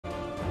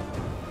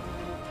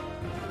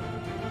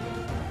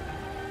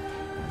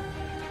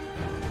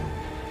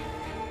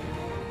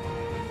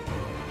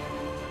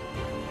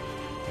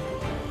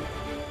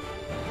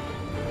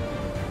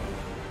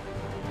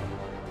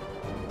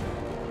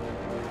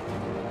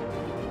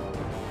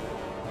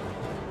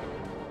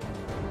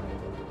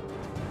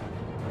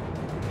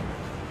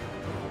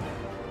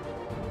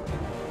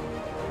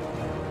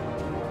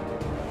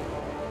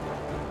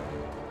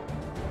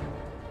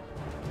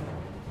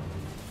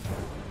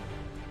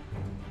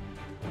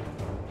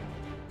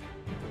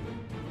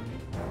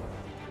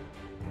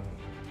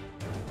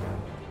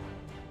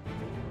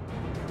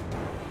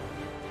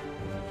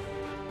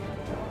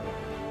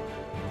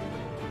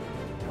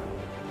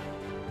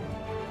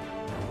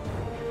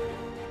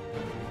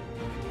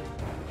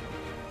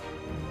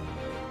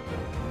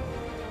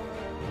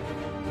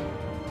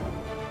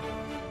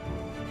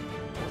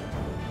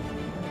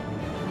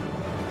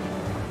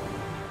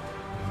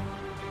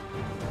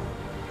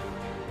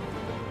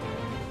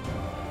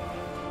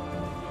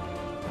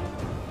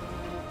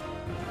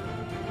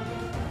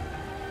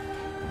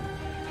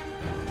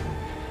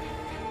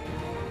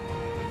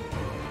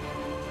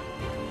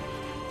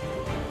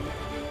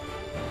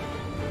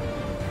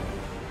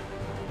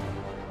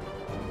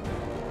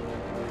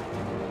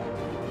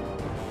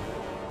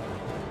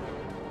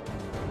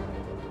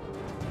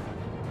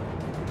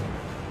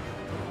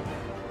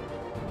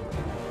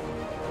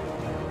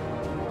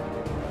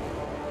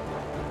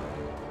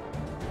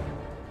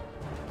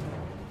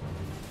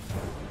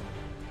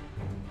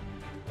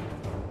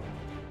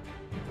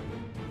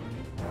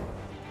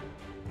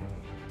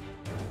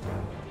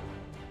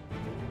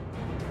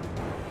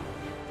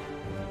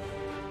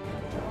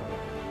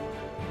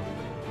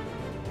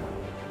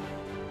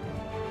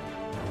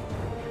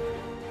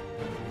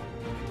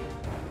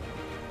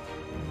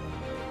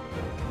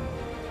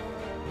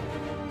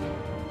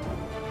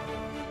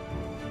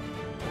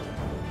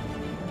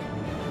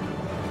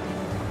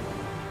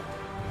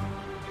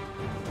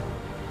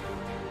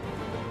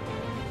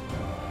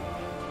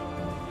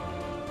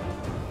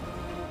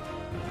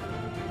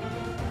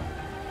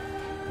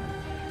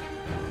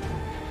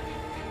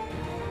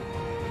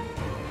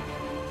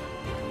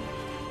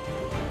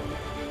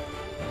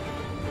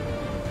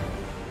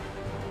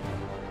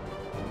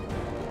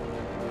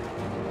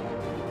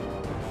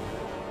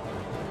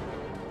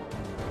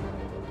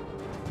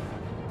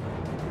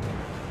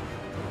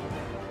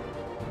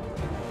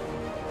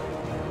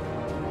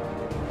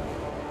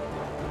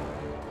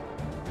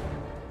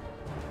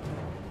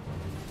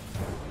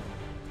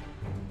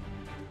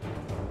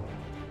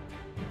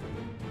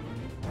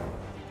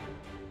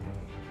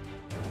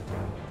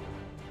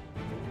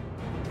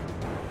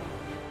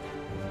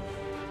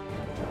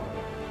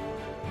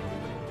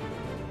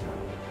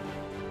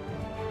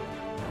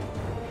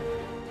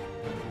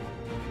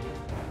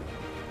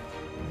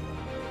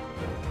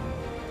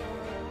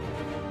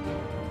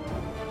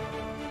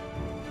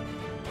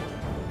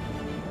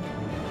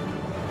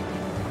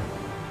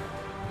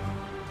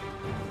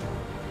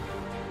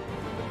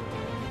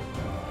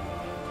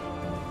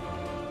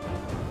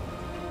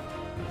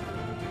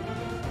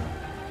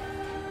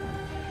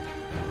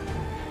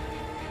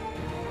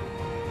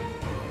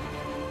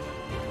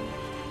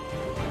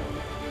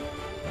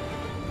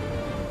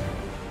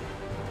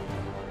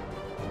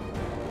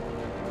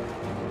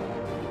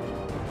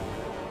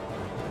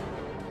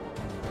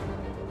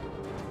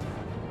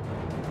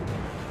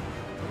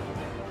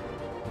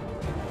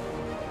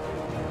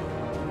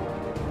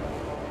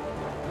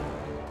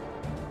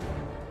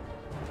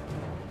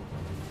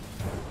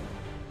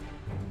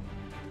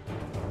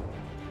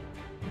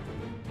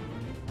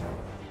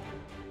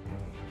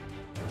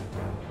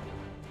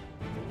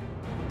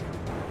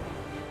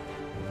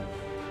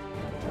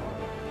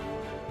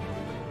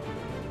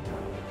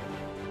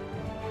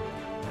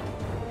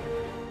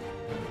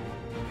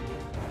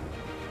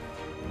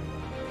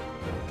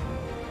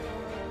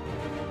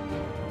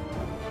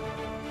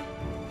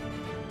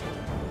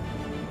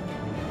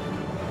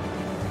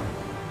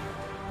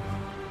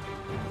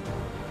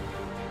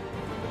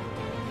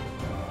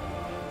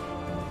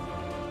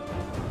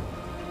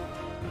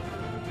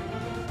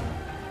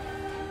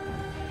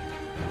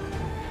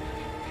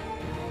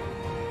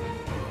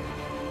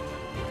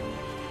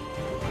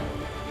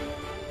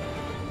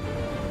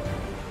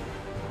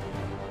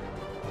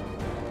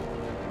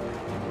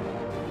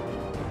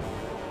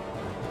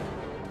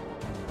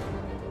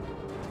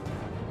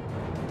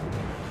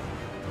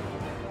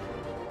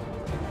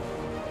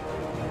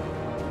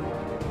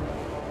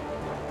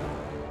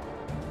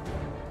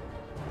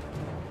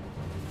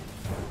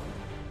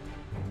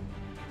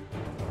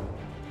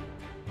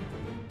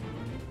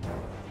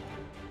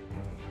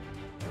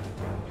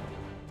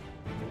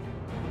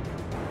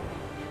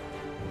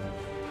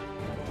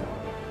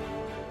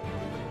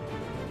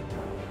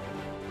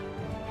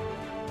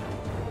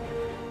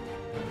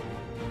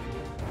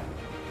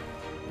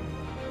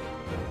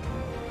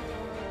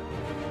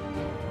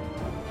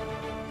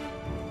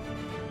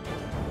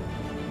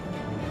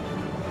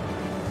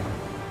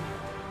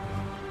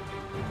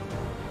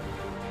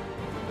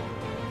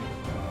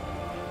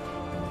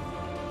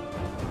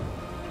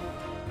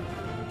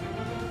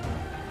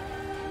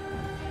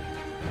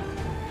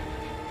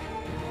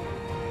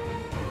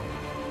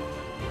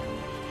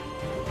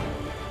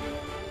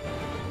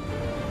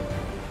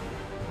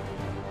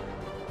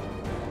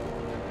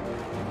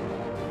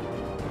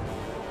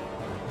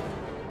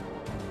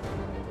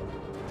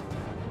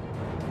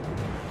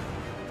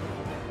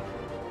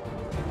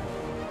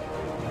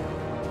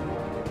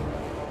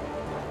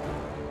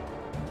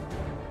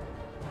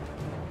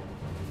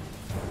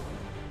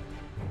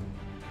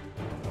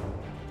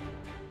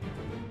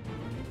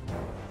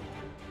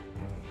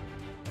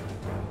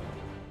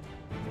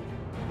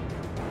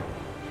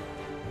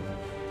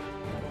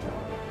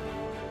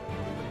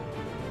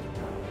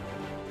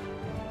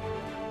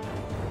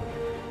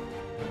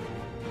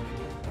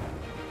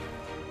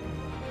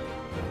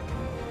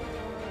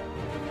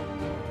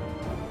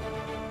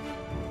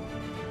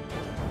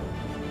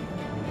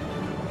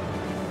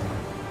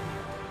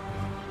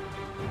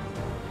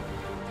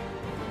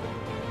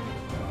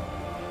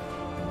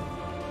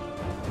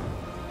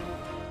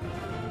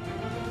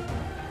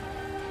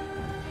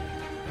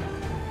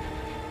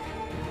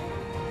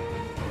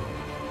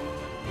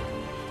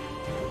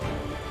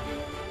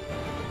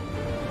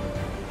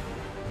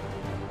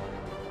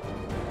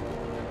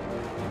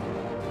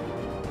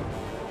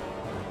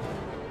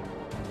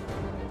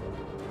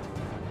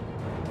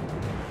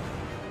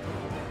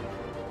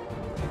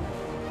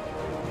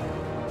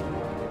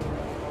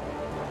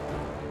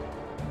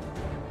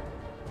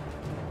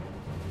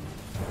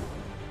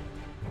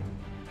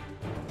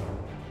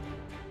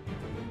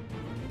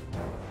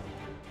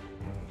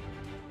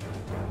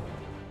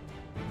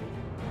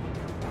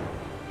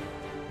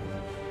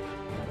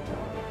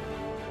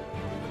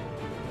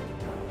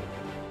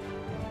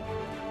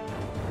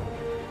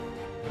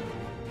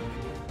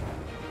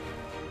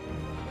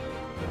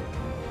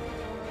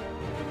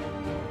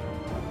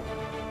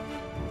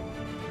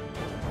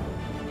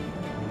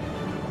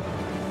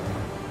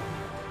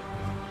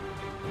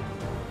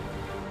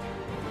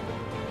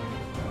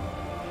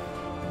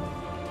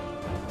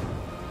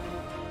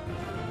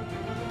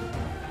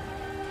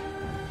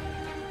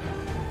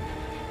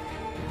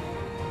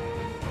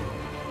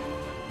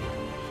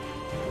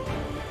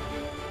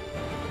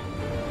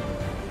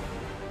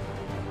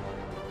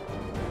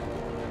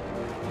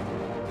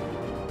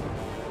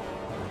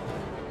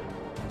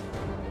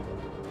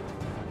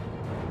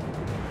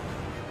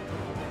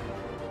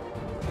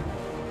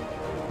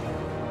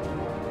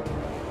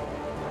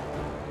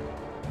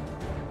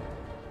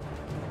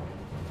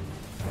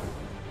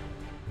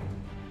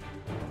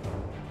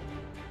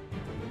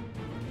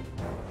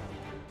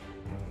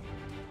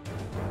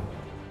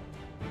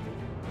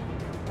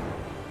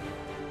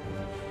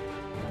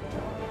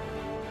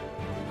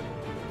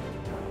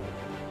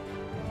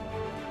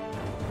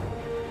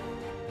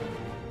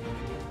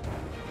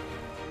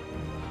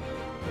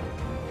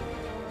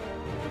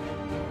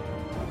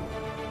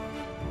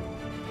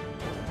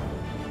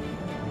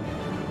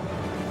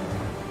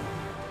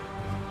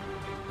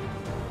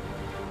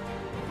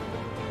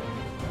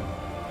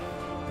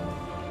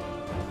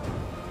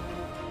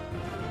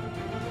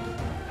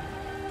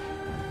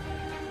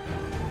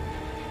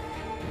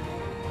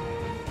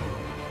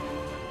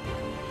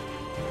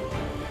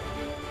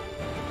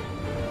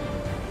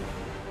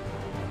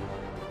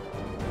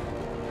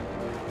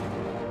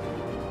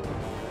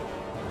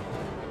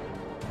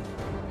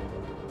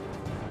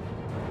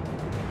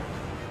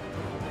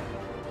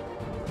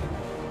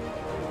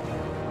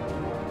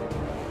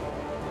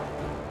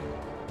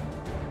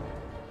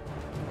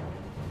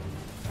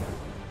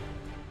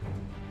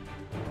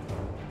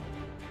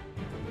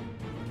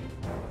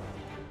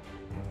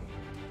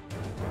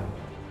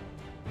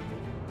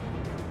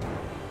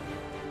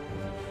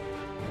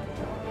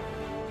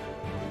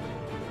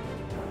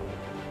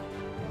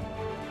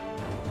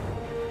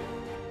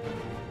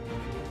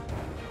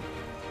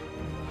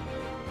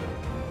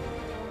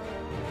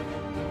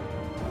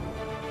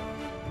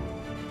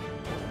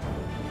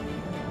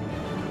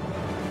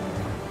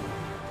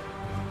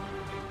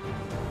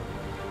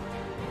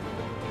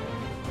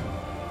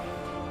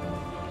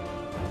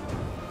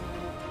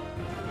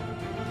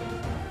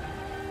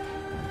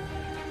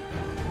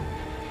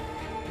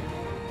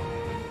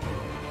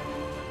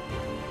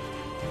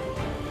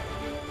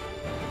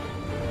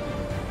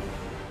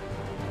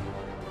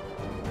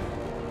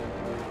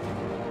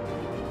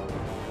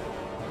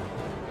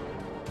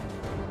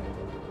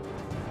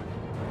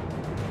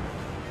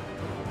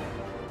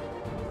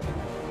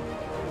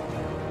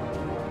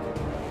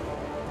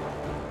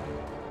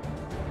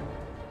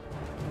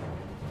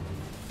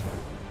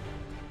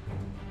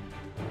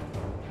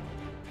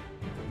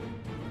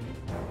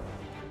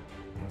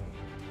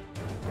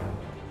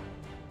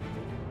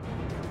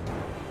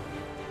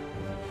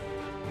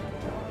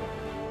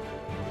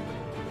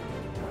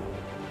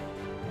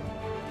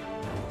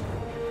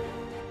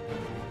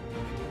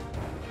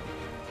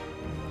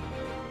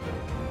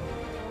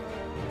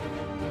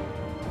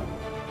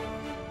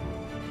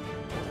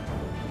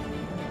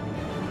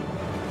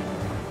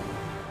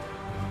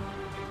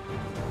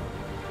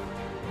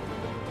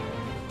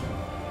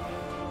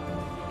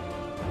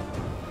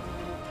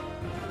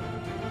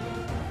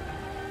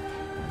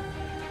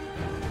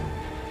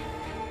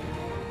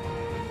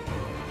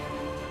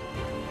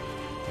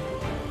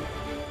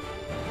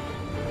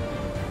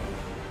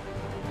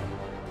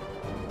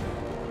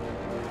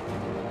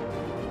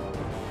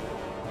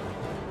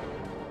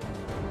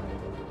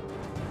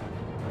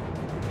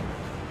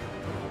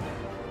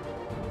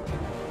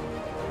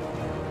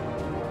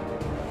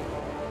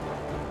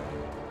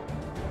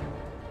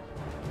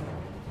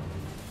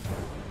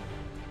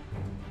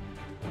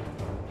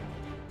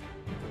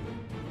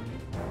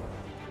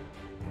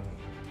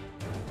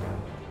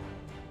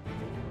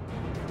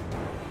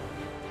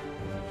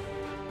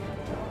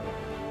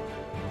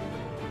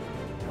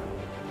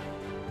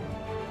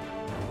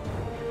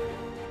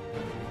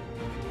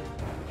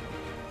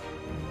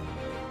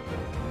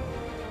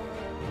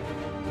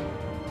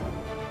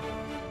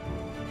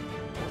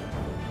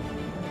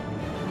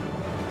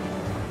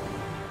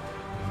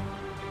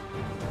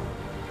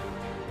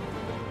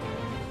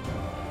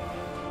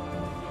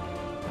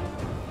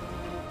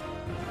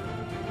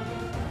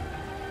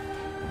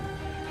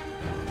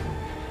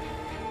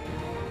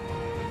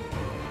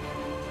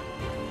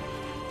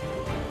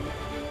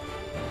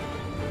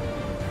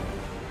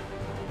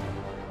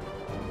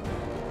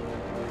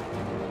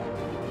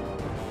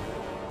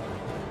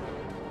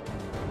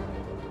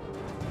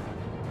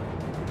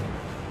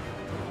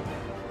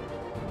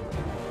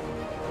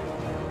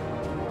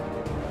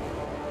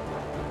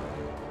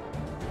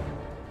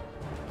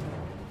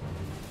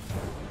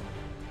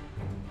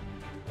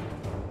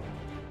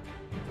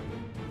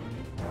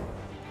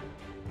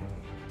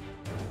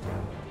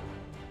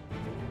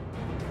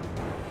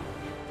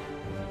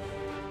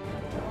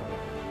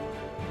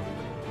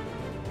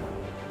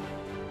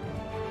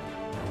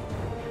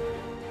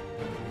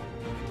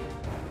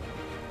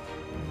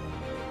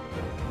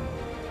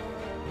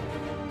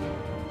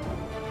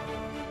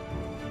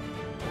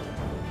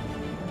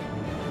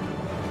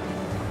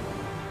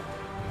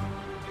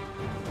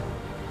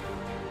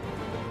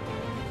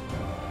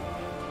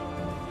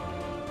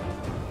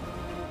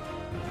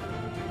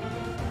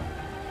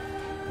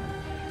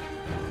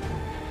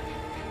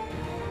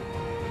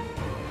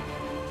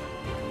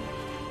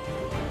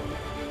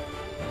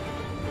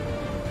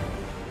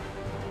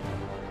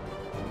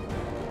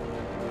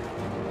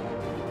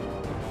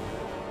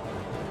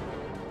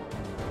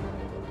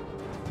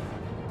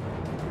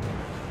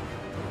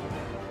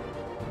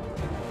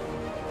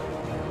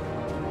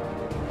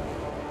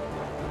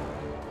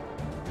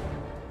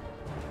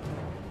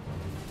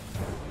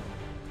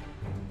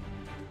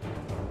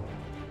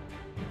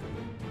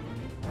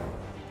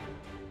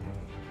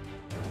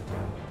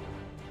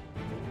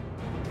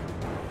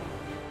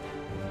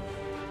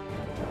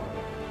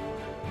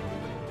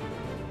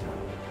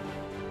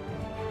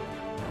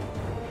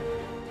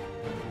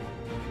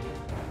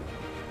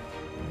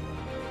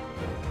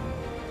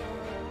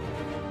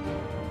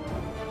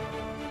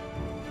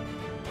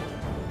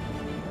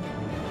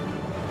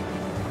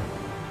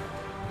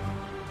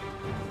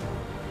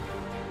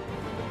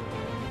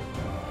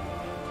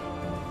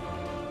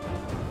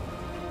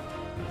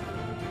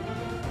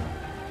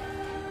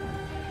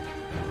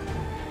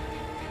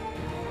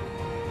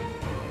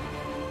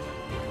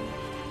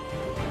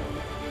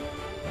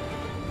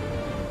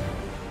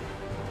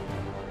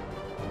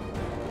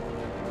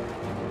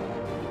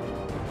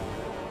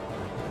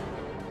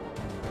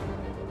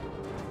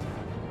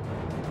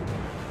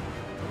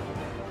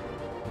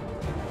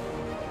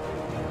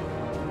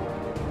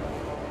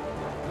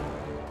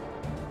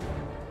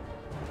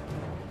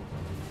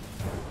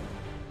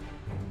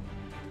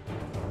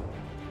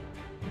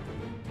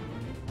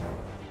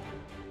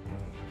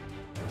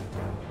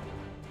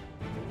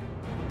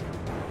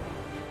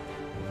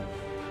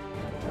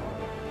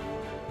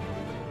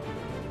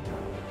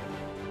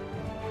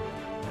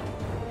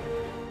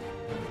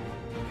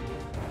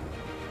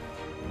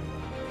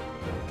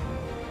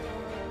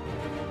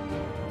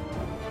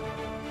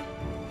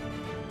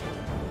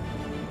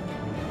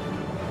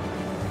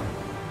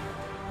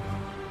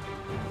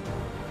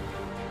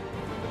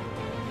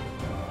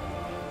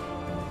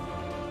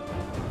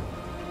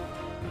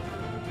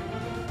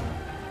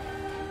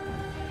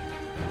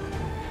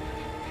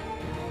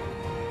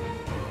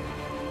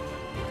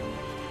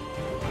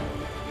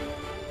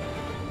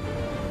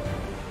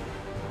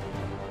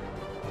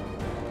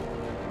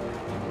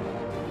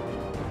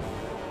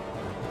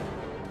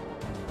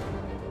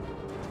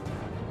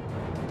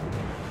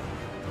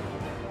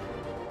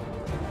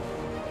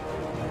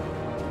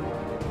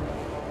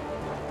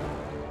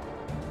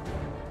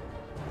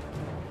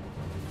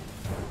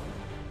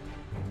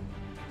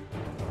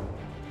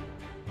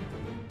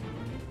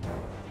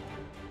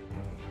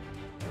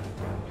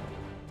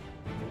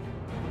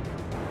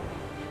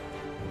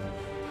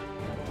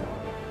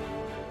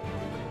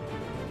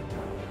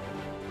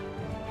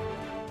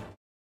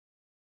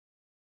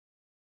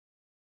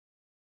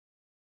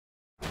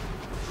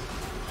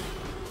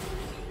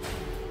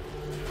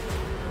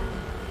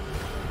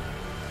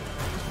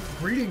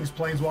Greetings,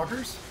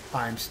 Planeswalkers!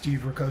 I'm Steve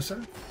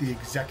Ricosa, the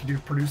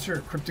executive producer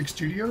at Cryptic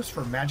Studios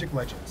for Magic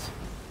Legends.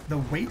 The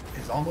wait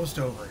is almost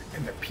over,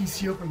 and the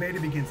PC Open Beta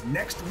begins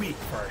next week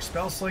for our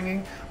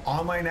spell-slinging,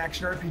 online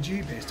action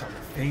RPG based on the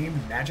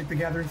famed Magic the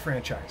Gathering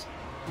franchise.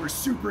 We're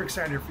super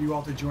excited for you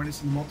all to join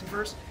us in the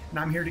multiverse, and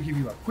I'm here to give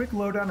you a quick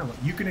lowdown on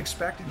what you can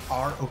expect in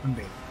our Open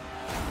Beta.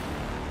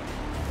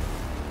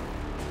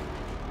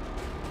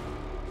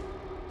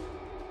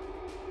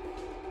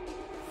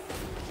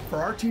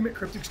 For our team at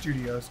Cryptic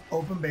Studios,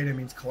 Open Beta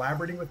means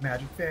collaborating with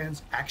Magic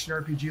fans, action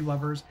RPG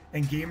lovers,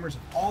 and gamers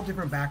of all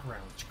different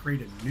backgrounds to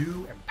create a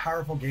new and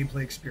powerful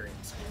gameplay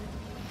experience.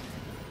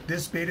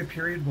 This beta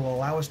period will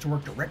allow us to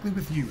work directly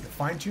with you to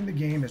fine-tune the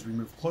game as we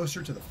move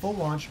closer to the full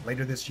launch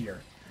later this year.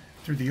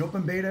 Through the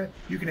Open Beta,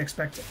 you can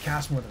expect to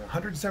cast more than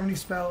 170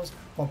 spells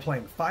while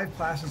playing 5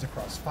 classes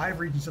across 5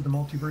 regions of the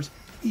multiverse,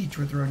 each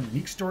with their own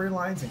unique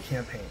storylines and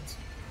campaigns.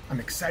 I'm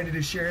excited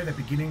to share that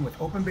beginning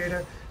with Open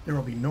Beta, there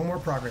will be no more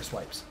progress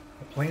wipes.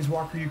 The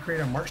Planeswalker you create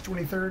on March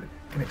 23rd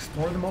can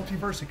explore the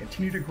multiverse and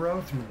continue to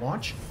grow through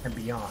launch and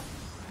beyond.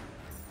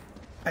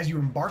 As you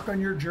embark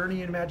on your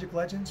journey in Magic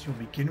Legends, you'll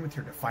begin with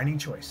your defining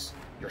choice,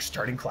 your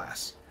starting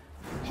class.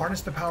 Harness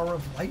the power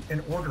of light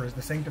and order as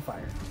the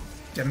Sanctifier.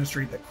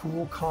 Demonstrate the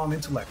cool, calm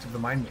intellect of the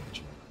Mind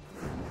Mage.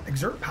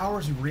 Exert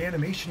powers of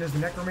reanimation as the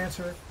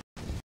Necromancer.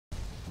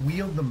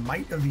 Wield the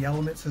might of the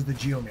elements as the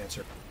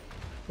Geomancer.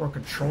 Or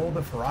control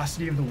the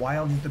ferocity of the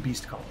wild with the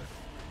Beastcaller.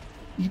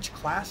 Each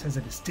class has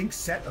a distinct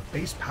set of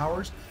base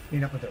powers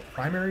made up of their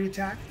primary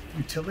attack,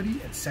 utility,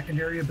 and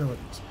secondary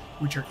abilities,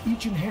 which are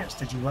each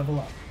enhanced as you level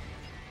up.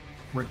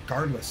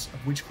 Regardless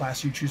of which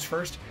class you choose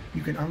first,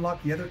 you can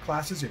unlock the other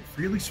classes and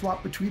freely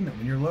swap between them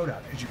in your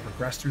loadout as you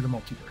progress through the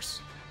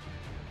multiverse.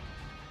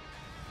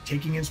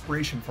 Taking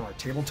inspiration from our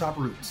tabletop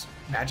roots,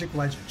 Magic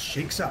Legends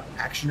shakes up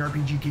action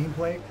RPG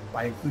gameplay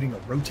by including a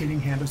rotating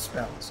hand of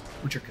spells,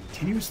 which are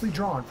continuously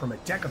drawn from a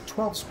deck of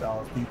 12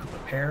 spells that you can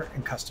prepare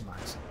and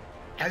customize.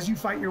 As you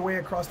fight your way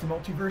across the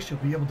multiverse, you'll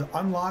be able to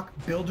unlock,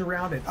 build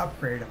around, and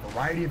upgrade a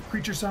variety of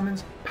creature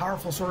summons,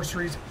 powerful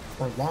sorceries,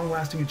 or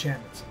long-lasting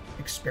enchantments,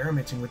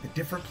 experimenting with the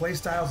different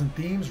playstyles and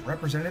themes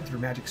represented through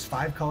Magic's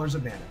 5 colors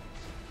of mana.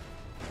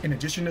 In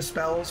addition to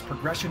spells,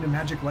 progression in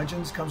Magic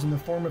Legends comes in the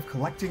form of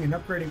collecting and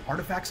upgrading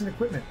artifacts and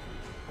equipment.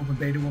 Open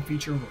Beta will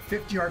feature over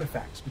 50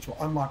 artifacts, which will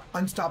unlock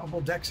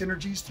unstoppable deck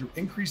synergies through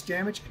increased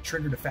damage and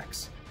triggered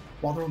effects,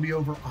 while there will be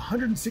over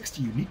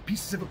 160 unique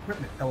pieces of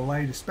equipment that will allow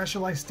you to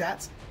specialize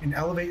stats and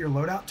elevate your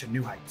loadout to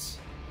new heights.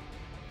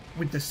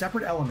 With the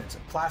separate elements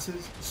of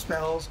classes,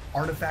 spells,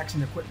 artifacts,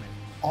 and equipment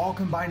all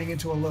combining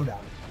into a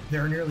loadout,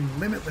 there are nearly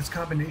limitless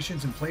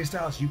combinations and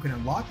playstyles you can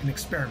unlock and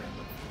experiment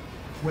with.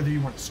 Whether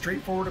you want a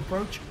straightforward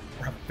approach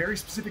or have a very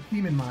specific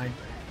theme in mind,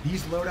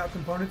 these loadout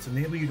components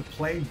enable you to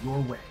play your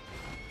way.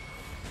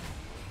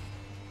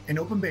 In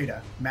Open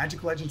Beta,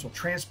 Magic Legends will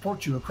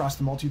transport you across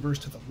the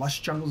multiverse to the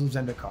lush jungles of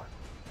Zendikar,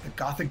 the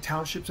Gothic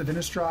townships of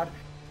Innistrad,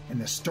 and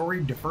the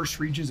storied, diverse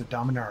regions of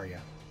Dominaria.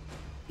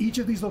 Each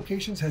of these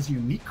locations has a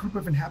unique group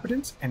of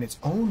inhabitants and its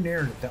own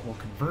narrative that will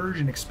converge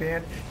and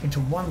expand into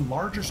one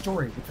larger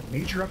story with the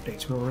major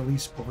updates we will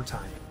release over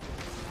time.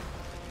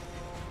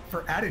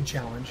 For added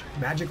challenge,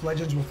 Magic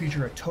Legends will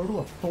feature a total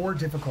of 4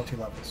 difficulty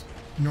levels.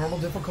 Normal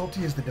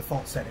difficulty is the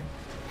default setting.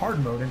 Hard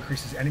mode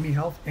increases enemy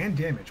health and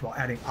damage while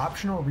adding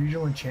optional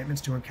regional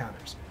enchantments to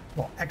encounters,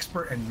 while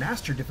Expert and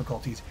Master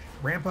difficulties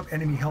ramp up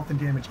enemy health and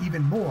damage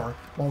even more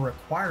while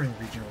requiring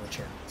regional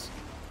enchantments.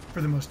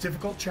 For the most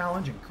difficult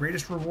challenge and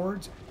greatest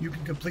rewards, you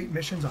can complete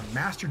missions on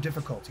Master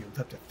difficulty with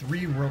up to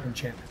 3 world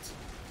enchantments.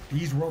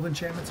 These world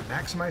enchantments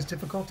maximize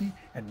difficulty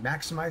and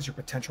maximize your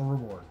potential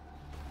reward.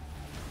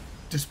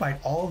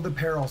 Despite all of the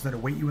perils that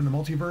await you in the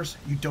multiverse,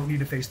 you don't need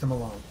to face them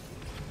alone.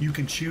 You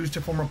can choose to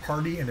form a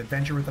party and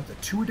adventure with up to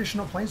 2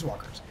 additional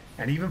Planeswalkers,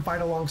 and even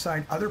fight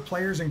alongside other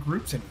players and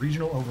groups in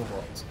regional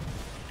overworlds.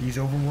 These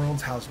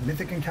overworlds house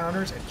mythic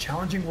encounters and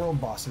challenging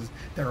world bosses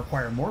that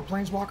require more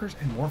Planeswalkers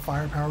and more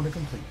firepower to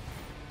complete.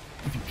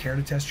 If you care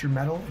to test your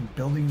mettle in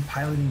building and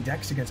piloting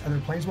decks against other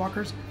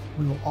Planeswalkers,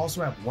 we will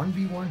also have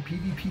 1v1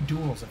 PvP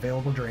duels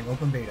available during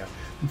Open Beta,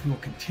 which we will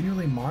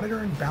continually monitor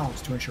and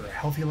balance to ensure a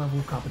healthy level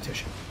of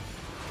competition.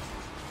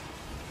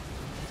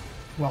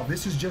 While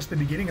this is just the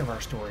beginning of our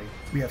story,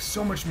 we have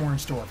so much more in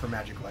store for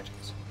Magic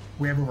Legends.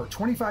 We have over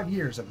 25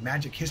 years of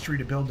Magic history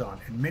to build on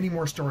and many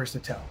more stories to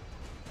tell,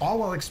 all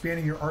while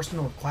expanding your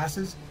arsenal of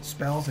classes,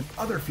 spells, and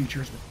other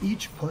features with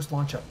each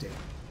post-launch update.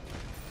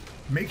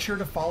 Make sure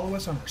to follow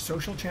us on our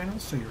social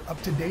channels so you're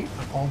up to date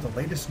on all the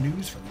latest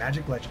news from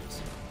Magic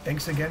Legends.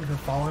 Thanks again for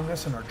following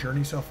us on our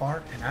journey so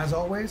far, and as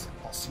always,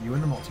 I'll see you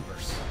in the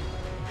multiverse.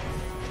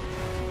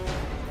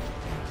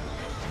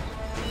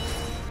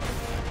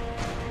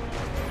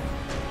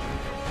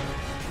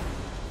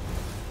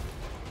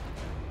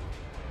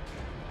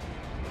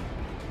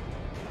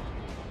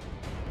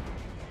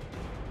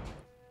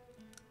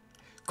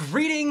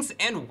 Greetings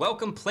and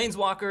welcome,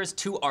 Planeswalkers,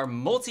 to our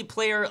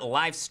multiplayer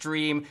live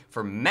stream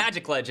for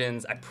Magic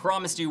Legends. I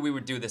promised you we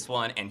would do this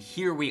one, and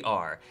here we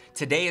are.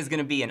 Today is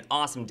gonna be an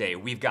awesome day.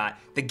 We've got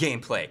the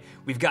gameplay,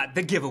 we've got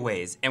the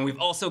giveaways, and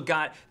we've also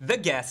got the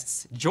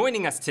guests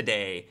joining us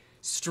today.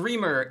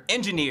 Streamer,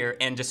 engineer,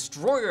 and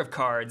destroyer of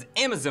cards,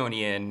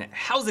 Amazonian.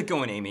 How's it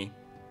going, Amy?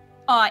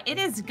 It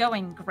is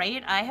going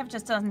great. I have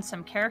just done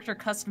some character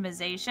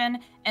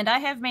customization, and I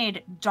have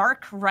made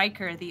Dark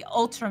Riker the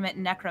ultimate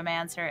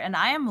necromancer, and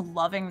I am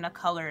loving the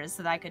colors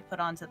that I could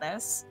put onto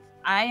this.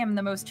 I am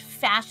the most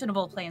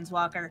fashionable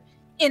planeswalker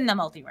in the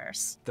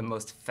multiverse. The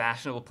most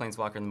fashionable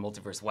planeswalker in the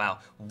multiverse. Wow,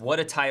 what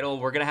a title.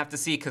 We're gonna have to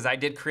see, because I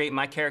did create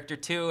my character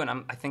too, and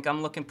I think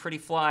I'm looking pretty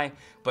fly.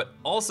 But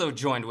also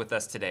joined with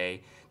us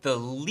today, the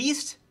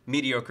least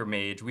mediocre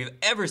mage we've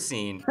ever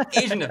seen,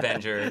 Asian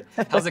Avenger.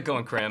 How's it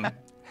going, Krim?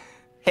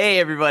 Hey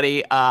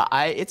everybody,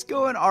 it's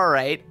going all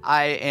right.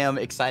 I am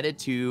excited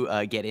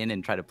to get in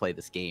and try to play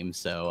this game.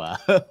 So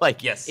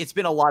yes, it's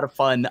been a lot of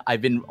fun.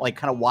 I've been like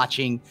kind of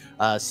watching,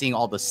 seeing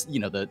all this,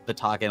 the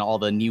talk and all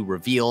the new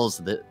reveals,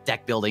 the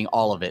deck building,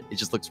 all of it. It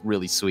just looks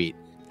really sweet.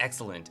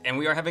 Excellent. And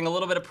we are having a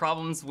little bit of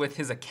problems with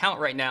his account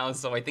right now,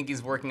 so I think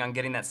he's working on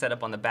getting that set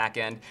up on the back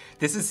end.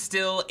 This is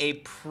still a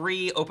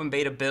pre-open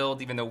beta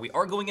build, even though we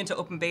are going into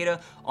open beta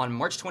on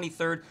March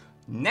 23rd.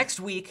 Next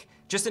week,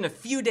 just in a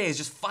few days,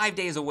 just 5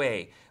 days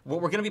away.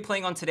 What we're gonna be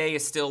playing on today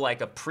is still like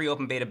a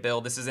pre-open beta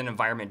build. This is an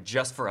environment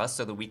just for us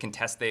so that we can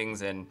test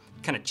things and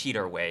kind of cheat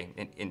our way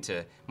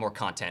into more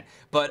content.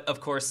 But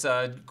of course,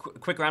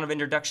 quick round of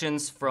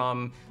introductions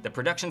from the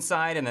production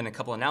side and then a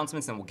couple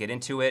announcements, and we'll get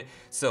into it.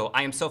 So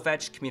I am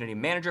SoFetch, community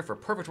manager for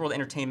Perfect World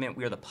Entertainment.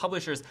 We are the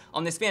publishers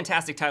on this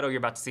fantastic title you're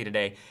about to see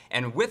today.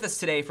 And with us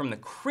today from the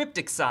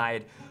cryptic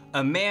side,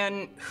 a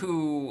man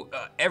who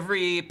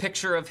every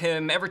picture of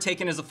him ever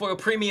taken is a foil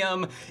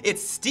premium.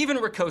 It's Steven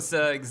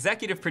Ricosa,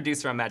 executive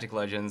producer on Magic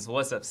Legends.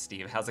 What's up,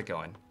 Steve? How's it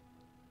going?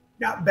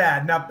 Not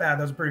bad, not bad.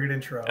 That was a pretty good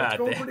intro. It's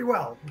going pretty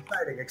well.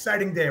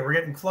 Exciting day. We're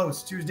getting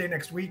close. Tuesday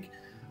next week.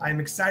 I'm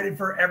excited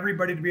for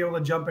everybody to be able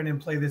to jump in and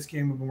play this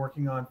game we've been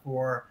working on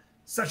for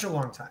such a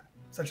long time.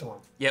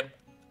 Yep.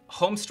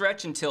 Home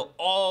stretch until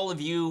all of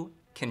you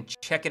can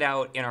check it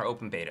out in our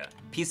open beta.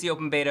 PC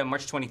open beta,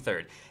 March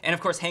 23rd. And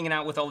of course, hanging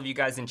out with all of you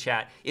guys in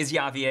chat is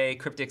Yavier,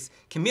 Cryptic's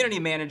community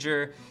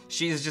manager.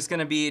 She's just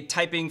gonna be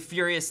typing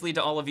furiously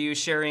to all of you,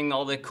 sharing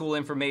all the cool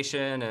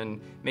information and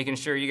making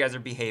sure you guys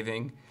are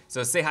behaving.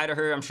 So say hi to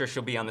her, I'm sure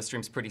she'll be on the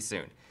streams pretty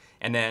soon.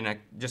 And then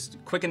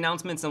just quick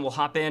announcements and we'll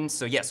hop in.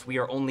 So yes, we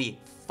are only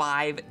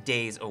 5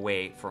 days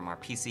away from our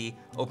PC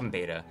open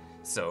beta.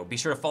 So be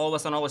sure to follow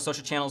us on all our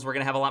social channels. We're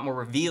gonna have a lot more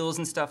reveals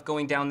and stuff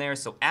going down there.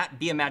 So at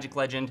Be a Magic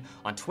Legend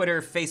on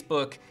Twitter,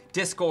 Facebook,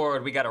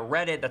 Discord, we got a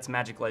Reddit, that's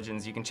Magic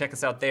Legends. You can check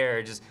us out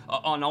there, just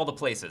on all the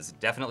places.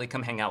 Definitely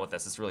come hang out with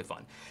us, it's really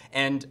fun.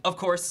 And of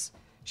course,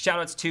 shout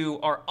outs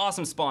to our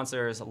awesome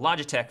sponsors,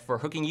 Logitech, for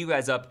hooking you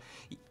guys up.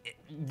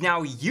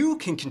 Now you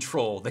can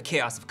control the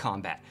chaos of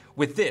combat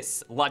with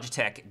this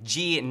Logitech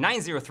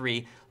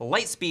G903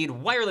 Lightspeed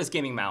wireless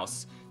gaming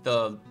mouse.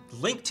 The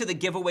link to the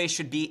giveaway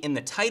should be in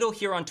the title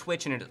here on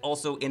Twitch, and it is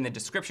also in the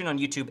description on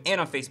YouTube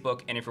and on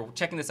Facebook. And if you're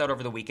checking this out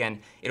over the weekend,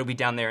 it'll be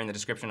down there in the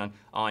description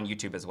on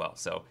YouTube as well.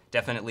 So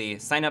definitely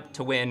sign up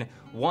to win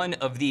one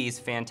of these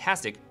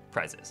fantastic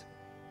prizes.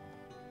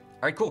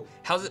 All right, cool.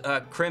 How's it,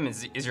 Krim,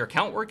 is your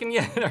account working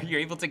yet? Are you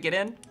able to get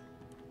in?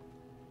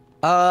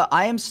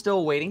 I am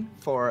still waiting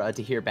for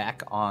to hear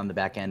back on the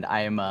back end. I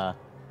am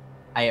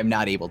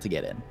not able to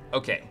get in.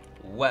 Okay,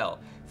 well,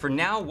 for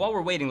now, while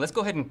we're waiting, let's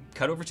go ahead and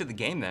cut over to the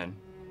game then.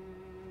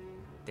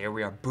 There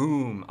we are,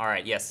 boom. All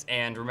right, yes,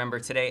 and remember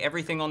today,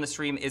 everything on the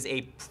stream is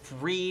a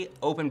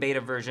pre-open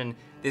beta version.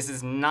 This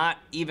is not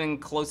even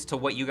close to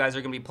what you guys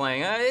are gonna be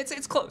playing.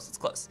 It's close, it's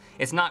close.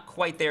 It's not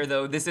quite there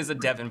though. This is a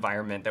dev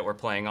environment that we're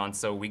playing on,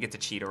 so we get to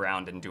cheat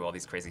around and do all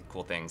these crazy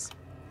cool things.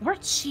 We're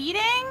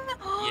cheating?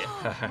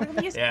 Yeah.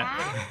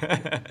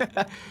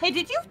 Yeah. Hey,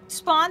 did you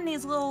spawn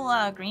these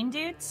little green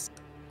dudes?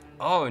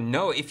 Oh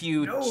no, if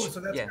you... No,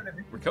 so that's gonna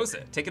be...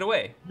 Ricosa, take it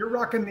away. You're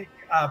rocking the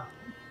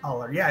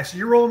color. Yeah, so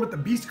you're rolling with the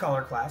Beast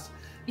Color class.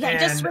 Yeah, and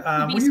just with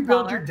the Beast when you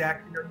build color. your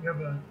deck,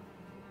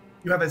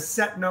 you have a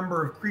set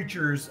number of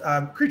creatures,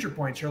 creature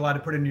points you're allowed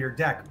to put into your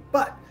deck.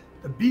 But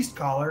the Beast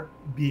Collar,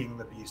 being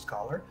the Beast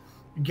Collar,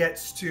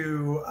 gets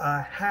to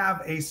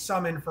have a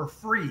summon for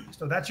free.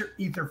 So that's your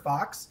Ether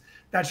Fox.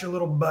 That's your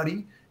little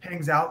buddy,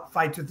 hangs out,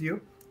 fights with you.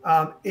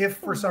 If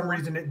for some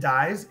reason it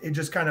dies, it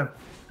just kind of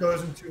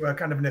goes into a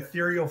kind of an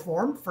ethereal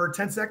form for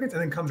 10 seconds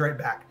and then comes right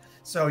back.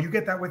 So you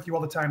get that with you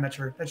all the time. That's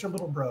your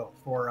little bro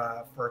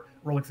for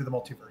rolling through the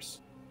multiverse.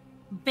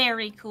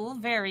 Very cool,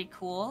 very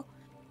cool.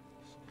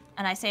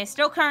 And I say I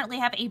still currently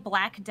have a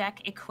black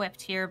deck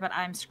equipped here, but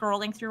I'm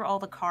scrolling through all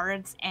the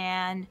cards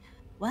and,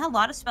 well, a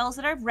lot of spells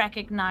that I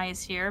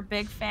recognize here.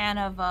 Big fan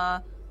of,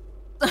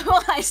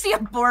 I see a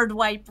board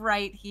wipe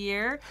right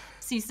here.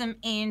 See some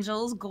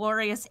Angels,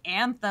 Glorious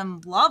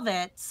Anthem, love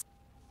it.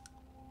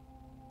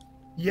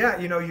 Yeah,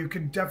 you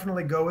could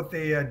definitely go with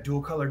a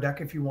dual color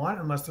deck if you want,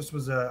 unless this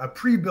was a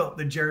pre-built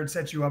that Jared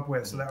set you up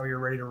with, so that way you're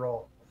ready to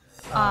roll.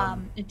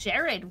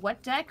 Jared,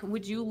 what deck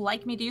would you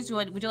like me to use?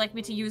 Would you like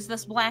me to use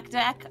this black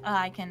deck?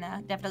 I can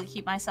definitely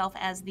keep myself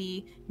as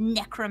the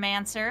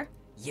necromancer.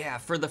 Yeah,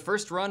 for the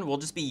first run, we'll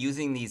just be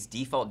using these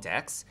default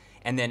decks,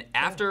 and then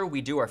after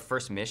we do our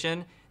first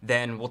mission,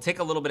 then we'll take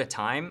a little bit of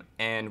time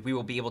and we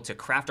will be able to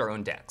craft our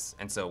own decks.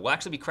 And so we'll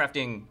actually be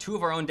crafting 2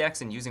 of our own decks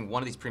and using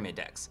one of these pre-made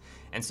decks.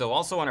 And so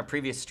also on our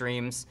previous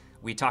streams,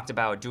 we talked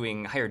about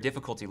doing higher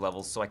difficulty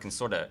levels, so I can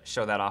sort of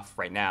show that off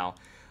right now.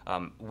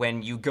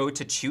 When you go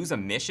to choose a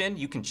mission,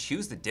 you can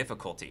choose the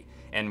difficulty.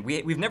 And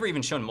we've never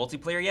even shown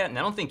multiplayer yet, and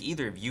I don't think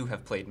either of you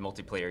have played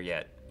multiplayer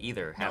yet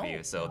either, have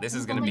you? So this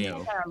is gonna be...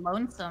 They're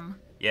lonesome.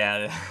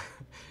 Yeah,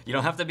 you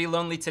don't have to be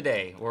lonely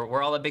today.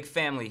 We're all a big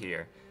family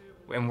here.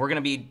 And we're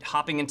gonna be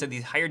hopping into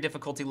these higher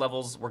difficulty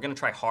levels. We're gonna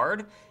try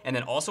hard, and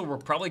then also we're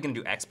probably gonna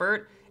do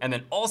expert, and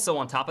then also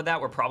on top of that,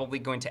 we're probably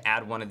going to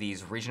add one of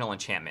these regional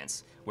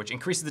enchantments, which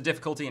increases the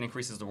difficulty and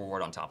increases the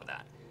reward on top of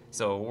that.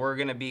 So we're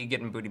gonna be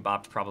getting booty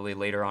bopped probably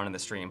later on in the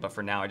stream, but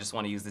for now I just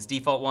wanna use this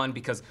default one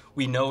because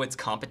we know it's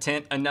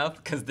competent enough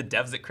because the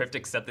devs at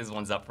Cryptic set these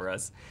ones up for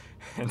us.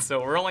 And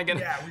so we're only gonna...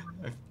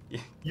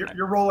 Yeah,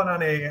 you're rolling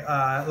on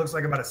a, it looks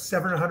like about a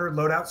 700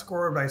 loadout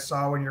score, but I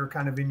saw when you're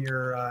kind of in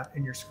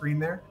your screen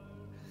there.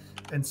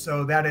 And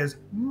so that is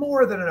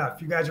more than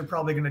enough. You guys are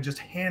probably gonna just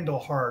handle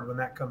hard when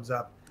that comes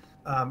up.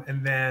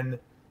 And then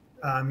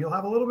you'll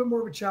have a little bit more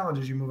of a challenge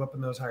as you move up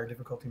in those higher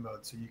difficulty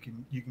modes. So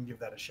you can give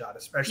that a shot,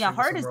 especially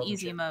hard is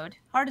easy mode.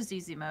 Hard is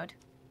easy mode.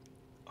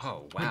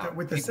 Oh wow,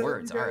 with the big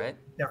words. All right.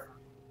 Yeah.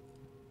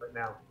 Right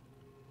now.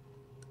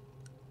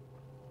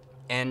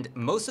 And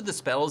most of the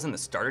spells in the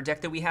starter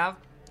deck that we have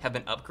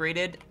been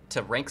upgraded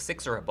to rank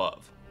 6 or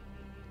above.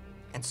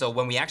 And so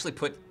when we actually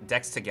put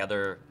decks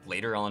together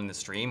later on in the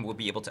stream, we'll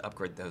be able to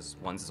upgrade those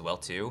ones as well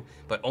too,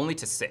 but only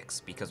to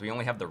 6 because we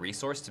only have the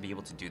resource to be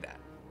able to do that.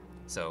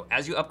 So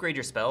as you upgrade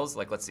your spells,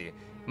 like let's see,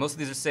 most of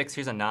these are 6,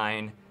 here's a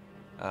 9.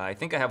 I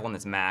think I have one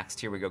that's maxed.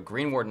 Here we go,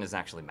 Green Warden is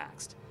actually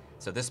maxed.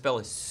 So this spell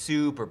is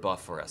super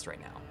buff for us right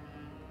now.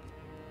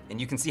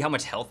 And you can see how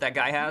much health that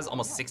guy has,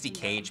 almost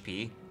 60k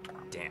HP.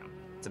 Damn,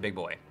 it's a big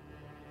boy.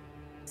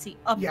 See,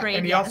 upgrade. Yeah,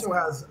 and he also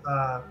has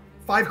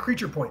 5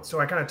 creature points. So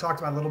I kind of talked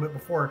about it a little bit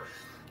before.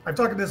 I've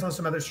talked about this on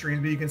some other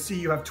streams, but you can see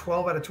you have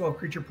 12 out of 12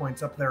 creature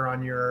points up there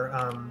on your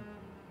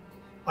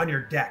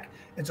deck.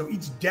 And so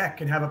each deck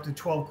can have up to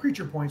 12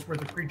 creature points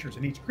worth of creatures,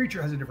 and each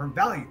creature has a different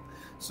value.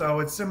 So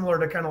it's similar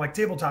to kind of like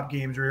tabletop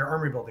games or your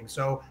army building.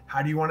 So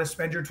how do you want to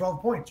spend your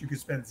 12 points? You could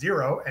spend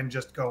 0 and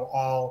just go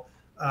all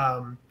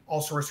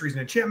sorceries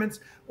and enchantments,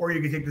 or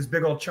you could take this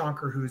big old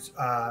chonker who's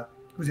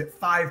at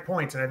 5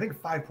 points, and I think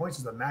 5 points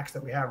is the max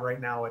that we have right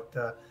now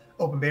at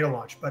open beta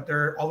launch. But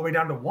they're all the way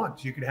down to 1.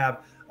 So you could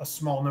have a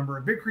small number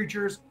of big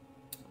creatures,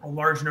 a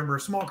large number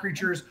of small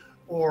creatures,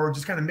 or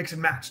just kind of mix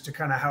and match to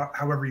kind of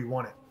however you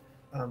want it.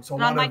 So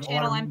on my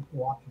channel, I'm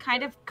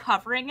kind of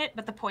covering it,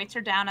 but the points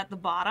are down at the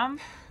bottom.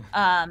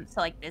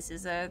 So like this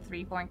is a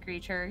 3-point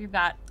creature. You've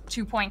got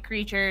 2-point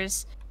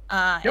creatures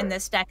in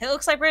this deck. It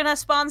looks like we're gonna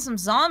spawn some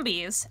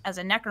zombies as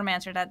a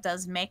necromancer. That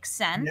does make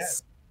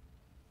sense.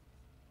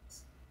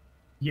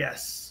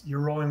 Yes, you're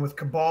rolling with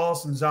Cabal,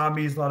 some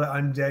zombies, a lot of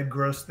undead,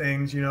 gross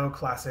things. You know,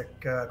 classic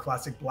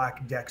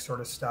black deck sort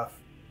of stuff.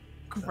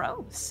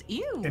 Gross.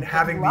 Ew. And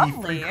having the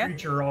free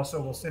creature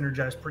also will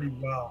synergize pretty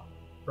well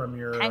from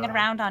your hanging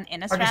around on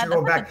Innistrad. I guess you're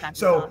going back.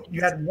 So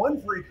you had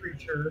 1 free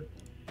creature.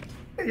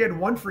 You had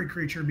 1 free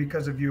creature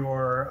because of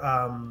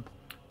your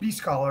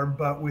Beast Caller,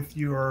 but with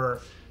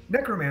your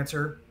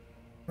Necromancer,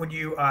 when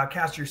you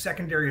cast your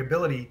secondary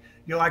ability,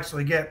 you'll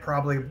actually get,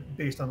 probably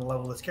based on the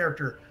level of this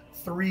character,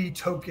 3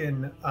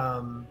 token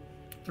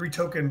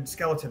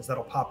skeletons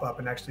that'll pop up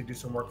and actually do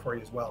some work for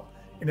you as well,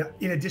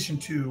 in addition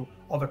to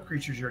all the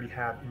creatures you already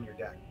have in your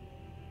deck.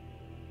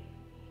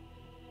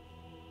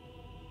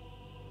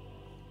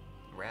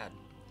 Rad.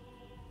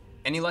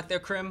 Any luck there,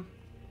 Krim?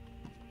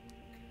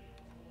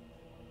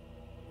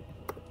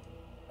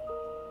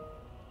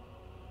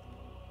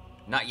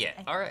 Not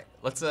yet. All right,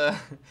 let's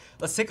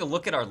take a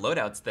look at our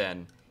loadouts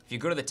then. If you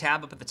go to the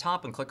tab up at the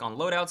top and click on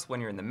loadouts,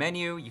 when you're in the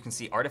menu, you can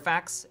see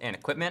artifacts and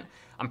equipment.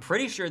 I'm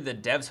pretty sure the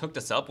devs hooked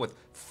us up with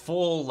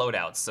full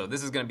loadouts, so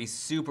this is gonna be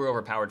super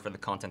overpowered for the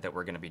content that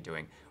we're gonna be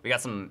doing. We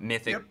got some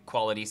mythic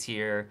qualities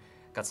here,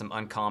 got some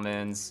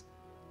uncommons,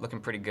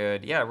 looking pretty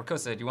good. Yeah,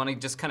 Rakosa, do you wanna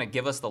just kind of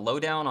give us the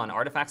lowdown on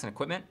artifacts and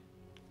equipment?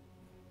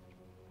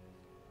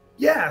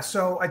 Yeah,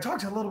 so I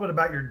talked a little bit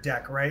about your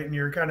deck, right? And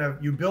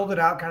you build it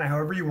out kind of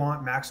however you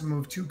want, maximum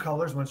of 2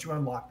 colors once you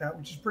unlock that,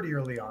 which is pretty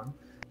early on.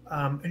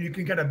 And you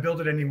can kind of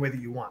build it any way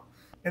that you want.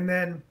 And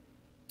then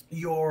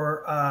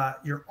your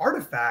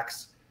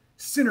artifacts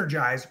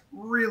synergize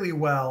really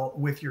well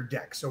with your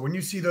deck. So when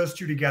you see those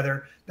two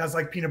together, that's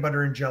like peanut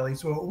butter and jelly.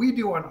 So what we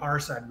do on our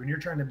side, when you're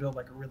trying to build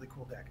like a really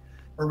cool deck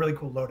or a really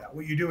cool loadout,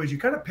 what you do is you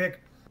kind of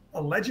pick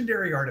a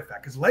legendary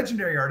artifact, because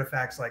legendary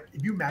artifacts, like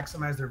if you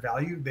maximize their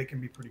value, they can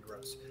be pretty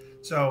gross.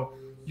 So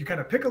you kind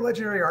of pick a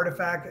legendary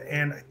artifact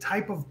and a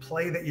type of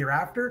play that you're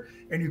after,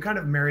 and you kind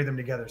of marry them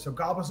together. So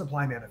Goblin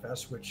Supply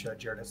Manifest, which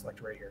Jared has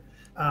selected right here,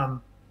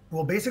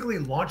 will basically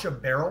launch a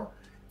barrel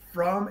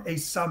from a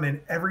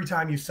summon every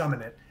time you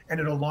summon it, and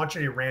it'll launch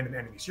at a random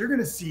enemy. So you're going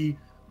to see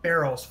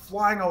barrels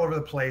flying all over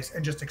the place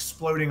and just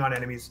exploding on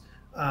enemies.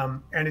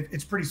 And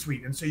it's pretty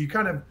sweet. And so you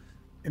kind of,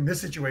 in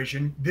this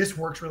situation, this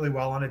works really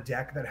well on a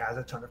deck that has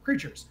a ton of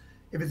creatures.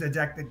 If it's a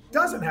deck that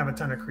doesn't have a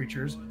ton of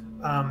creatures,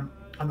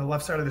 on the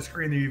left side of the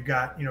screen there you've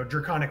got,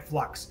 Draconic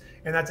Flux.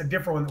 And that's a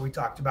different one that we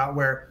talked about,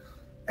 where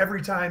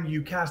every time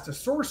you cast a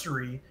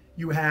sorcery,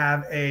 you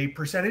have a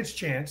percentage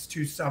chance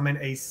to summon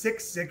a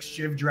 6/6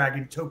 Shiv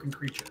Dragon token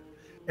creature.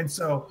 And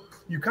so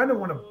you kind of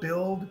want to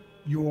build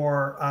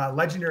your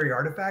legendary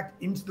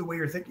artifact into the way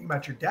you're thinking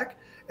about your deck.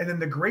 And then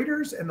the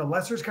greaters and the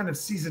lessers kind of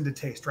season to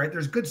taste, right?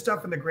 There's good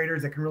stuff in the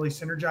greaters that can really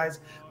synergize.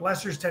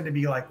 Lessers tend to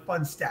be like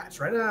fun stats,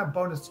 right?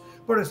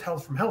 Bonus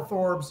health from health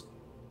orbs,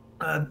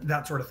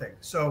 that sort of thing.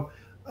 So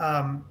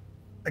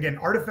again,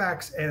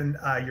 artifacts and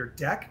your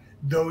deck,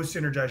 those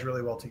synergize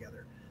really well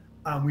together.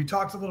 We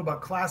talked a little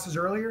about classes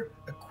earlier.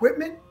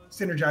 Equipment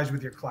synergize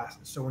with your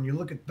classes. So when you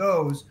look at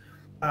those,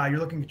 you're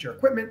looking at your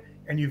equipment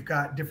and you've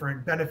got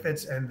different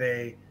benefits, and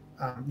they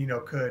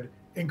could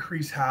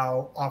increase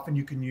how often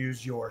you can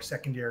use your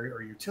secondary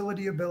or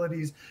utility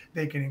abilities.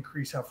 They can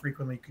increase how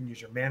frequently you can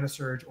use your mana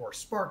surge or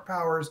spark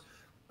powers.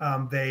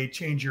 They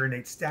change your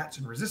innate stats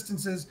and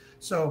resistances.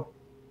 So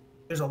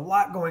there's a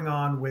lot going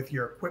on with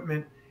your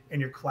equipment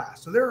and your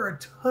class. So there are a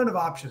ton of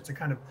options to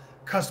kind of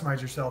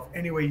customize yourself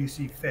any way you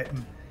see fit.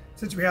 And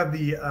since we have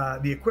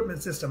the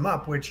equipment system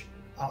up, which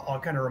I'll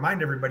kind of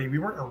remind everybody, we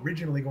weren't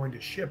originally going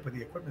to ship with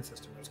the equipment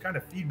system. It was kind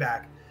of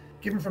feedback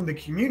given from the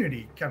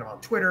community, kind of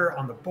on Twitter,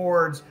 on the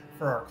boards,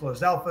 for our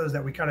closed alphas,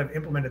 that we kind of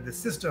implemented this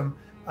system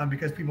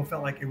because people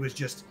felt like it was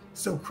just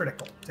so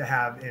critical to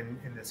have in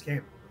this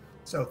game.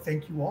 So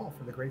thank you all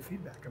for the great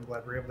feedback. I'm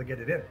glad we're able to get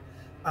it in.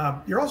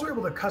 You're also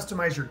able to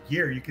customize your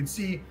gear. You can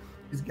see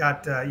it's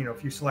got,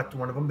 if you select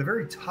one of them, the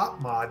very top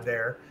mod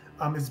there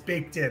is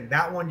baked in.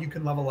 That one you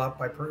can level up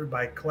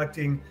by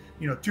collecting,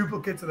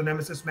 duplicates of the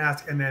Nemesis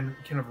mask and then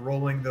kind of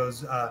rolling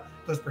those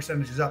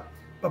percentages up.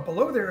 But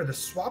below there are the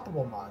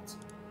swappable mods.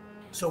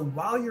 So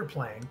while you're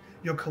playing,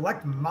 you'll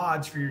collect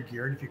mods for your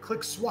gear. And if you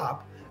click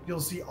swap, you'll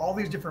see all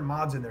these different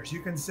mods in there. So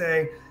you can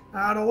say,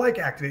 I don't like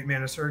Activate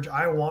Mana Surge,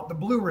 I want the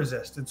blue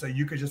resist. And so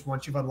you could just,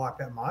 once you've unlocked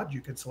that mod, you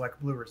could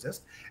select blue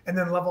resist and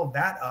then level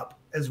that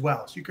up as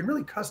well. So you can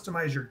really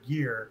customize your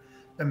gear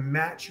to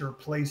match your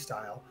play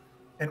style,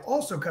 and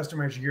also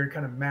customize your gear to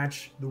kind of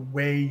match the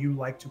way you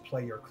like to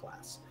play your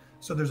class.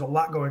 So there's a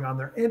lot going on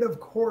there. And of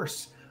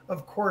course,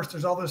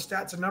 there's all those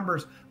stats and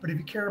numbers, but if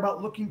you care about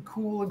looking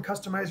cool and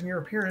customizing your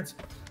appearance,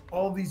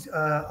 all these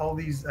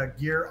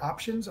gear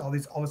options, all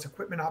this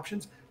equipment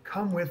options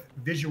come with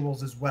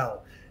visuals as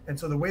well. And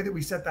so the way that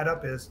we set that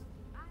up is,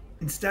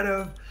 instead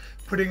of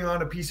putting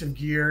on a piece of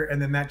gear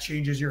and then that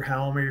changes your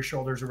helm or your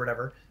shoulders or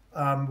whatever,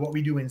 what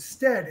we do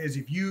instead is,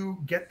 if you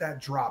get that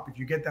drop, if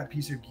you get that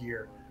piece of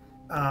gear,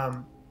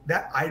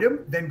 that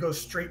item then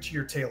goes straight to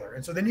your tailor.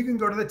 And so then you can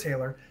go to the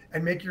tailor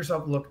and make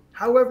yourself look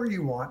however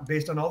you want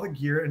based on all the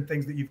gear and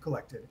things that you've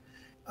collected.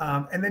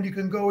 And then you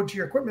can go to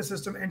your equipment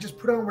system and just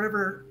put on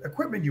whatever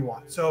equipment you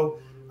want. So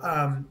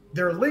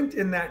they're linked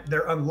in that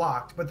they're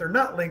unlocked, but they're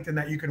not linked in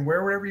that you can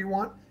wear whatever you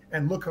want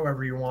and look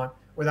however you want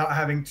without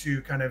having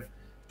to kind of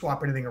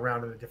swap anything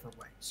around in a different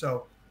way.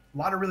 So a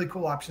lot of really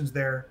cool options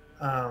there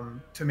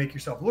to make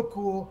yourself look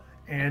cool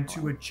and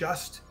to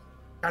adjust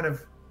kind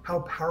of how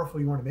powerful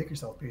you want to make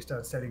yourself based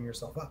on setting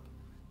yourself up.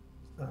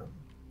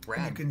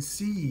 And you can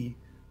see,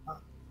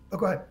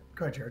 go ahead,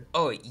 Jared.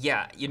 Oh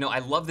yeah, I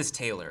love this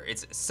tailor.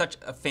 It's such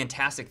a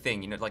fantastic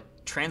thing. Like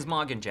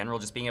transmog in general,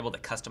 just being able to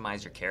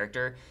customize your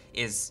character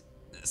is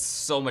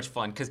so much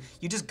fun, because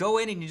you just go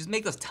in and you just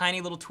make those tiny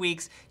little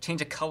tweaks,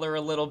 change a color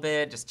a little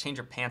bit, just change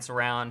your pants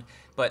around.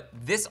 But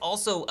this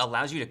also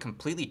allows you to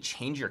completely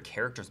change your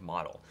character's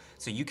model.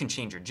 So you can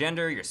change your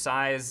gender, your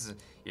size,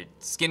 your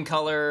skin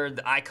color,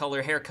 the eye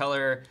color, hair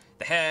color,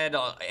 the head,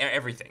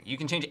 everything. You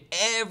can change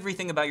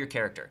everything about your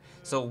character.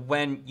 So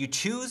when you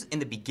choose in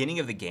the beginning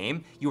of the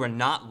game, you are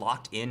not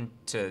locked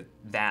into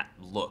that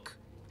look.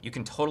 You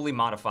can totally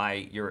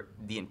modify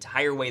the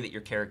entire way that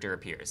your character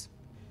appears.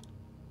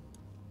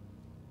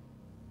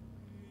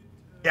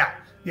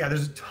 Yeah,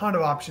 there's a ton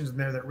of options in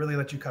there that really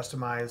let you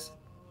customize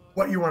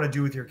what you want to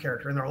do with your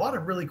character. And there are a lot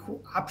of really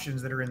cool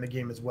options that are in the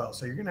game as well.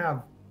 So you're going to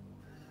have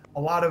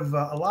a lot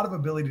of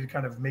ability to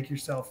kind of make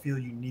yourself feel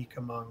unique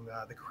among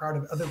the crowd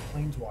of other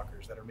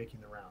planeswalkers that are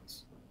making the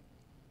rounds.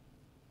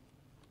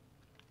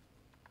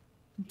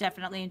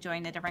 Definitely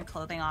enjoying the different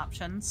clothing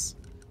options.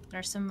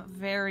 There's some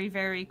very,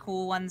 very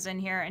cool ones in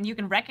here, and you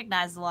can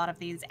recognize a lot of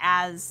these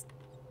as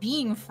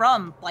being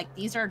from, like,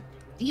 these are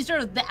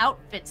the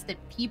outfits that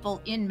people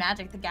in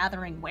Magic the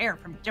Gathering wear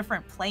from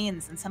different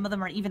planes, and some of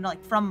them are even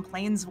like from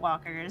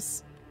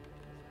planeswalkers.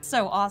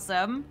 So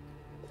awesome.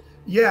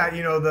 Yeah,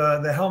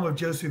 the helm of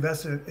Joe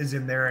Sylvester is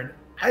in there, and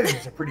I think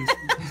it's a pretty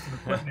sweet piece of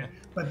equipment.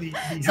 But the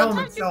helm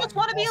sometimes itself, you just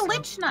want to be a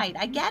Lich Knight.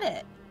 I get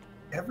it.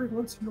 Every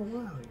once in a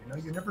while,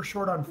 you're never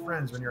short on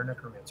friends when you're a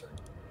necromancer.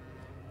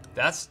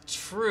 That's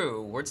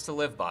true. Words to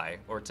live by,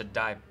 or to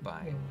die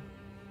by.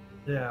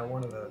 Yeah,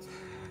 one of those.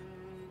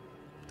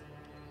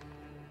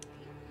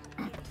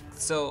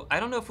 So I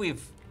don't know if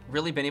we've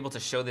really been able to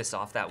show this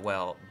off that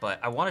well, but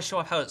I want to show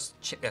off how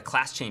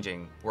class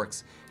changing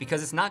works,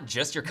 because it's not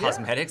just your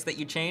cosmetics that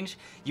you change.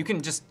 You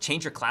can just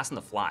change your class on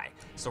the fly.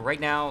 So right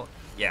now,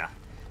 yeah,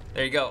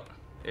 there you go.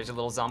 There's your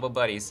little Zombo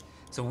buddies.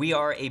 So we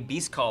are a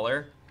Beast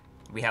Caller.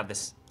 We have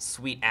this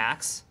sweet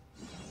axe,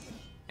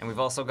 and we've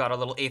also got our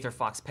little Aether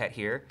Fox pet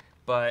here.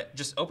 But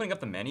just opening up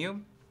the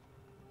menu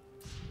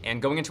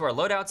and going into our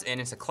loadouts and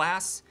into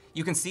class,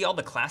 you can see all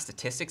the class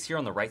statistics here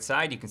on the right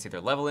side. You can see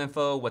their level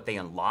info, what they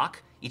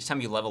unlock each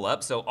time you level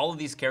up. So all of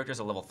these characters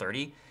are level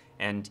 30,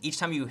 and each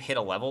time you hit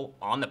a level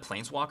on the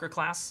Planeswalker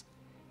class,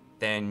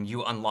 then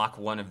you unlock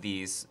one of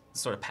these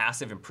sort of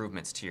passive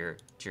improvements to your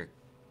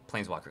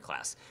Planeswalker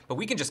class. But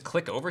we can just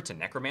click over to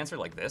Necromancer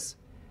like this,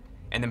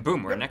 and then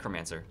boom, we're a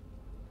Necromancer.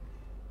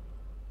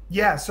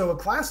 Yeah, so a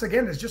class,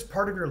 again, is just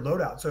part of your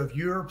loadout. So if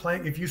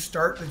you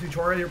start the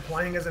tutorial, you're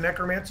playing as a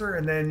Necromancer,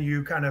 and then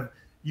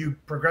you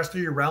progress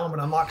through your realm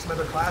and unlock some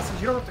other classes.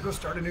 You don't have to go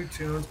start a new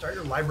tune, start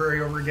your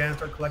library over again,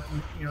 start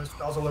collecting,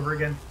 spells all over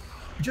again.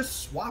 You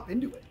just swap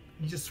into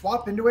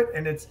it.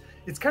 And it's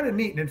kind of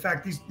neat. And in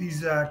fact, these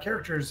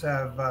characters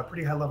have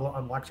pretty high level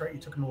unlocks, right? You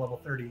took them to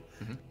level 30.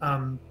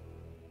 Mm-hmm.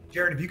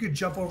 Jared, if you could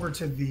jump over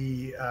to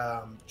the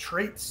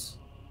traits.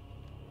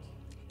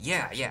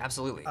 Yeah,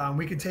 absolutely.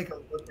 We can take a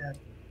look at.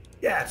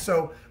 Yeah,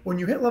 so when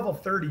you hit level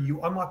 30,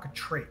 you unlock a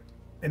trait,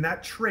 and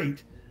that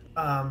trait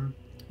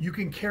you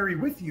can carry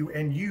with you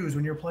and use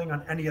when you're playing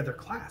on any other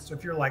class. So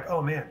if you're like,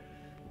 oh man,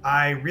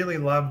 I really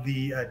love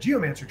the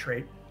Geomancer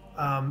trait,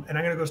 and I'm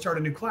going to go start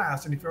a new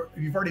class, and if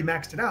you've already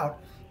maxed it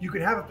out, you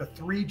can have up to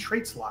 3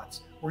 trait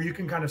slots where you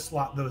can kind of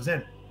slot those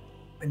in.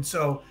 And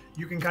so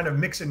you can kind of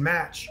mix and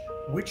match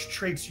which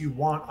traits you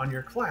want on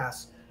your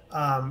class,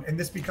 and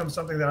this becomes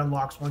something that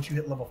unlocks once you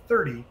hit level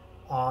 30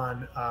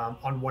 on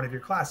one of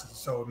your classes.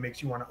 So it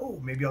makes you want to,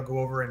 maybe I'll go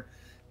over and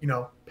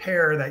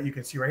pair that. You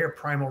can see right here,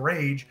 Primal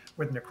Rage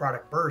with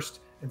Necrotic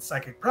Burst and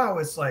Psychic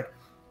Prowess, like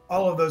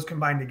all of those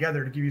combined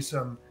together to give you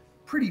some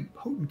pretty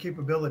potent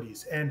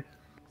capabilities. And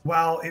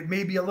while it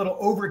may be a little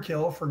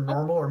overkill for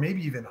normal or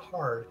maybe even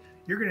hard,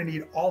 you're going to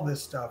need all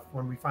this stuff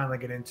when we finally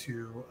get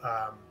into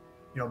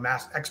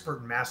expert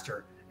and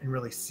master and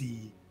really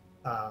see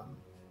how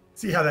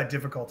that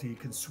difficulty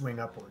can swing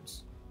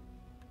upwards.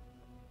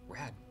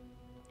 Rad.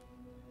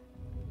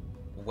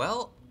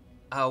 Well,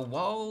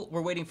 while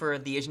we're waiting for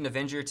the Agent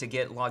Avenger to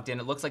get logged in,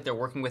 it looks like they're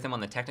working with him on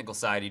the technical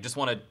side. You just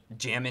want to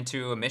jam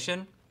into a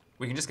mission?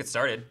 We can just get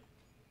started.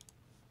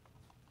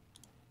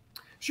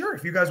 Sure.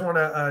 If you guys want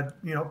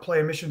to, play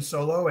a mission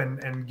solo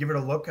and give it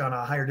a look on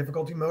a higher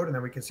difficulty mode, and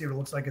then we can see what it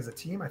looks like as a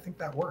team, I think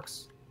that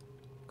works.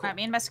 Cool. Right,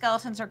 me and my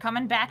skeletons are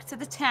coming back to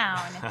the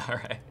town. All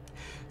right.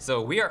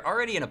 So we are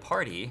already in a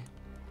party.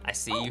 I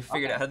see you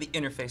figured out how the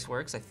interface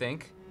works, I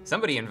think.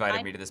 Somebody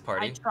invited me to this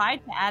party. I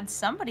tried to add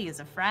somebody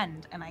as a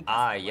friend, and I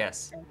guess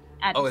yes.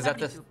 Oh, is that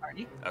the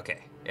party?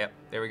 Okay, yep,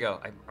 there we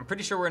go. I'm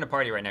pretty sure we're in a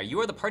party right now.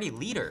 You are the party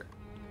leader.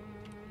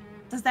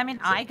 Does that mean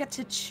I get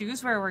to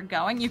choose where we're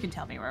going? You can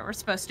tell me where we're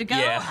supposed to go.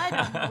 Yeah. I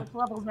don't know which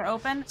levels are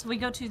open. So we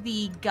go to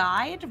the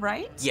guide,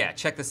 right? Yeah,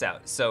 check this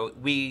out. So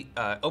we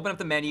open up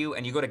the menu,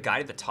 and you go to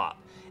guide at the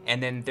top.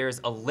 And then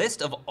there's a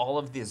list of all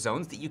of the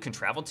zones that you can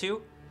travel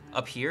to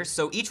up here.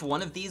 So each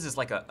one of these is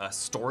like a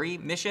story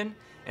mission.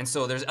 And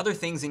so there's other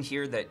things in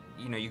here that,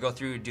 you go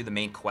through, do the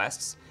main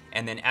quests.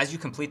 And then as you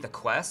complete the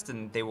quest,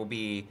 and they will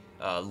be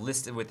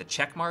listed with a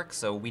check mark.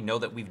 So we know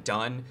that we've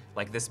done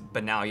like this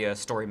Benalia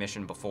story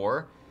mission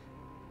before.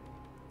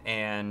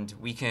 And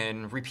we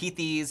can repeat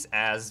these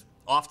as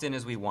often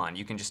as we want.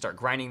 You can just start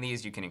grinding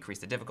these. You can increase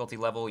the difficulty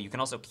level. You can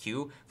also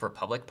queue for a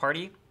public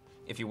party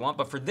if you want.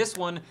 But for this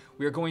one,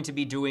 we are going to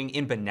be doing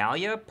in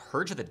Benalia,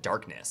 Purge of the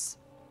Darkness.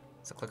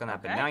 So click on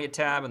that Benalia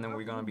tab, and then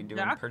we're going to be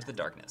doing Purge of the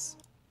Darkness.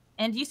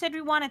 And you said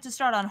we wanted to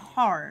start on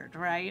hard,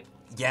 right?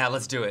 Yeah,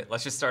 let's do it.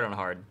 Let's just start on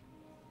hard.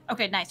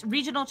 Okay, nice.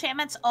 Regional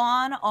enchantments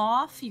on,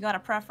 off. You got a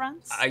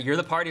preference? You're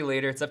the party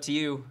leader. It's up to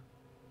you.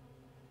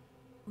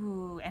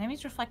 Ooh,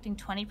 enemies reflecting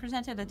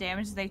 20% of the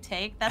damage they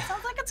take. That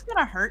sounds like it's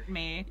gonna hurt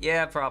me.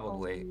 Yeah,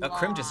 probably.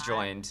 Krim just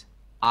joined.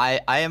 I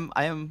am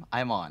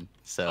on.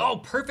 So. Oh,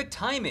 perfect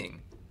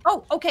timing.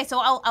 Oh, okay. So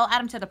I'll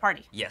add him to the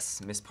party.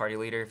 Yes, Miss Party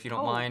Leader, if you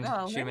don't mind,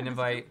 shoot him an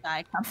invite. Where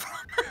did this guy come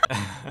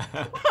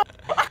from?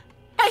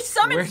 I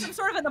summoned some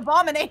sort of an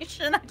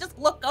abomination. I just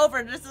look over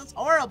and there's this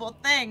horrible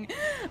thing.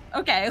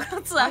 Okay,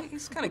 what's up?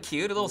 He's kind of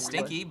cute, a little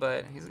stinky,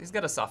 but he's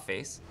got a soft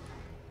face.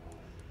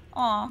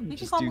 Aw, we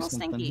can call him a little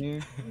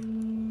stinky.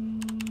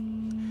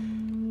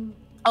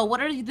 Oh,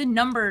 what are the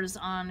numbers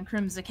on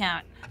Krim's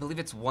account? I believe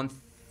it's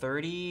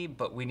 130,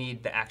 but we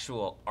need the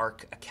actual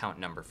ARC account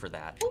number for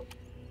that.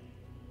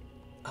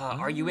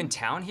 Are you in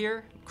town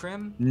here,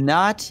 Krim?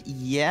 Not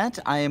yet.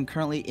 I am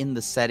currently in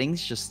the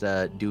settings, just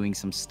doing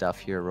some stuff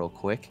here real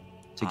quick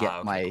to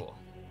get cool.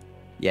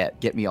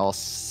 Get me all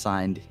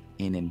signed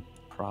in and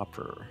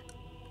proper.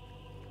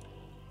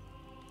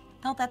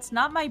 No, that's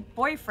not my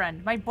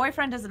boyfriend. My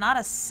boyfriend is not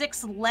a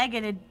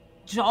six-legged,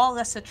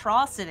 jawless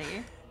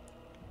atrocity.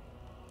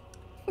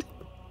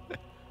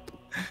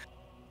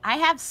 I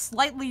have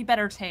slightly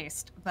better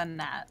taste than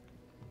that.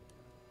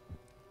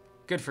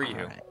 Good for you.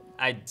 right.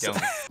 I don't.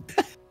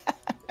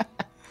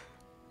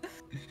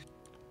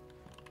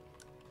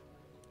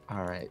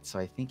 All right, so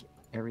I think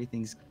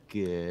everything's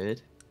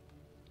good.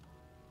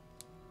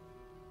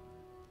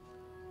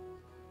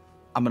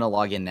 I'm gonna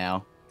log in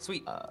now.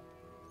 Sweet.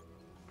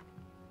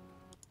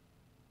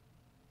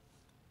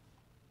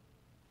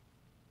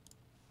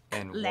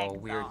 And while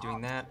we're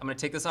doing that, I'm gonna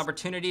take this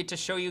opportunity to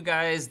show you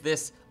guys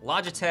this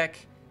Logitech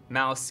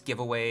mouse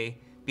giveaway.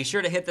 Be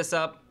sure to hit this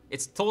up.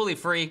 It's totally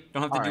free.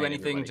 Don't have to do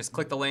anything. Everybody. Just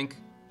click the link.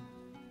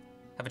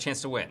 Have a chance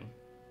to win.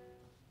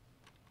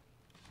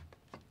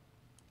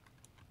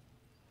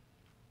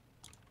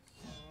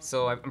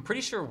 So I'm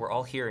pretty sure we're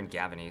all here in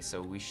Gavon,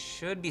 so we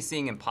should be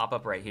seeing him pop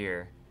up right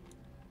here.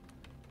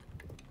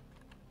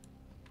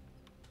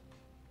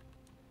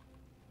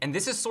 And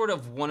this is sort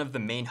of one of the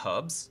main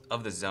hubs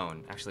of the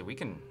zone. Actually, we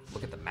can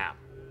look at the map.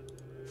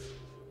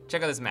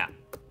 Check out this map.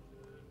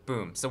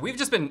 Boom. So we've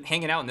just been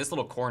hanging out in this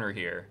little corner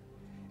here,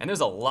 and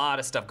there's a lot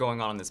of stuff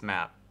going on this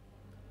map.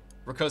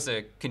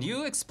 Rakosa, can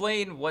you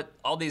explain what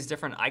all these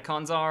different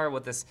icons are,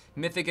 what this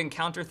mythic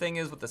encounter thing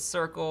is with the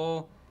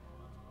circle,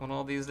 what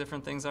all these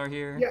different things are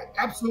here? Yeah,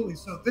 absolutely.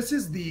 So this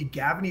is the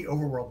Gavon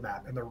overworld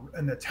map,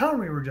 and the town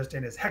we were just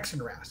in is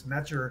Hexenrast, and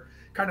that's your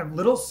kind of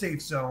little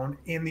safe zone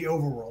in the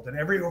overworld. And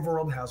every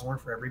overworld has one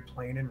for every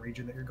plane and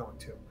region that you're going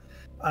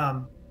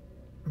to.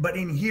 But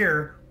in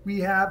here, we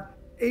have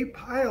a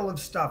pile of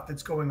stuff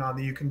that's going on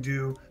that you can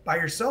do by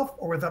yourself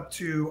or with up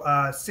to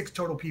 6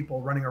 total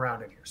people running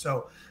around in here.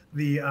 So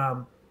the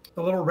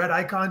little red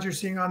icons you're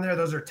seeing on there,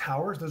 those are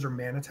towers. Those are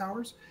mana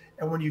towers.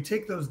 And when you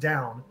take those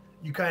down,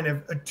 you kind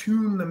of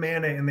attune the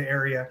mana in the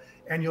area,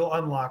 and you'll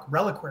unlock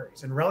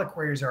reliquaries. And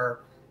reliquaries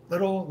are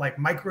little like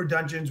micro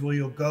dungeons where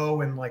you'll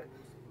go and like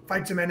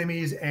fight some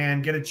enemies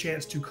and get a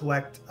chance to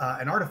collect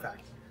an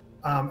artifact.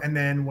 And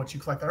then once you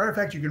collect that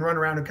artifact, you can run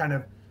around and kind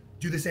of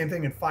do the same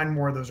thing and find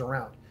more of those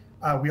around.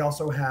 We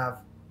also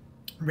have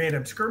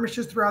random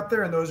skirmishes throughout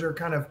there, and those are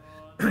kind of,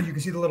 you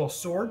can see the little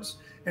swords.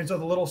 And so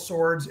the little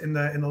swords in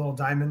the little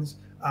diamonds,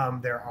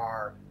 there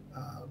are,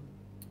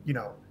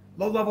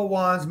 low-level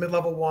ones,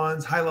 mid-level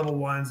ones, high-level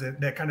ones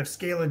that kind of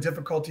scale in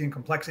difficulty and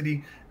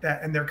complexity,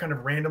 and they're kind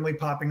of randomly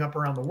popping up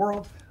around the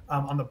world.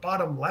 On the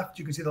bottom left,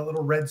 you can see the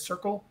little red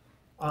circle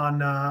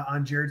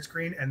on Jared's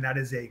screen, and that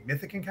is a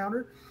mythic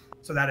encounter.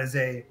 So that is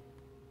a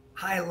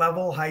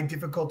high-level,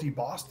 high-difficulty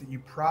boss that you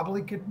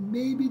probably could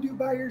maybe do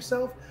by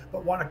yourself,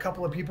 but want a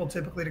couple of people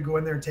typically to go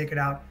in there and take it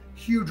out.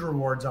 Huge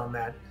rewards on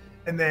that.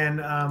 And then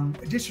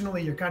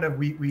additionally, you're kind of,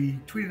 we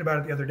tweeted about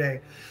it the other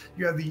day,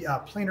 you have the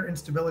planar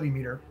instability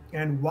meter.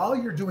 And while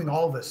you're doing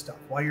all this stuff,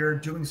 while you're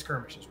doing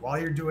skirmishes, while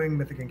you're doing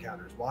mythic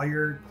encounters, while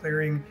you're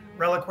clearing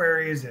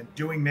reliquaries and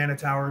doing mana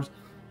towers,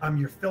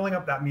 you're filling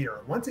up that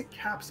meter. Once it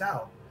caps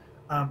out,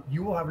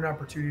 you will have an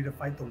opportunity to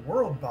fight the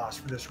world boss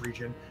for this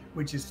region,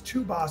 which is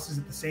 2 bosses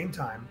at the same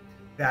time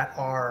that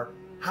are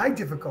high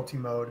difficulty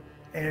mode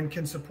and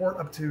can support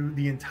up to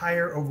the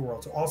entire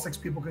overworld. So all 6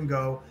 people can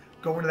go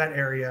into that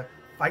area,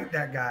 fight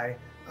that guy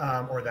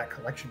or that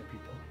collection of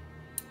people,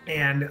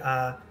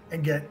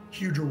 and get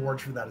huge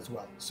rewards for that as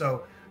well.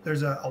 So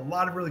there's a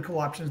lot of really cool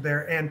options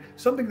there, and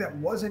something that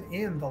wasn't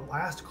in the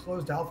last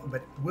closed alpha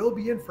but will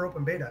be in for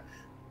open beta.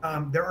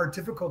 There are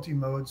difficulty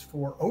modes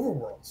for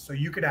overworlds, so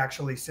you could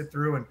actually sit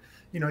through and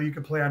you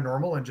could play on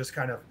normal and just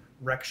kind of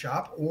wreck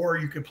shop, or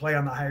you could play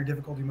on the higher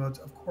difficulty modes,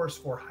 of course,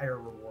 for higher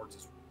rewards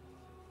as well.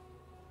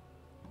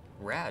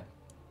 Rad.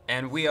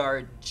 And we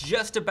are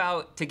just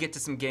about to get to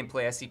some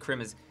gameplay. I see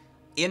Krim is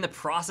in the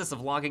process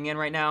of logging in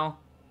right now.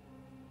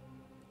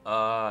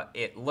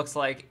 It looks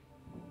like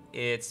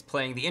it's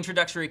playing the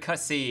introductory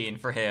cutscene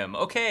for him.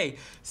 Okay,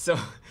 so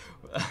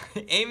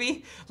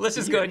Amy, let's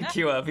just go ahead and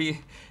queue up.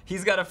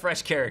 He's got a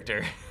fresh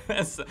character.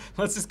 So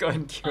let's just go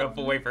ahead and queue up.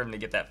 We'll wait for him to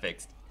get that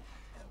fixed.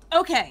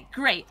 Okay,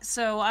 great.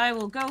 So I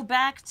will go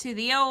back to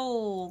the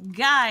old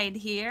guide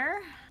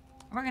here.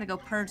 We're gonna go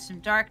purge some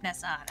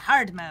darkness on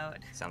hard mode.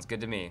 Sounds good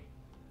to me.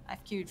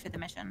 I've queued for the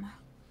mission.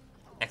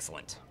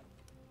 Excellent.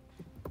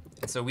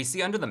 And so we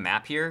see under the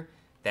map here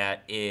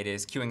that it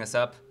is queuing us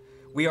up.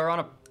 We are on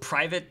a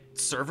private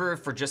server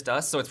for just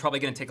us, so it's probably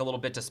gonna take a little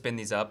bit to spin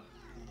these up.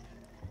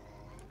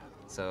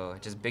 So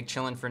just big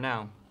chillin' for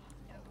now.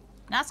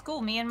 That's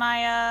cool. Me and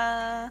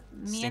my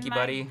Stinky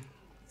buddy.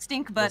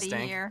 Stink buddy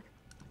here.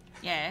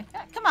 Yeah.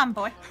 Come on,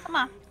 boy. Come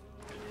on.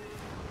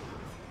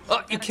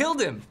 Oh, you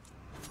killed him.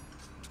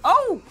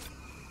 Oh.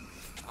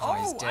 Oh,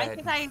 he's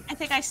dead. I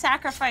think I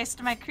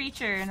sacrificed my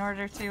creature in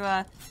order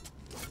to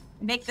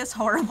make this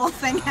horrible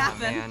thing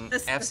happen. Man,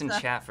 F's in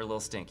chat for Lil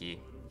Stinky.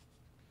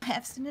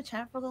 F's in the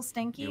chat for Lil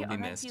Stinky. You'll be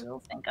missed.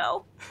 Little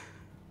Stinko.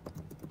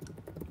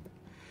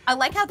 I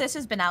like how this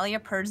is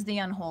Benalia Purge the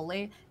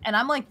Unholy, and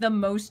I'm like the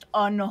most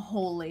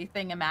unholy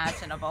thing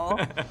imaginable.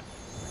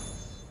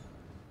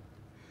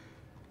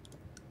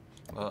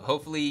 Well,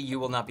 hopefully you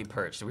will not be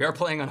purged. We are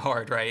playing on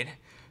hard, right?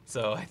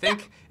 So I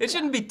think it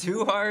shouldn't be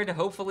too hard,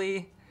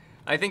 hopefully.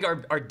 I think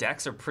our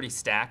decks are pretty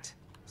stacked,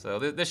 so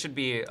this should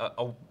be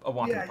a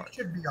walk in the park. Yeah, it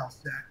should be all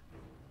set.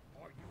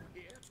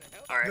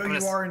 All right. Though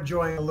you are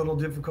enjoying a little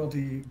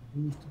difficulty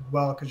boost as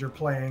well because you're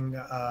playing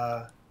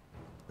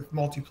with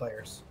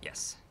multiplayers.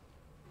 Yes.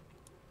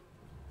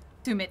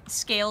 Assume it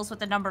scales with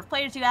the number of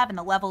players you have and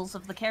the levels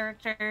of the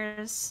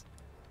characters.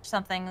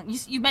 Something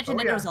you mentioned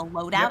that there was a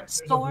loadout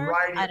score.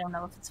 I don't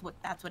know if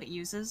that's what it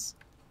uses.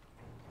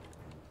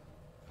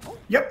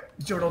 Yep.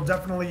 So it'll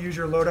definitely use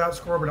your loadout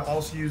score, but it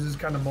also uses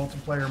kind of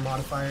multiplayer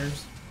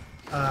modifiers.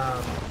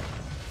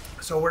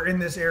 So we're in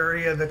this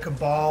area. The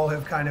Cabal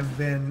have kind of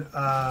been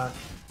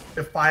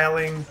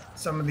defiling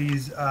some of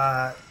these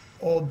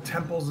old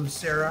temples of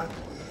Sarah,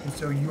 and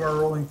so you are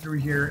rolling through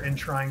here and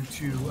trying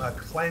to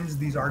cleanse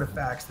these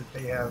artifacts that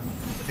they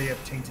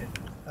have tainted.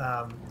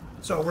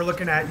 So we're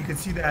looking at, you can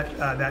see that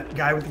that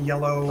guy with the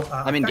yellow.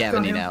 I'm in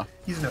Gavon now.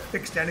 He's an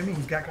affixed enemy.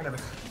 He's got kind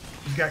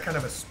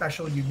of a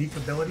special, unique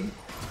ability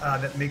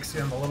that makes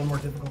him a little more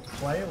difficult to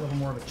play, a little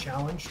more of a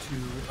challenge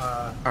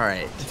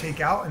to take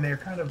out, and they're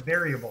kind of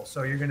variable.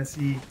 So you're going to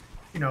see,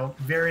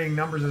 varying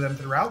numbers of them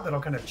throughout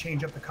that'll kind of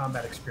change up the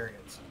combat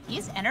experience.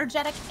 He's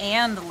energetic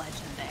and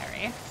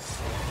legendary.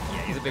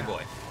 Yeah, he's a big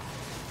boy.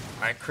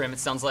 All right, Krim, it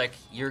sounds like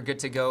you're good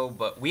to go,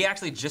 but we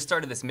actually just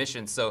started this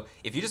mission, so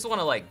if you just want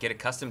to get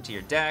accustomed to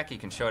your deck, you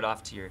can show it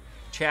off to your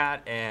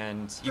chat,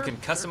 and you can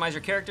customize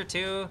your character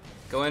too.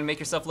 Go in and make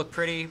yourself look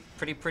pretty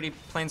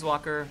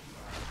Planeswalker.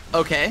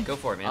 Okay. Go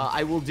for it, man.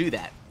 I will do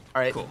that.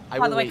 All right. Cool.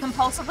 By the way,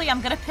 compulsively,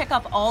 I'm gonna pick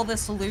up all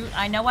this loot.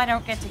 I know I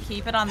don't get to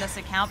keep it on this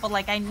account, but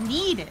I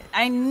need it.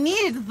 I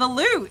need the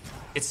loot.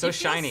 It's so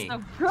shiny.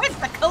 So good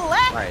to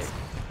collect. Right.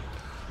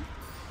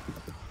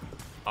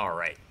 All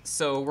right.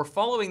 So we're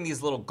following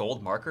these little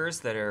gold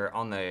markers that are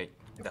on the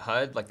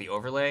HUD, like the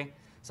overlay.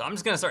 So I'm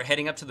just gonna start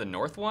heading up to the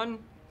north one,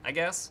 I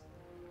guess.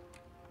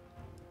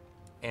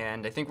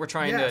 And I think we're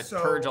trying to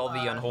purge all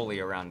the unholy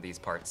around these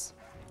parts.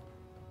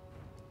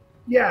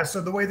 Yeah, so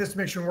the way this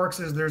mission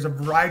works is there's a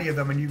variety of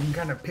them, and you can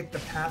kind of pick the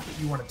path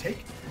that you want to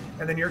take,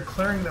 and then you're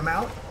clearing them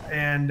out,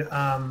 and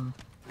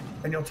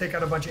you'll take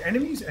out a bunch of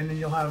enemies, and then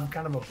you'll have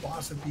kind of a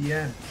boss at the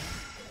end.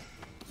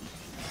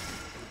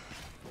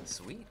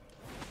 Sweet.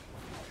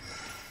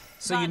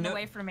 So Run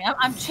away from me.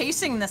 I'm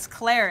chasing this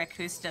cleric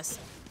who's just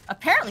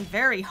apparently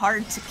very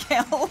hard to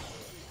kill.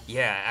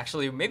 Yeah,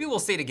 actually, maybe we'll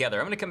stay together.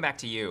 I'm gonna come back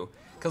to you,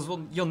 because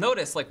you'll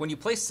notice when you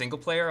play single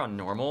player on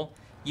normal,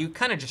 you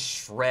kind of just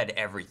shred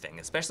everything,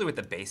 especially with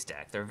the base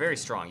deck. They're very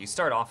strong. You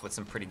start off with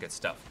some pretty good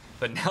stuff.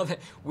 But now that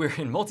we're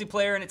in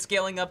multiplayer and it's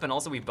scaling up, and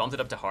also we bumped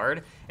it up to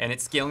hard, and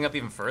it's scaling up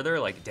even further,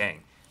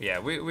 dang. Yeah,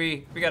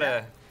 we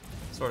gotta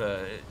sort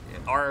of,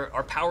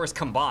 our powers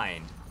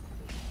combined.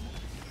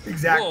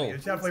 Exactly. Whoa. You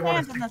definitely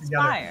want to stick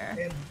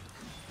together.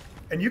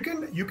 And you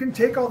can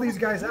take all these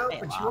guys out,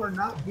 but you are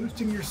not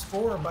boosting your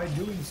score by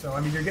doing so.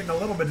 I mean, you're getting a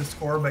little bit of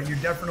score, but you're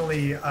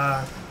definitely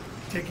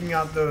taking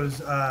out those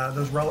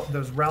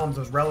realms,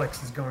 those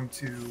relics is going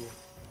to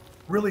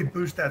really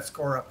boost that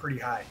score up pretty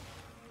high.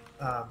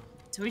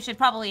 So we should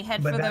probably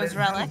head for those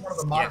relics.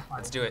 Yeah,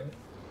 let's do it.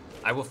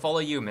 I will follow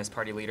you, Miss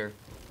Party Leader.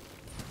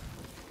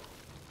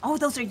 Oh,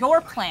 those are your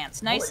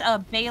plants. Nice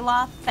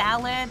Baloth,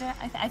 Thallid,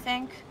 I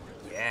think.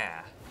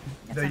 Yeah.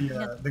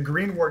 The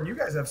Green Warden, you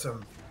guys have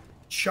some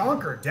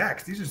chonker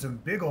decks. These are some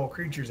big old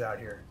creatures out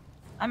here.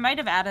 I might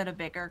have added a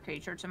bigger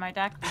creature to my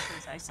deck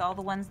because I saw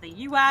the ones that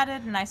you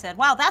added and I said,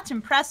 wow, that's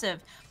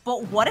impressive.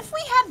 But what if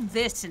we had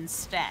this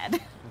instead?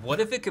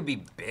 What if it could be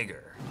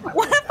bigger?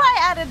 What if I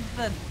added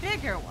the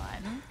bigger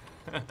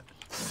one?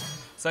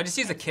 So I just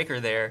use a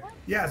kicker there.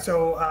 Yeah,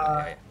 so...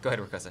 Go ahead,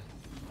 Rakasa.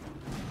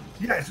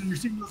 Yeah, so you're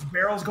seeing those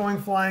barrels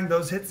going flying.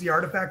 Those hits the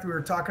artifact we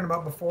were talking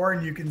about before,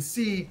 and you can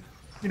see,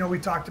 we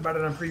talked about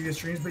it on previous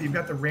streams, but you've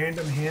got the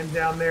random hand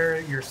down there.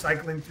 You're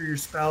cycling through your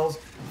spells.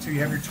 So you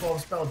have your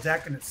 12 spell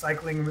deck, and it's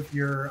cycling with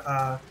your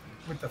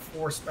with the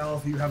 4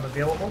 spells that you have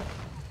available.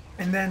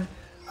 And then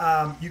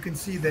you can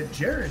see that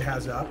Jared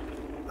has up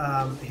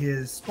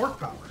his spark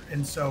power.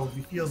 And so if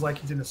he feels like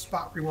he's in a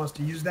spot where he wants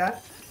to use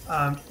that,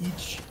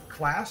 each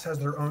class has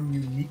their own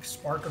unique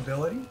spark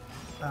ability.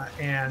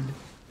 And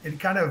it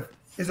kind of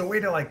is a way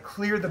to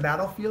clear the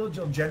battlefield.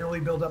 You'll generally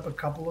build up a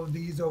couple of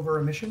these over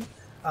a mission.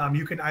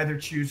 You can either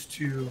choose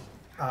to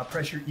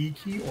press your E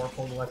key or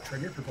pull the left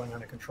trigger if you're playing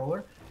on a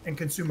controller and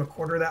consume a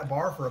quarter of that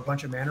bar for a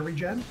bunch of mana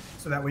regen,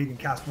 so that way you can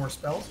cast more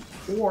spells.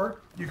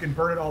 Or you can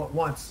burn it all at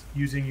once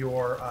using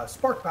your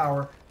spark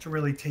power to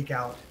really take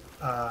out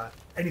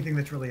anything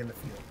that's really in the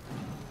field.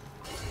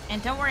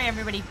 And don't worry,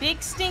 everybody.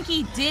 Big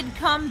Stinky did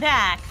come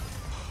back,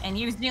 and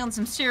he was dealing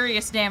some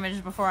serious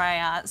damage before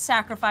I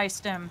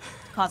sacrificed him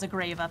to cause a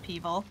grave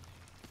upheaval.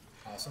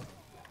 Awesome.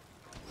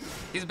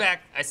 He's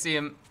back. I see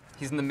him.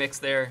 He's in the mix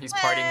there. He's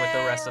partying with the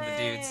rest of the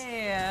dudes.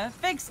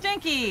 Big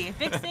Stinky.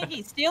 Big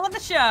Stinky. Stealing the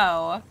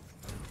show.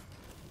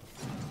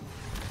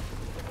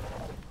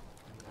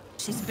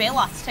 These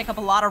Baloths take up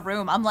a lot of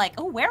room. I'm like,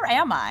 oh, where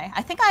am I?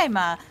 I think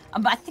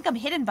I'm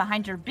hidden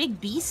behind your big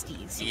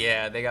beasties.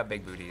 Yeah, they got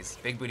big booties.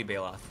 Big booty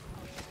Baloth.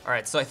 All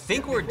right, so I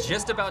think we're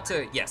just about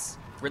to, yes,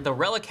 the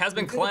relic has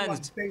been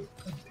cleansed.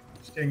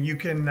 And you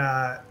can,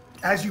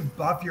 as you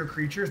buff your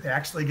creatures, they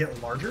actually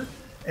get larger.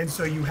 And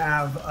so you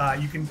have,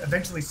 you can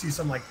eventually see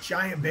some like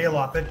giant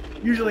Bailoff that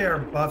usually our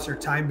buffs are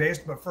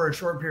time-based, but for a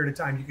short period of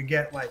time, you could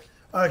get like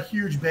a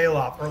huge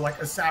Bailoff or like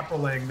a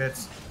Sapperling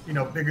that's, you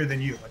know, bigger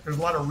than you. Like there's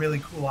a lot of really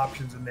cool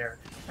options in there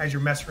as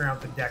you're messing around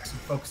with the decks and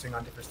focusing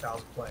on different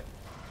styles of play.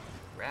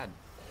 Rad.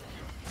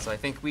 So I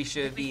think we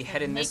should be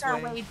heading this way.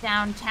 Make our way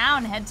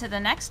downtown, head to the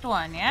next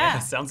one, yeah.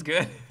 Sounds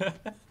good.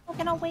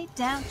 Making our way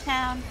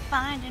downtown,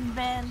 finding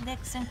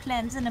relics and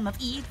cleansing them of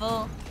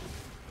evil.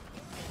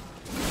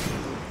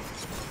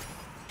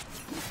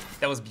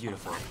 That was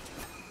beautiful.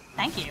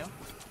 Thank you.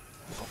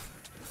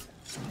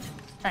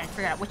 Trying to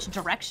figure out which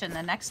direction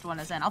the next one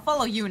is in. I'll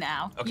follow you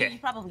now. Okay. You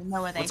probably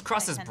know where they. Let's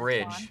cross they this tend to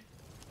bridge. spawn.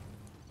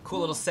 Cool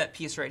little set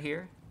piece right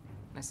here.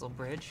 Nice little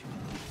bridge.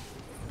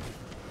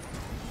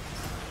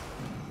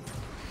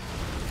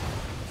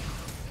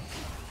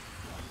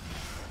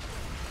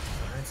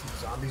 Alright, some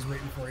zombies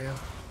waiting for you.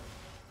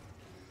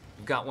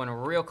 We've got one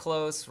real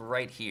close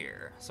right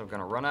here. So we're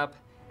gonna run up,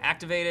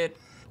 activate it,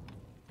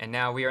 and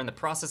now we are in the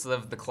process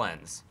of the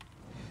cleanse.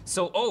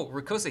 So, oh,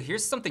 Rikosa,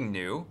 here's something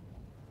new.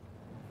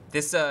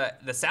 This, the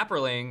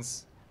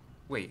Sapperlings,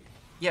 wait,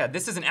 yeah,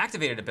 this is an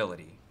activated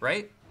ability,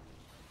 right?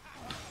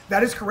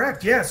 That is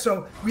correct, yeah.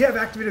 So we have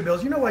activated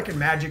abilities. You know, like in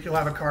Magic, you'll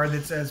have a card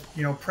that says,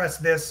 you know, press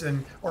this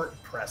and, or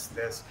press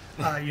this,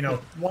 you know,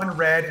 1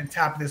 red and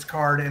tap this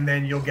card and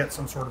then you'll get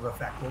some sort of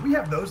effect. Well, we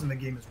have those in the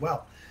game as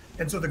well.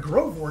 And so the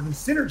Grove Warden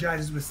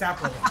synergizes with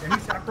Sapperlings. Any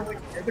Sapperling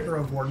and the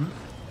Grove Warden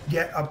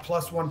get a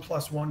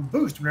 +1/+1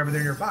 boost whenever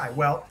they're nearby.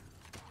 Well,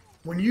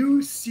 when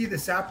you see the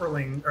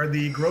Sapperling or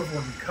the Grove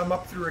Warden come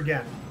up through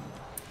again,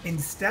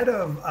 instead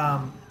of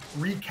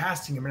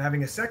recasting him and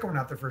having a second one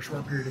out there for a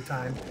short period of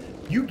time,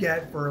 you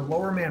get, for a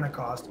lower mana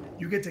cost,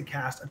 you get to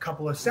cast a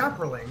couple of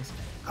Sapperlings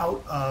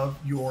out of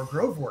your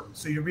Grove Warden.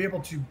 So you'll be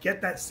able to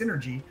get that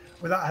synergy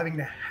without having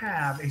to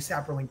have a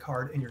Sapperling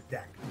card in your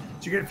deck.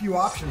 So you get a few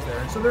options there.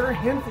 And so there are a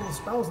handful of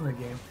spells in the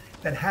game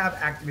that have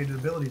activated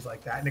abilities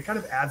like that. And it kind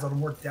of adds a little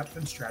more depth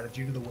and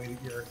strategy to the way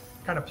that you're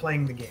kind of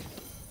playing the game.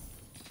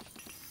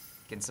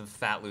 Getting some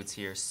fat loots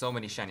here. So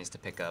many shinies to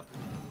pick up.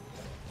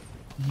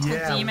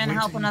 Yeah, The demon wait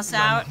till helping you us see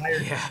on out. the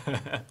higher-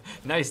 Yeah,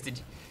 nice.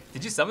 Did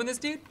you summon this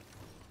dude?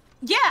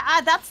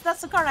 Yeah, that's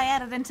the card I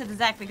added into the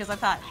deck because I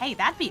thought, hey,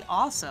 that'd be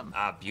awesome.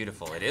 Ah,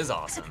 beautiful. It is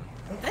awesome.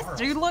 This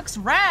dude looks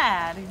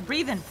rad. He's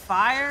breathing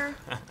fire.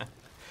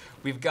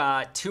 We've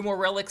got 2 more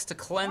relics to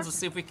cleanse. Let's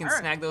see if we can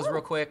snag those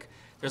real quick.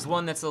 There's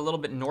one that's a little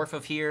bit north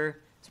of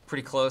here. It's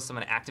pretty close. I'm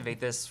gonna activate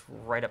this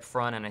right up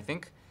front, and I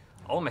think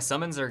all of my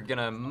summons are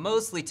gonna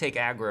mostly take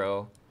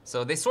aggro.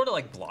 So they sort of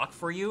like block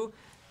for you.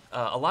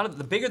 A lot of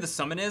the bigger the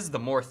summon is, the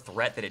more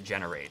threat that it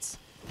generates.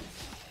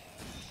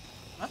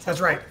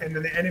 That's right. And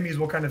then the enemies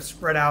will kind of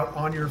spread out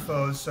on your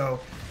foes. So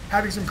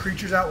having some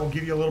creatures out will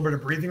give you a little bit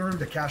of breathing room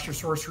to cast your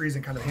sorceries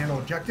and kind of handle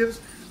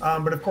objectives.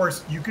 But of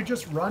course, you could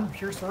just run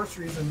pure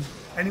sorceries and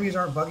enemies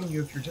aren't bugging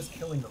you if you're just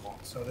killing them all.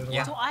 So there's a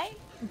lot. So I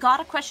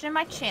got a question in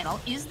my channel.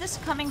 Is this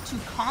coming to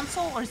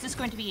console or is this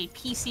going to be a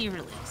PC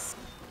release?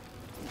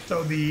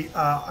 So the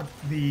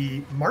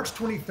March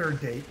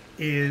 23rd date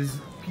is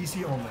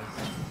PC only,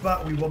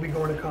 but we will be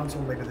going to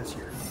console later this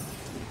year.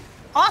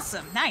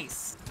 Awesome,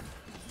 nice.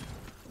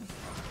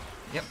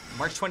 Yep,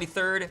 March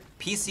 23rd,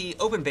 PC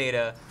open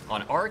beta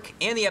on Arc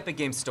and the Epic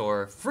Games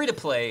Store, free to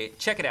play.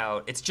 Check it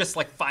out. It's just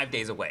like 5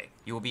 days away.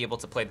 You will be able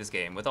to play this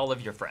game with all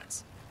of your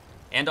friends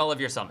and all of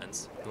your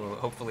summons, who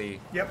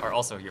hopefully are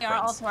also your They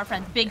friends. are also our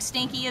friends. Big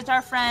Stinky is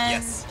our friend.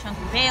 Yes.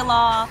 Chunky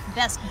Bailoff,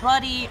 Best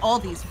Buddy, all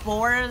these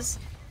boars.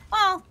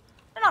 Well,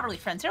 they're not really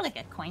friends. They're like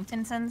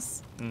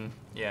acquaintances.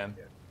 Yeah.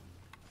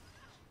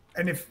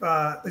 And if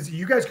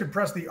you guys could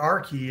press the R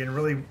key and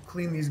really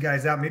clean these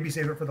guys out, maybe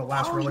save it for the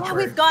last Oh relic. yeah,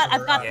 raid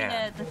I've got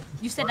Yeah. the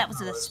you said that was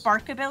the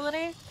spark ability?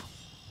 Yeah,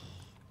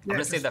 gonna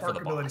it's a save that for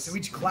spark the ability. boss. So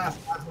each class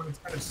has one of its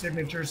kind of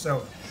signature.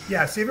 So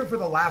yeah, save it for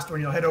the last one.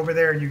 You'll head over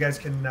there and you guys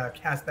can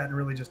cast that and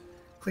really just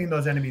clean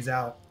those enemies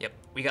out. Yep,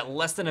 we got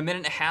less than a minute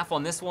and a half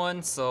on this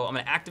one, so I'm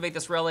gonna activate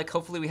this relic.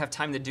 Hopefully we have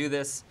time to do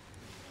this.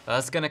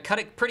 It's gonna cut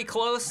it pretty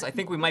close. I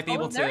think we might be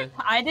able to.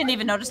 I didn't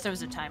even notice there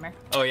was a timer.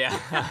 Oh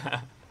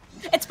yeah.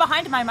 It's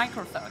behind my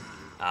microphone.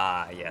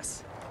 Ah,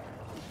 yes.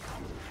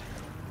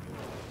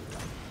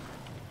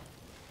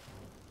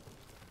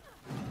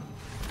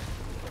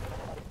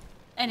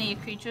 Any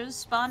creatures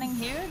spawning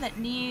here that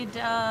need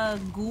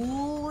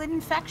ghoul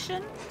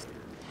infection?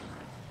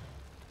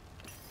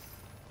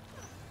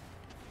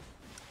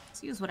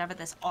 Let's use whatever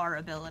this R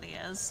ability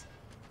is.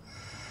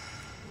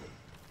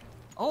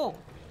 Oh,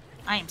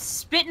 I am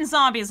spitting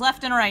zombies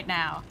left and right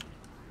now.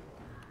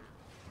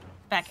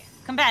 Back here.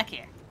 Come back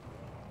here.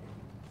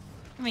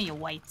 Give me your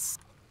whites.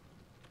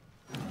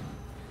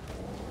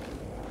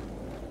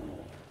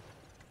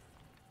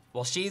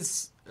 While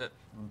she's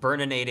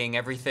burninating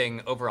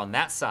everything over on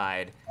that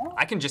side,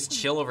 I can just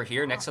chill over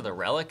here next to the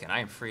relic, and I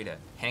am free to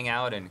hang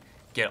out and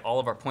get all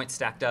of our points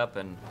stacked up,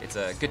 and it's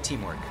a good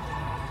teamwork.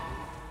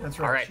 That's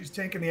right. All right. She's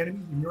tanking the enemy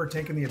and you're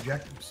taking the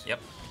objectives.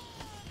 Yep.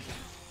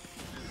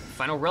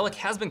 Final relic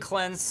has been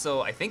cleansed,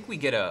 so I think we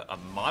get a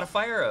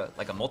modifier,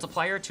 like a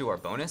multiplier to our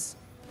bonus.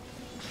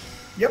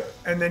 Yep,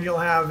 and then you'll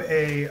have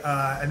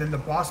and then the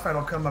boss fight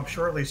will come up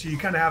shortly. So you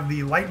kind of have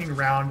the lightning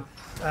round.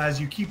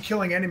 As you keep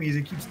killing enemies,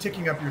 it keeps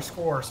ticking up your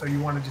score. So you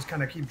want to just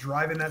kind of keep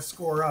driving that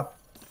score up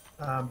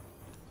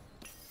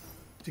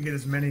to get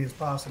as many as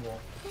possible.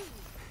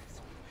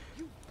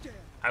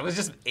 I was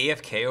just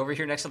AFK over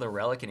here next to the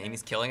relic, and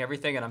Amy's killing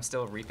everything, and I'm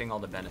still reaping all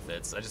the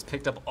benefits. I just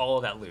picked up all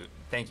of that loot.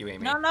 Thank you,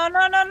 Amy. No, no,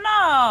 no, no,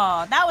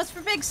 no. That was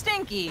for Big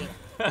Stinky.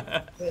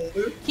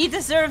 He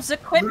deserves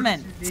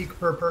equipment. Loot's unique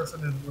per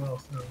person as well.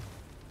 So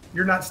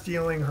you're not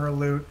stealing her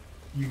loot.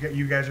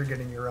 You guys are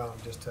getting your own,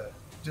 just to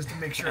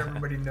make sure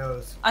everybody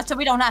knows. So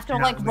we don't have to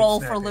like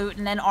roll for loot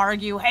and then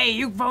argue. Hey,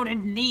 you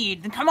voted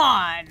need. Come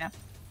on.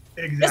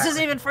 Exactly. This is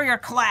even for your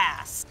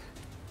class.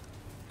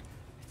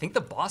 I think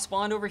the boss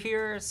wand over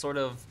here is sort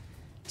of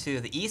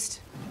to the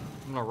east.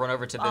 I'm gonna run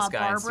over to this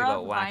guy and see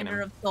about whacking him.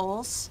 Binder of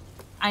Souls.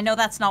 I know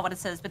that's not what it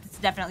says, but it's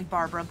definitely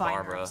Barbara,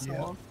 Binder of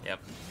Souls. Yep.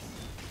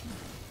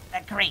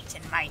 The great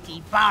and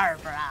mighty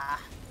Barbara.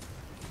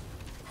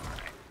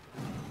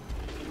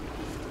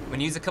 I'm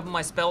gonna use a couple of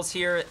my spells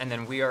here, and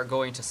then we are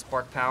going to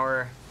spark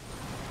power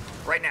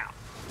right now.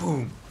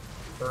 Boom.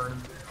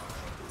 Burn.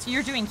 So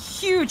you're doing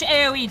huge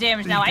AoE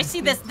damage now. I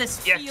see this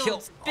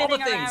field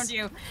spinning around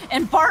you,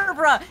 and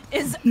Barbara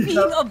is being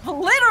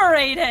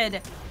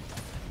obliterated.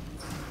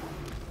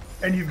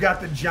 And you've got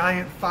the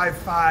giant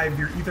 5/5,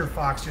 your Ether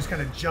Fox, just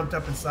kind of jumped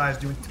up in size,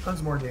 doing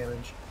tons more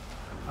damage.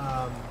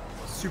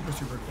 Super,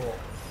 super cool.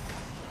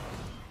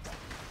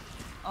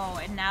 Oh,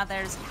 and now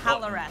there's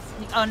Haloreth,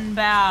 the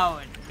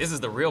Unbound. This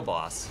is the real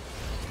boss.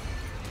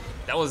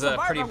 That was So pretty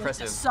Barbara was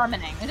impressive. just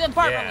summoning.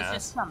 Barbara was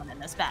just summoning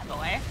this bad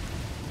boy.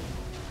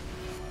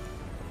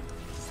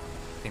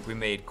 I think we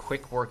made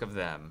quick work of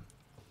them.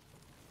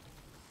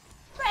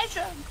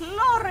 Treasure,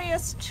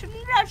 glorious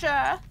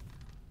treasure.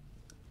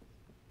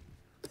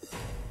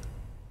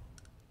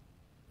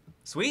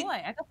 Sweet.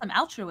 Boy, I got some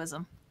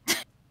altruism.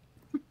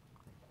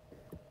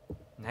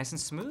 Nice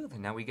and smooth,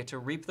 and now we get to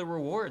reap the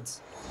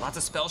rewards. Lots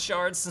of spell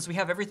shards. Since we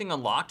have everything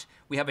unlocked,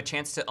 we have a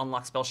chance to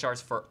unlock spell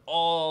shards for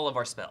all of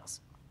our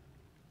spells.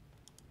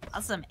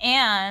 Awesome,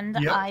 and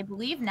I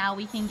believe now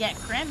we can get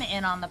Krim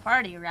in on the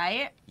party,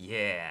 right?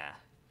 Yeah.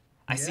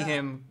 I see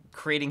him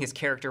creating his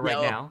character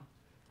right now.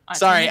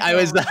 Sorry, I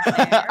was.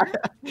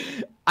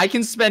 I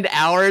can spend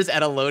hours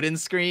at a load-in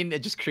screen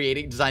just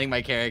designing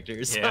my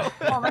characters. Yeah.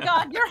 Oh my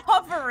god, you're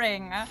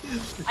hovering.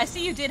 I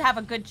see you did have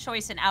a good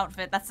choice in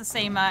outfit. That's the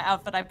same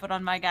outfit I put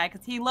on my guy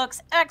because he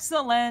looks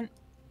excellent.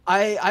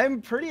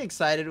 I'm pretty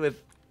excited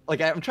with.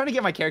 Like, I'm trying to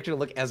get my character to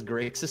look as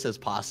Grixis as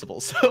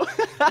possible. So.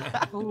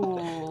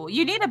 Ooh,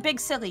 you need a big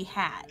silly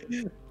hat.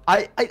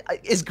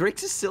 Is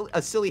Grixis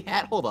a silly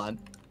hat? Hold on.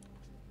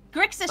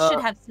 Grixis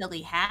should have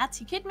silly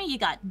hats. You kidding me? You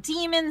got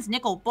demons.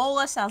 Nicol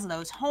Bolas has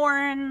those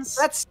horns.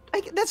 That's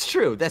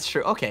true. That's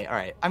true. Okay, all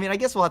right. I mean, I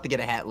guess we'll have to get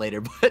a hat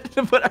later,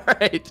 but all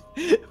right.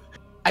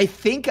 I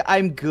think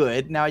I'm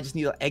good. Now I just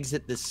need to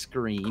exit this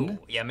screen. Cool.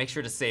 Yeah, make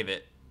sure to save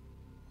it.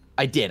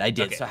 I did.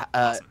 Okay, so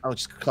awesome. I'll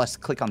just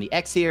click on the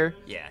X here.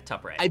 Yeah,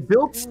 top right. I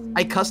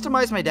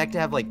customized my deck to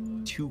have like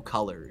 2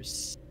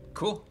 colors.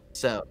 Cool.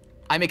 So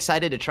I'm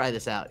excited to try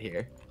this out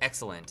here.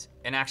 Excellent.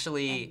 And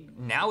actually,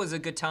 now is a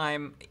good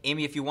time,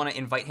 Amy, if you want to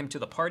invite him to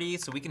the party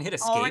so we can hit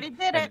escape. Already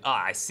did it.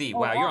 I see.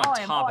 Wow, you're on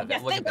top of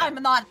it. Look at that. I'm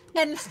not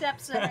 10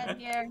 steps ahead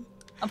here.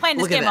 I'm playing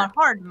this game on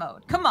hard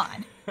mode. Come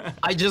on.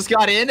 I just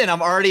got in and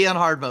I'm already on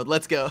hard mode.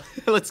 Let's go.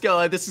 Let's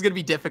go. This is going to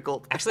be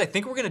difficult. Actually, I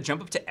think we're going to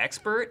jump up to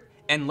expert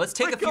and let's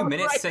take a few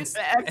minutes since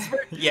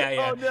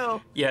yeah. Oh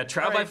no. Yeah,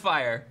 trial by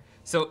fire.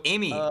 So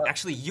Amy,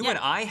 actually you and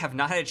I have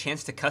not had a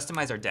chance to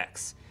customize our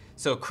decks.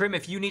 So Krim,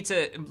 if you need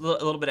a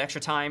little bit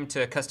extra time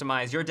to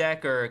customize your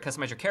deck or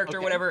customize your character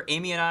or whatever,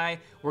 Amy and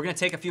we're gonna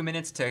take a few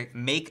minutes to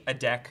make a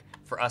deck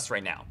for us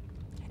right now.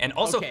 And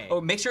also,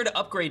 make sure to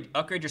upgrade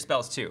your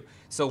spells too.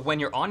 So when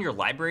you're on your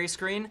library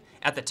screen,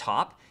 at the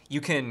top, you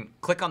can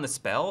click on the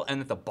spell,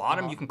 and at the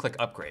bottom, you can click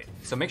upgrade.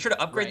 So make sure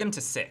to upgrade them to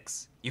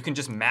 6. You can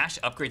just mash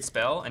upgrade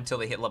spell until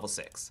they hit level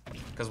 6.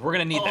 Because we're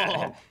gonna need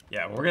that.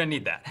 Yeah, we're gonna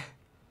need that.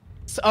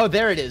 So,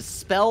 there it is,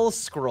 spell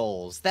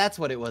scrolls. That's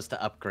what it was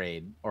to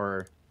upgrade,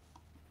 or...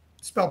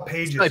 Spell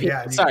pages,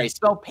 yeah. Sorry,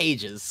 spell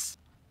pages.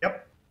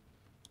 Yep.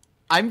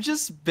 I'm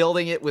just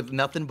building it with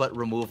nothing but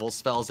removal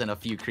spells and a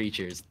few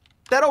creatures.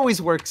 That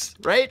always works,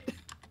 right?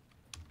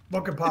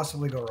 What could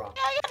possibly go wrong?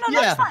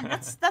 Yeah, that's fine.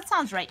 That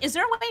sounds right. Is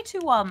there a way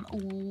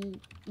to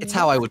It's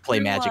how I would play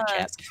Magic,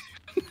 chat.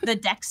 The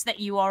decks that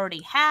you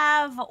already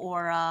have,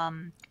 or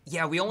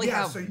Yeah, we only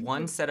have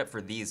one setup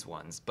for these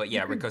ones, but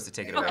yeah, Rikosa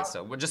take it away.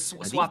 So we'll just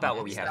swap out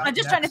what we have. I'm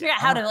just trying to figure out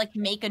how to like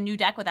make a new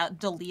deck without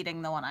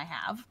deleting the one I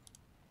have.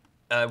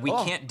 We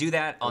can't do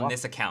that on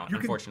this account,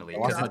 unfortunately,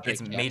 because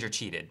it's major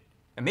cheated.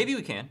 And maybe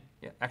we can.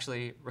 Yeah,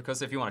 actually,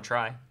 Rikosa, if you want to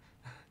try.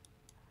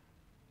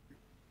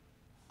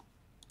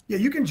 Yeah,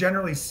 you can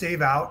generally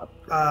save out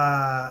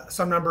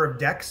some number of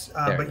decks,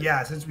 but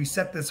yeah, since we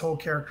set this whole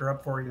character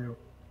up for you,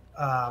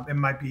 it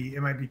might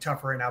be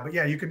tougher right now. But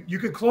yeah, you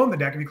could clone the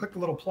deck if you click the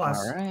little plus.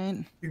 All right.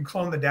 You can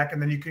clone the deck,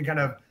 and then you can kind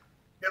of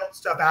build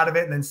stuff out of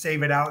it, and then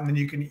save it out, and then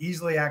you can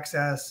easily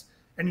access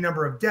any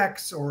number of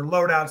decks or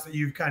loadouts that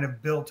you've kind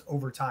of built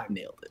over time.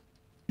 Nailed it.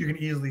 You can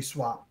easily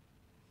swap.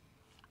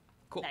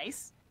 Cool.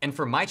 Nice. And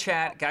for my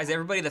chat, guys,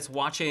 everybody that's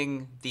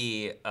watching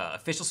the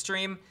official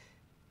stream,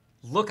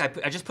 look,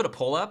 I just put a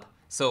poll up.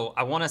 So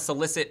I want to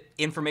solicit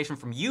information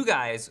from you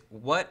guys.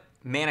 What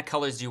mana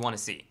colors do you want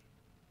to see?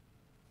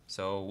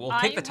 So we'll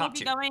pick the top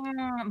two. I will be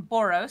going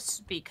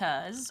Boros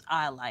because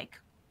I like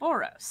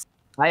Boros.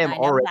 I am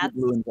already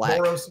blue and black.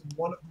 Boros is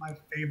one of my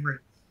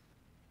favorites.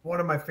 One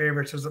of my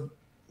favorites. There's a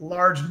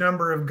large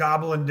number of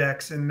goblin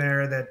decks in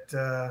there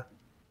that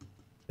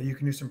you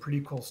can do some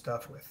pretty cool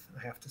stuff with,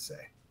 I have to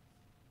say.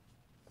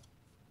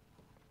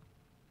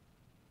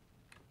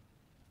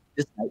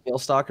 This Nightveil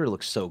Stalker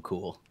looks so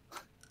cool.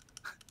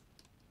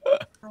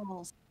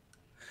 Girls.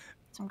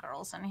 Some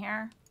girls in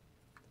here.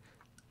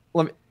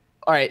 Let me.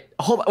 All right,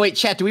 hold on. Wait,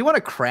 chat. Do we want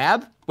a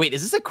crab? Wait,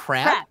 is this a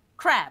crab?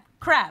 Crab.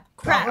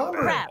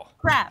 Oh.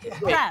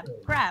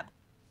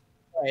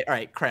 All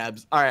right,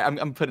 crabs. All right,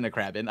 I'm putting a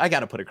crab in. I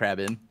gotta put a crab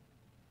in.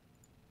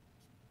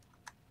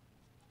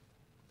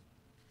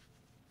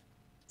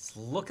 It's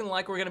looking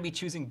like we're gonna be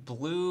choosing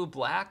blue,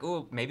 black.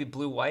 Oh, maybe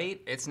blue,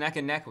 white. It's neck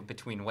and neck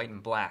between white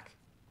and black.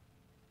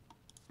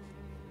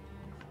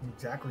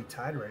 Exactly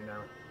tied right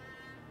now.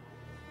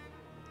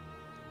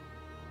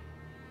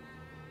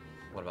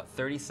 What, about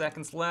 30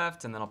 seconds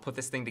left, and then I'll put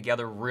this thing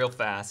together real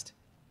fast.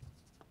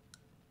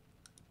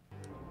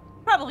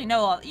 Probably know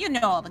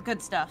all the good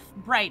stuff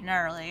bright and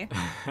early.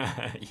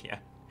 Yeah.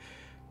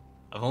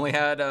 I've only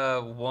had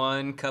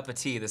one cup of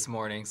tea this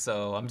morning,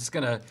 so I'm just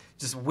gonna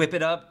whip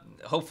it up.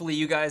 Hopefully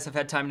you guys have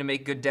had time to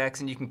make good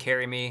decks and you can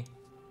carry me.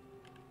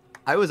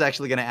 I was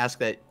actually gonna ask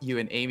that you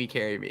and Amy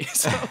carry me,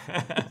 so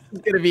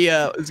it's gonna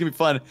be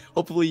fun.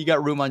 Hopefully you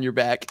got room on your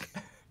back.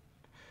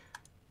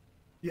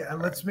 Yeah,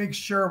 and let's make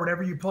sure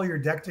whenever you pull your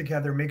deck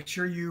together, make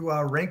sure you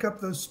rank up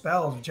those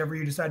spells, whichever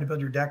you decide to build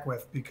your deck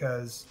with,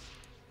 because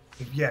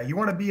you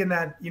want to be in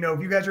that,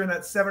 if you guys are in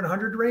that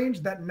 700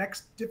 range, that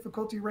next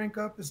difficulty rank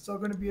up is still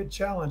going to be a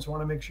challenge.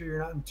 Want to make sure you're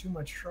not in too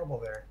much trouble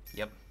there.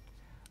 Yep.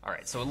 All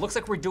right, so it looks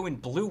like we're doing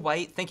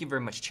blue-white. Thank you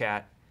very much,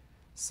 chat.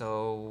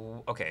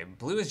 So, okay,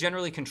 blue is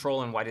generally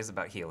control and white is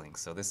about healing.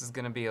 So this is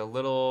going to be a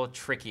little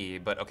tricky,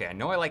 but okay, I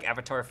know I like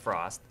Avatar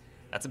Frost.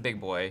 That's a big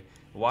boy.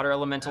 Water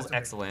Elemental's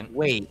excellent.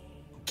 Wait,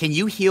 can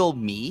you heal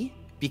me?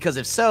 Because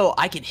if so,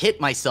 I can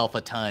hit myself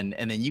a ton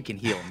and then you can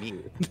heal me.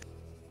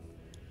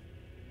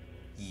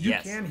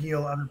 Yes. You can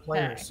heal other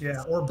players,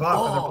 yeah, or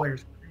buff other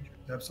players' creatures,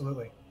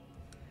 absolutely.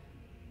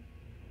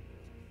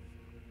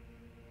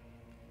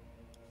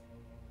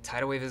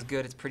 Tidal Wave is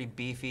good, it's pretty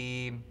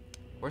beefy.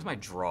 Where's my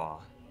draw?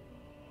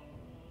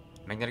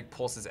 Magnetic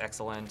Pulse is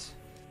excellent.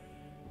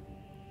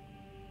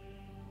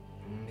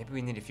 Maybe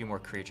we need a few more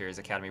creatures.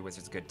 Academy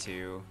Wizard's good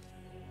too.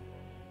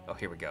 Oh,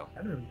 here we go.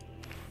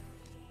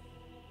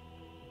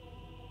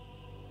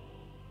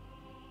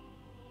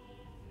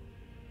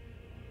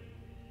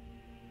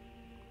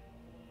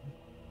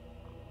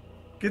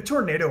 Get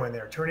Tornado in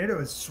there. Tornado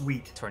is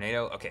sweet.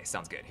 Tornado? Okay,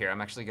 sounds good. Here, I'm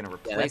actually going to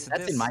replace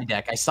that's this. in my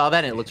deck. I saw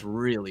that and it looks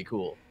really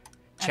cool.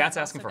 Chat's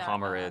asking for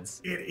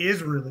Homerids. It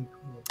is really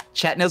cool.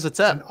 Chat knows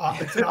what's up.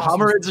 It's an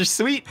Homerids are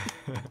sweet.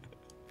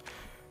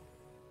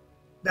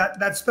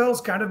 That spell's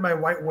kind of my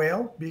white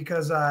whale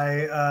because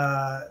I,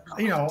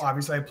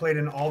 obviously I played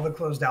in all the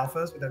closed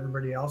alphas with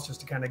everybody else just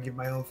to kind of give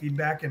my own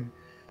feedback. And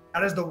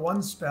that is the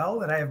one spell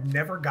that I have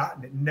never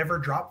gotten. It never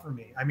dropped for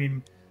me. I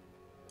mean,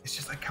 it's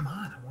just like, come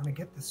on, I want to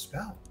get this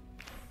spell.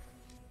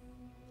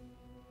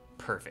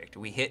 Perfect.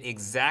 We hit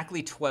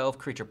exactly 12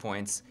 creature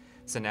points.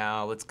 So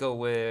now let's go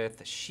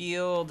with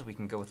shield. We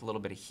can go with a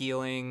little bit of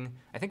healing.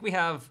 I think we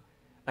have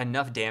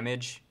enough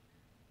damage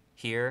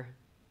here.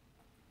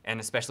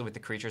 And especially with the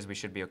creatures, we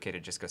should be okay to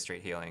just go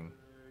straight healing.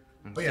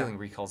 Healing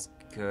recall's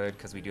good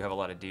because we do have a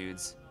lot of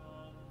dudes.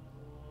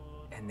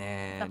 And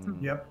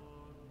then...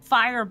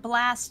 Fire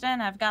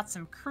blasting. I've got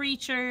some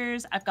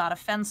creatures. I've got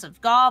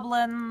offensive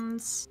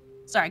goblins.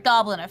 Sorry,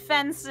 goblin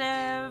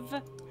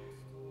offensive.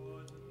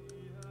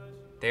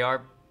 They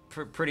are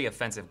pretty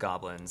offensive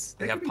goblins.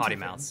 They have potty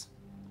mouths.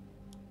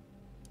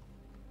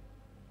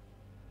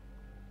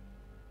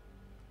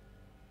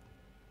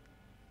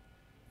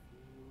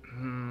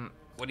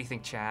 What do you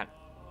think, chat?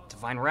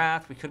 Divine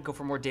Wrath, we could go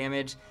for more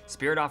damage.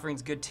 Spirit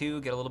Offering's good too,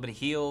 get a little bit of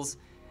heals.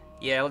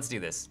 Yeah, let's do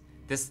this.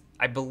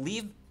 I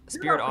believe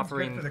Spirit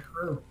Offering... Good for the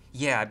crew.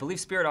 Yeah, I believe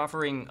Spirit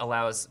Offering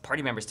allows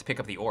party members to pick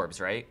up the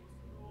orbs, right?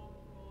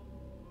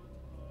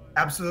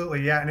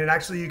 Absolutely, yeah, and it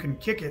actually, you can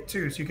kick it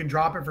too, so you can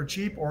drop it for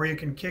cheap, or you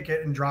can kick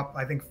it and drop,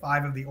 I think,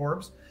 5 of the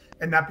orbs,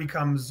 and that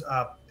becomes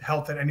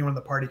health that anyone in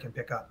the party can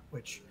pick up,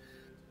 which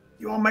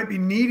you all might be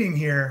needing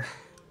here.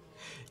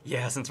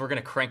 Yeah, since we're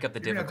gonna crank up the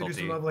difficulty. You have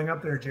to do some leveling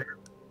up there, Jared.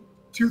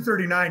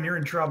 239, you're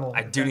in trouble.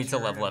 I do need to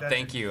level up,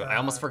 thank you. I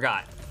almost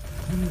forgot.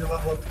 You need to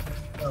level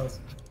up.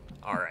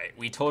 All right,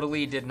 we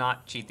totally did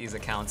not cheat these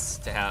accounts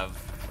to have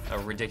a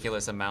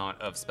ridiculous amount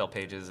of spell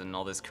pages and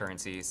all this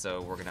currency,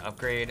 so we're gonna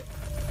upgrade.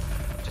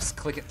 Just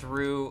click it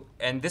through,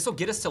 and this will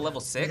get us to level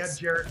 6. We had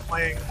Jared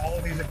playing all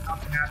of these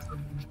accounts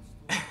naturally.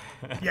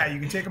 Yeah, you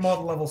can take them all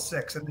to level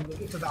 6, and then you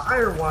get to the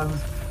higher ones.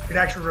 It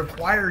actually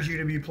requires you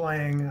to be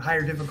playing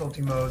higher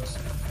difficulty modes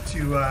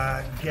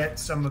to get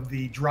some of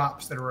the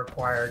drops that are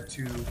required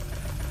to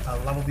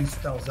level these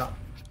spells up.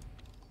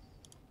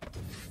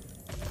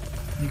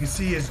 You can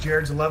see as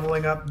Jared's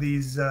leveling up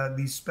these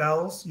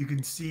spells, you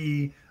can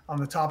see on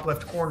the top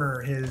left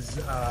corner his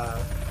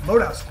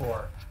loadout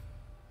score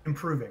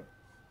improving.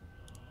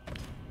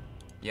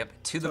 Yep,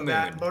 to the moon.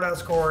 That loadout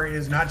score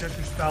is not just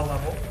your spell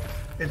level,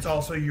 it's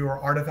also your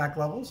artifact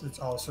levels, it's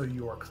also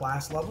your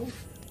class level,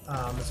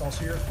 it's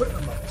also your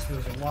equipment level. So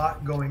there's a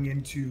lot going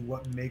into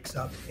what makes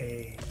up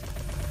a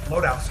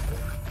loadout score.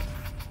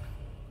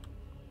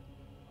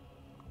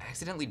 I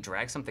accidentally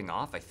dragged something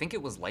off. I think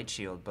it was Light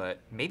Shield,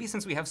 but maybe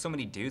since we have so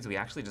many dudes, we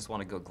actually just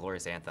want to go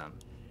Glorious Anthem.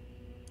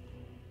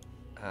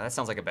 That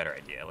sounds like a better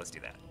idea. Let's do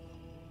that.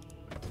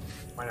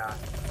 Why not?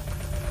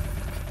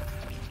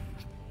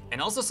 And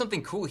also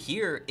something cool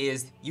here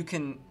is you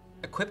can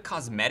equip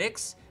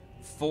cosmetics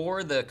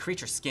for the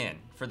creature skin,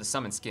 for the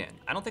summon skin.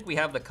 I don't think we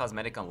have the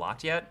cosmetic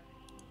unlocked yet,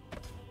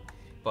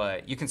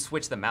 but you can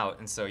switch them out,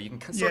 and so you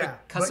can sort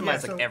of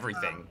customize like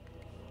everything.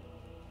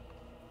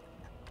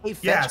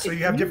 Yeah, so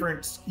you have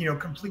different,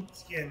 complete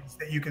skins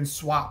that you can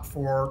swap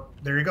for.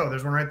 There you go.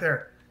 There's one right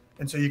there.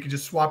 And so you can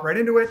just swap right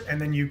into it, and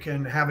then you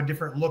can have a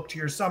different look to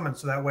your summon.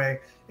 So that way,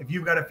 if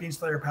you've got a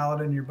Fiendslayer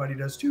Paladin and your buddy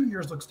does too,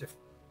 yours looks different.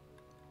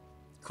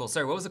 Cool.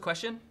 Sorry, what was the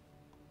question?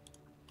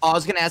 I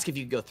was going to ask if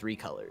you could go 3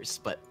 colors,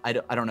 but I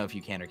don't know if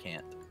you can or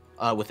can't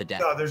with a deck.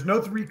 No, there's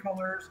no 3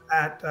 colors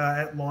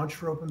at launch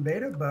for open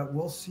beta, but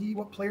we'll see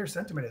what player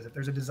sentiment is. If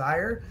there's a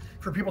desire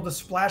for people to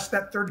splash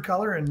that 3rd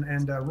color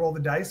and roll the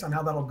dice on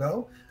how that'll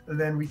go,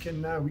 then we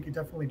can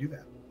definitely do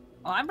that.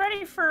 Well, I'm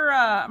ready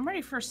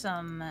for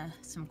some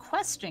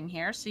questing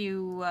here.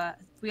 So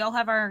we all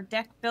have our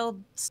deck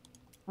builds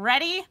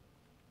ready?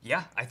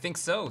 Yeah, I think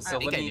so. So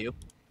let me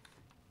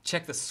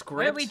check the script.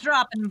 Where are we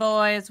dropping,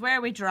 boys? Where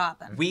are we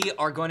dropping? We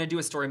are going to do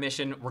a story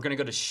mission. We're going to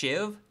go to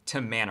Shiv to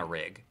Mana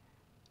Rig.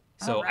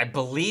 So I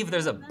believe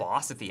there's a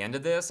boss at the end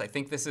of this. I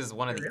think this is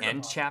one of the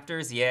end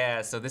chapters.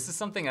 Yeah, so this is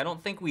something I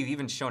don't think we've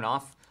even shown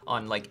off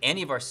on like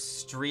any of our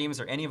streams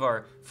or any of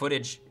our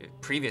footage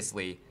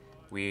previously.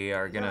 We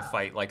are gonna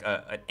fight like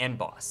an end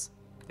boss.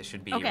 This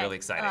should be really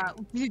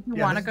exciting. Do you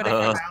want to go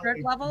to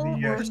expert level,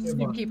 or should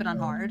you keep it on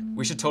hard?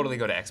 We should totally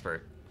go to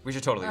expert. We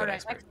should totally go to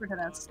expert. Expert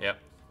it is. Yep.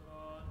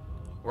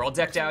 We're all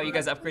decked out. You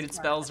guys upgraded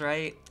spells,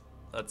 right?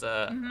 Let's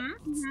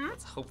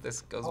let's hope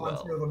this goes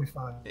well. It'll be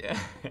fine. Yeah.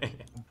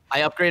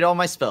 I upgrade all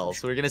my spells.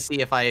 So we're gonna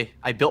see if I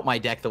built my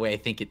deck the way I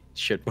think it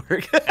should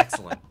work.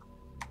 Excellent.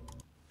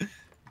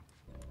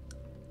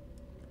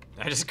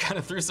 I just kind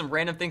of threw some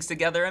random things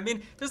together. I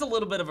mean, there's a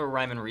little bit of a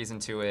rhyme and reason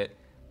to it,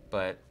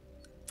 but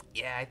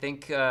yeah, I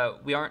think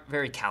we aren't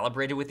very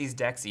calibrated with these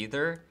decks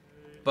either,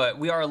 but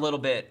we are a little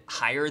bit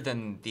higher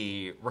than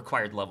the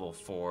required level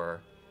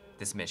for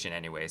this mission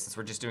anyway, since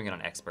we're just doing it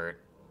on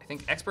expert. I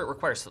think expert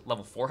requires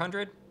level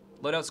 400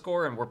 loadout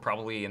score, and we're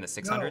probably in the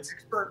 600s.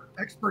 No,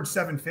 expert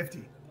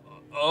 750.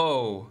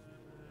 Oh,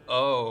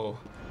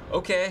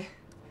 okay.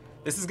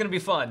 This is gonna be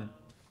fun.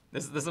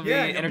 This will be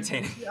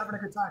entertaining. You're having a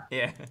good time.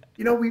 Yeah.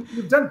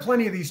 We've done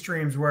plenty of these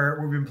streams where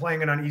we've been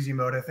playing it on easy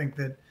mode. I think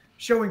that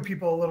showing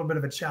people a little bit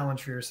of a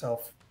challenge for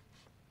yourself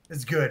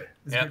is good.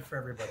 It's good for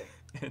everybody.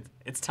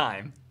 It's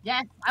time.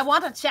 Yes, I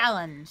want a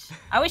challenge.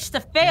 I wish to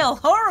fail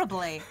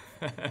horribly.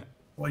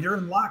 Well, you're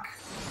in luck.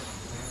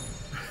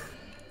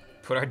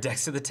 Put our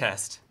decks to the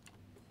test.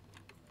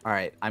 All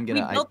right, We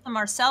built them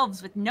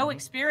ourselves with no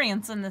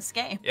experience in this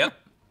game. Yep.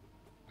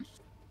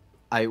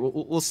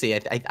 We'll see.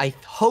 I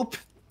hope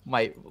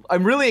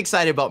I'm really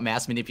excited about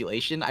mass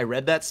manipulation. I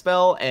read that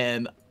spell,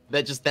 and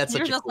that's You're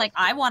such a just like,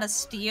 I want to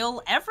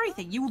steal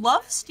everything. You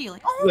love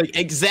stealing. Oh, like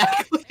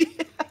exactly.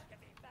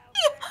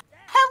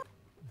 help,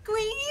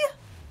 Squee.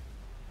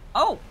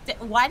 Oh,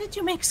 why did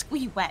you make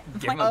Squee wet?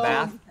 Give him a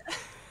bath.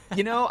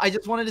 I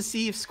just wanted to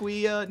see if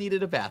Squee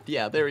needed a bath.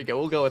 Yeah, there we go.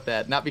 We'll go with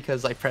that. Not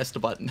because I pressed a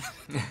button.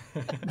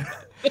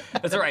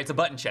 That's all right. It's a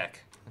button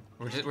check.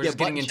 We're just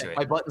getting into it.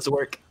 My buttons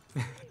work.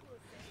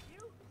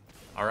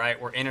 All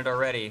right, we're in it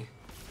already.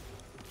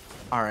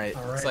 All right.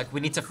 It's like we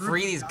need to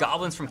free these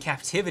goblins from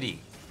captivity.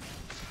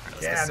 All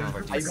right, let's get some of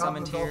our dice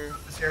summoned here.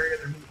 This area,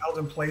 they're being held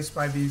in place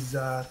by these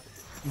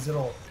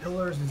little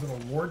pillars, these little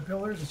ward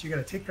pillars. So you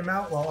got to take them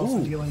out while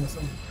also dealing with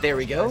some. There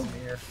we go.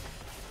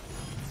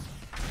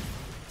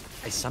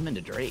 I summoned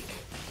a Drake.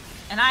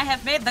 And I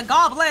have made the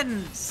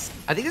goblins.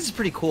 I think this is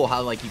pretty cool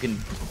how like you can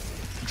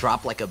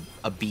drop like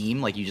a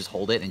beam, like you just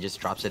hold it and it just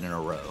drops it in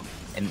a row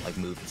and like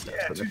move and stuff.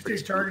 Yeah, so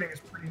two-stage targeting is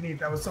pretty neat.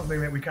 That was something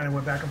that we kind of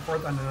went back and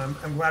forth on, and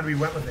I'm glad we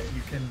went with it.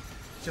 You can,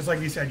 just like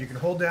you said, you can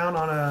hold down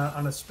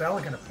on a spell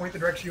and kind of point the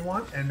direction you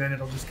want, and then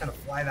it'll just kind of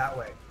fly that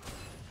way.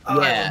 I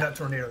love that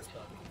tornado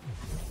spell.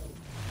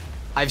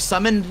 I've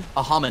summoned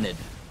a hominid.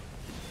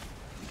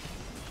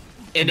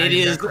 And it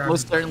is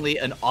most certainly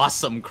an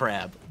awesome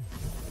crab.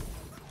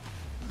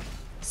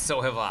 So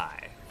have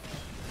I.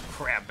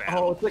 Crab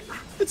battle. Oh,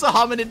 it's a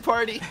hominid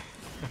party.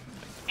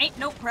 Ain't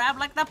no crab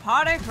like the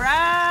party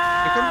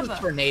crab. Here comes a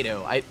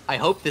tornado. I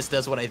hope this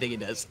does what I think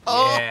it does.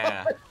 Oh,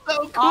 Yeah. so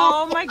cool.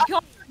 Oh my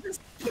god, this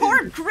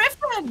poor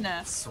griffin.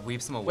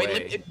 Sweeps him away.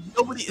 Wait,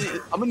 nobody.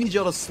 I'm gonna need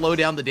y'all to slow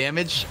down the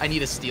damage. I need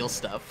to steal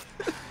stuff.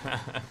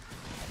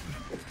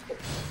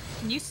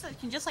 Can you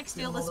just like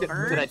steal this Did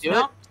bird? I do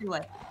No, it? too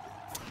late.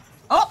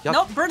 Oh, Yep.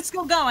 nope, bird's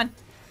still going.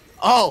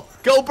 Oh,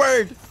 go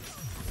bird!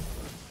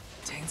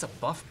 Dang, it's a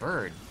buff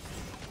bird.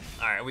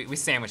 All right, we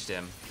sandwiched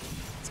him.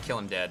 Let's kill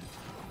him dead.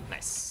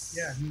 Nice.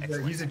 Yeah,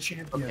 he's a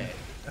champion. Okay.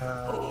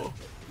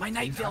 My He's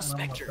Night Veil up there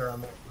Spectre.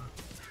 on that.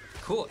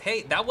 Cool.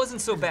 Hey, that wasn't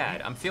so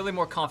bad. I'm feeling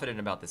more confident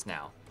about this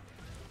now.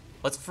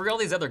 Let's free all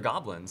these other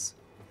goblins.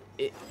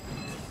 It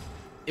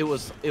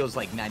was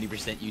like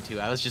 90% you two.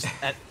 I was just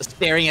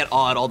staring at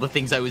awe at all the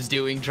things I was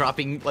doing,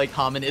 dropping like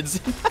hominids.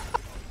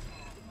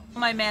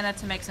 My mana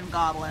to make some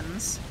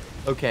goblins.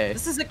 Okay.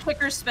 This is a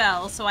quicker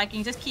spell, so I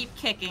can just keep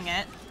kicking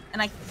it.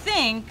 And I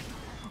think,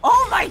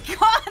 oh my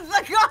god,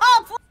 the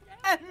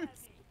goblins!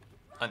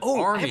 An Oh,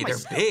 I army, have my they're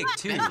stuff big back.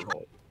 too.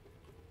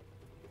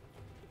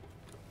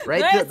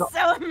 Right? There's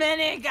so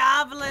many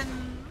goblins.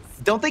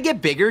 Don't they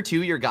get bigger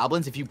too, your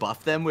goblins, if you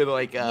buff them with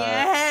like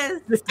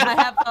Yes, I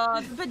have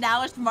the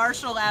Benalish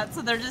Marshal out,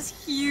 so they're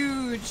just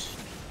huge.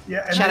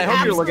 Yeah, and Chad, I then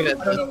hope you're looking at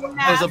Absolutely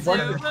there's a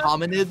bunch of massive.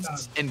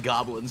 hominids and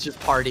goblins just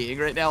partying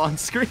right now on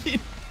screen.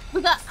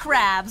 We got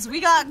crabs,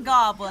 we got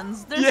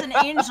goblins, there's an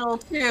angel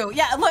too.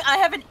 Yeah, look, I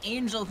have an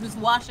angel who's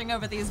watching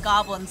over these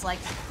goblins like,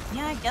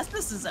 yeah, I guess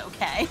this is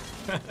okay.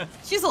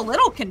 She's a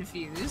little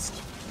confused.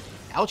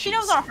 Ouchies. She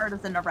knows our heart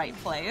is in the right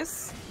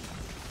place.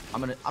 I'm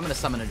gonna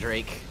summon a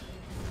Drake.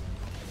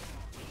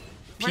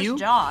 Where's Pew?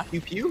 Josh? Pew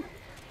pew?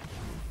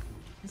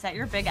 Is that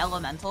your big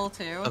elemental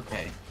too?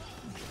 Okay.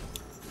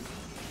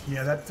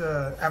 Yeah, that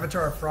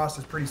Avatar of Frost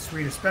is pretty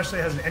sweet, especially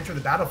has an enter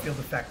the battlefield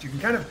effect. You can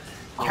kind of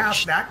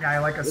cast that guy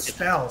like a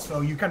spell.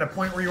 So you kind of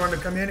point where you want him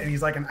to come in, and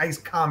he's like an ice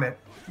comet,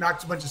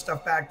 knocks a bunch of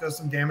stuff back, does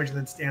some damage, and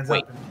then stands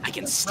Wait, up. And I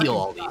can steal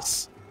all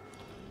these.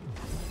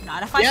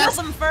 Not if I Yes!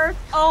 kill them first.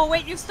 Oh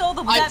wait, you stole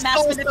them with I that mass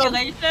stole some.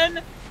 manipulation.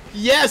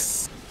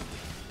 Yes!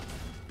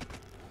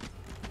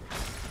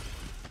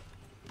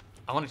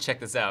 I want to check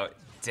this out.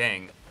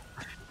 Dang.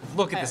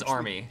 Look at this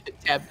army.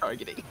 Tab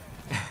targeting.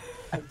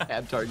 I'm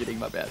tab targeting,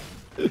 my bad.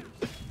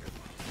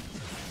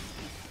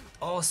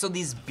 Oh, so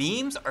these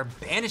beams are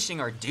banishing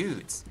our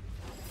dudes.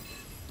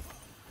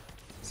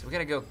 So we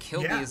gotta go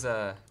kill Yeah. these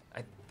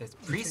this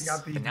priests,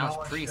 got the Benalish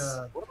demolished, priests.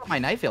 What about my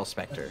Night Veil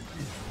Spectre?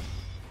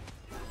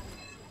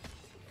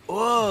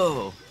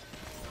 Whoa!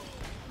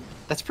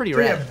 That's pretty So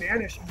yeah, rad.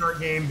 banish in our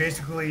game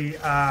basically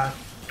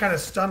kind of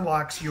stun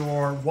locks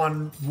your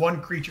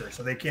one creature,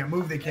 so they can't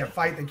move, they can't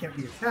fight, they can't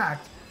be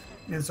attacked,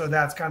 and so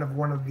that's kind of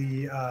one of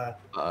the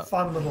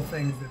fun little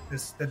things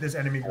that this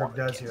enemy group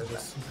does here.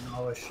 This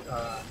demolish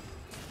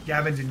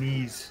Gavon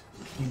Deniz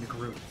in the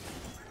group.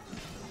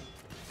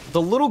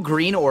 The little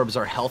green orbs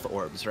are health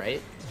orbs,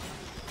 right?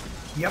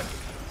 Yep.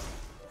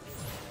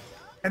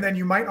 And then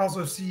you might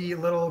also see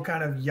little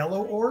kind of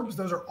yellow orbs.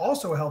 Those are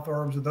also health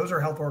orbs. Those are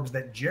health orbs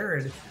that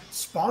Jared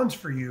spawns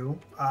for you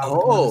with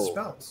one of the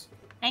spells.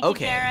 Thank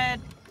Okay. you, Jared.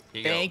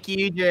 Here you go. Thank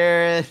you,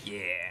 Jared.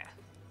 Yeah.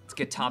 Let's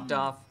get topped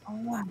off.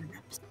 Oh,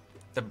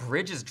 The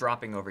bridge is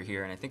dropping over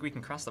here, and I think we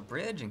can cross the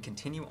bridge and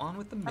continue on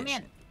with the mission. come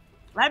in.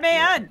 Let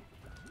me in.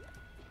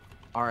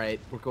 All right,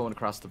 we're going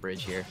across the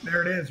bridge here.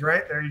 There it is,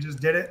 right? There, you just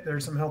did it.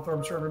 There's some health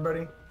orbs for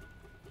everybody.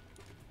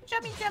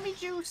 Jummy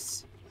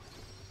juice.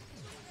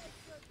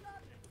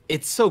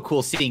 It's so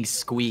cool seeing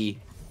Squee.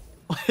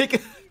 Like,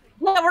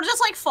 Yeah, we're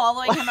just like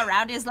following him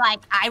around. He's like,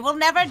 I will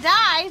never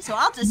die, so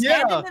I'll just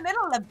stand Yeah. in the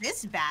middle of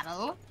this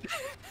battle.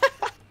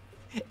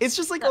 it's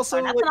just like That's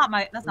also fine.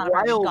 like That's not a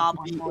very wild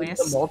goblin to be in voice.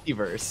 the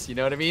multiverse. You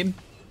know what I mean?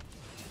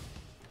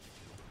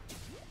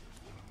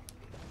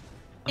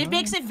 It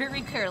makes it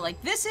very clear,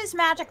 like, this is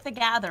Magic the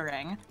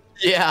Gathering.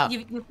 Yeah.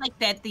 You like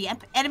that the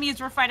enemies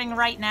we're fighting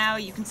right now,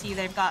 you can see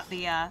they've got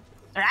the,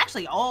 they're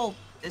actually all,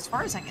 as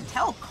far as I can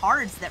tell,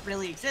 cards that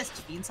really exist.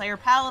 Fiendslayer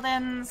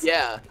Paladins.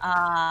 Yeah.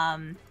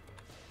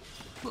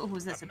 Who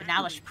was this? A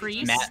Benalish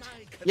Priest?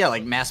 Yeah,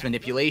 like mass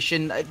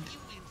manipulation.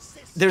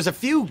 There's a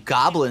few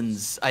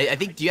goblins. I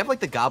think. Do you have like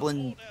the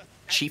goblin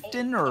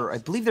chieftain, or I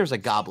believe there's a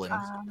goblin.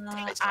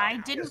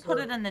 I didn't put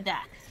it in the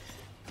deck.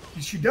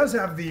 She does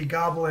have the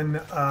Goblin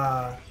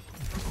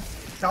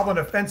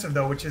Offensive,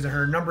 though, which is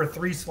her number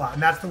 3 slot.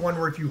 And that's the one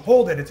where if you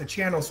hold it, it's a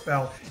channel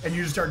spell, and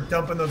you just start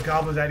dumping those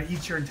goblins out. It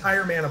eats your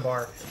entire mana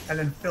bar and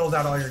then fills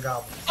out all your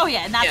goblins. Oh,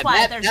 yeah, and that's Yeah, why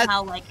that- there's that-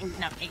 now, like,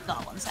 8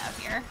 goblins out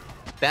here.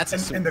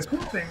 That's a And the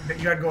cool thing that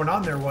you had going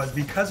on there was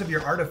because of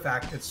your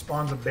artifact that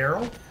spawns a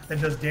barrel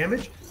that does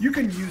damage, you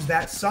can use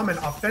that summon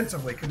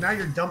offensively, because now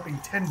you're dumping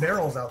 10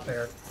 barrels out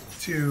there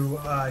to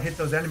hit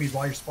those enemies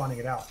while you're spawning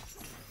it out.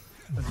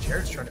 But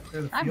Jared's trying to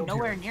clear the I'm field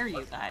nowhere here. near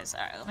you guys.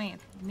 All right,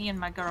 me and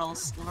my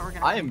girls, we're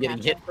gonna. I am getting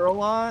catch hit up. for a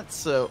lot.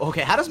 So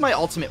okay, how does my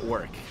ultimate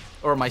work,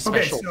 or my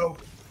Okay, special?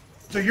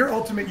 so your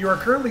ultimate, you are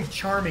currently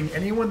charming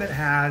anyone that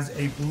has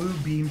a blue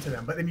beam to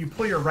them, but then you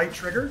pull your right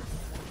trigger,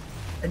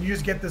 and you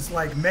just get this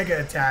like mega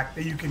attack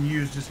that you can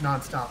use just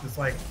nonstop. This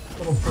like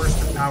little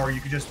burst of power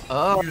you can just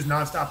use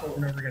nonstop over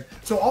and over again.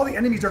 So all the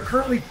enemies are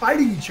currently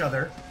fighting each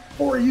other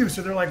for you.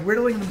 So they're like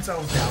whittling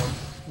themselves down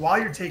while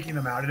you're taking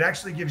them out. It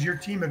actually gives your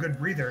team a good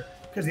breather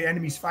because the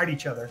enemies fight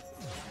each other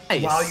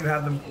while you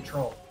have them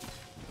controlled.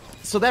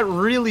 So that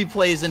really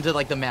plays into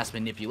like the mass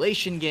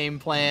manipulation game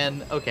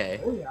plan.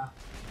 Okay. Oh yeah.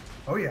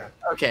 Oh yeah.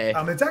 Okay.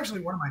 It's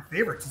actually one of my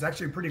favorites. It's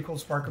actually a pretty cool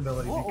spark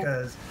ability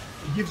because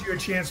it gives you a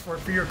chance for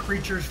your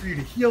creatures, for you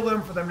to heal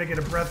them, for them to get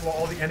a breath while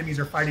all the enemies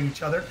are fighting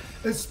each other.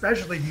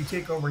 Especially if you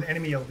take over an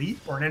enemy elite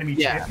or an enemy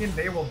champion,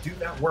 they will do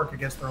that work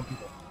against their own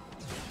people.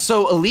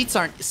 So elites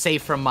aren't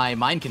safe from my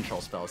mind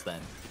control spells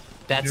then.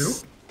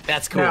 That's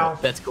cool. Now,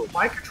 that's cool.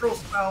 Mind control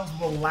spells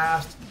will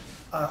last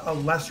a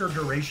lesser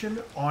duration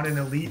on an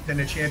elite than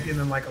a champion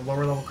than like a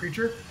lower level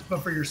creature.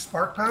 But for your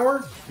spark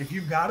power, if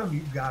you've got them,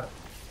 you've got them.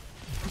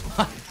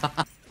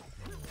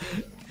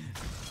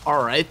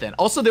 All right then.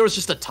 Also, there was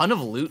just a ton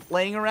of loot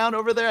laying around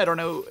over there. I don't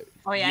know.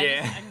 Oh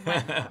yeah. I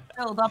just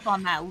filled up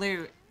on that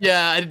loot.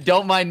 Yeah,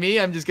 don't mind me.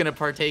 I'm just gonna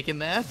partake in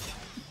that.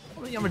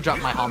 I'm gonna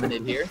drop my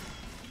hominid here.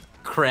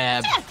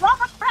 Crab. Yeah, drop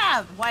a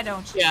crab. Why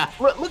don't you? Yeah.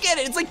 Look at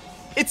it.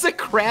 It's a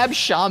crab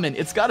shaman.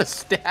 It's got a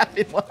staff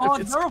in one of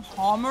its... they're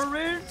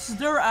hominids?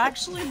 They're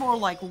actually more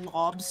like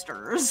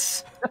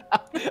lobsters.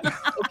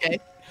 Okay.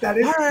 That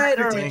is all right.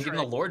 Give him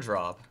the lore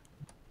drop.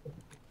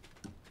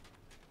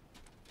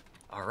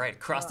 All right,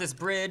 cross this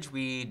bridge.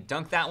 We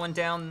dunked that one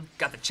down.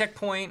 Got the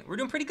checkpoint. We're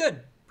doing pretty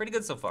good. Pretty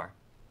good so far.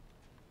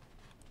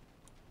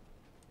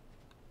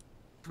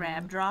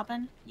 Crab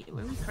dropping? Yeah,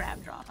 we're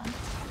crab dropping.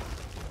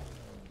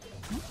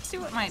 Let's see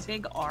what my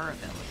big R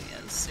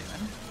ability is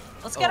soon.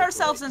 Let's get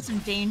ourselves in some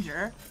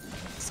danger,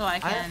 so I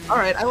can... all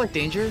right, I like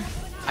danger.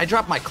 I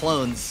dropped my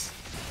clones.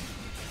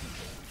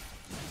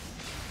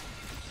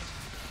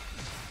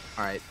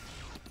 All right,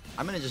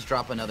 I'm gonna just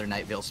drop another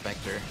Night Veil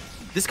Spectre.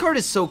 This card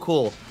is so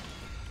cool.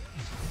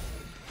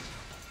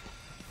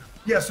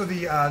 Yeah, so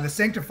the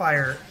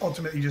Sanctifier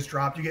ultimate you just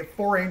dropped, you get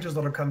 4 angels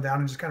that'll come down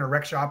and just kind of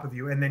wreck shop with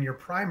you, and then your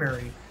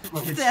primary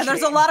gets yeah,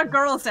 there's a lot of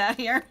girls out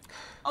here.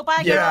 Oh,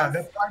 bye, yeah, girls.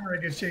 that primary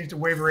gets changed to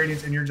Wave of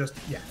Radiance, and you're just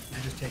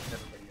taking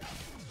everybody out.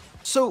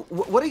 So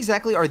what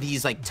exactly are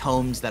these like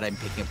tomes that I'm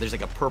picking up? There's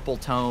like a purple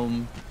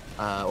tome,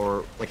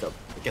 or like a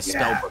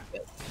spell book.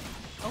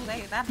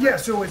 Yeah,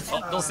 so it's...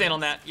 don't stand on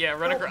that. Yeah,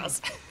 run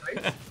across.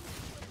 Right?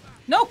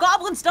 No,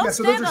 goblins, don't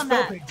stand on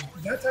that. Pages.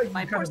 That's how you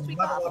kind of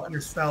level up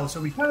your spells.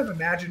 So we kind of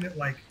imagine it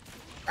like,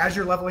 as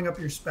you're leveling up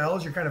your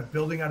spells, you're kind of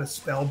building out a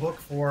spell book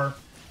for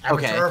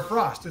Avatar of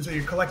Frost. And so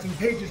you're collecting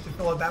pages to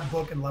fill out that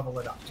book and level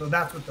it up. So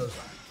that's what those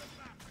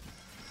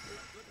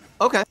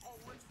are. Okay.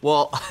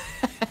 Well,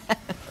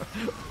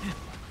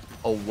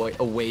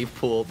 a wave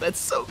pool. That's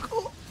so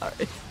cool. All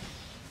right.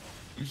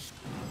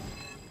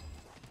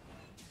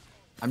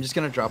 I'm just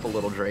going to drop a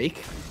little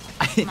Drake.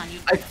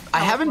 I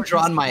haven't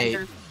drawn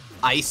my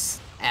Ice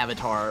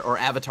Avatar or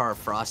Avatar of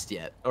Frost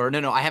yet. Or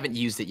no, I haven't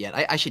used it yet.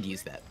 I should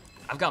use that.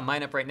 I've got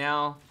mine up right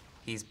now.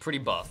 He's pretty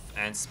buff.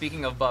 And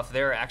speaking of buff,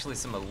 there are actually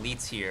some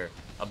elites here.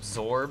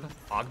 Absorb,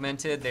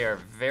 Augmented, they are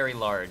very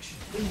large.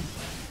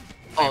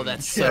 Oh,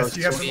 that's so sweet. Yes,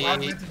 you have some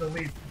Augmented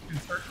elites. You can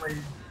certainly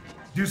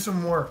do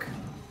some work.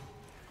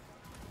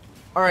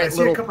 All right, I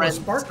see a couple of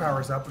spark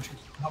powers up, which can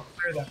help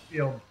clear that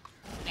field.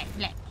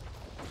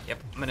 Yep,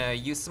 I'm gonna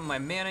use some of my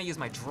mana, use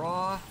my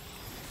draw.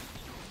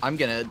 I'm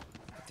gonna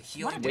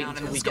healing wait down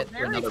until and we let's go. get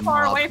Very another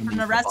far mob away from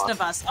the rest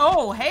of us.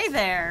 Oh, hey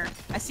there.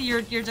 I see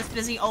you're just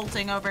busy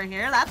ulting over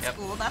here. That's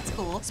cool. That's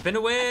cool. Spin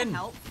to win.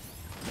 Help.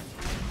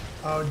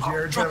 Oh,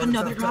 Jared's drop having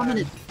another a tough time.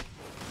 hominid.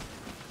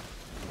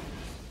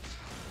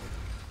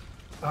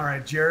 All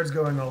right, Jared's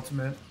going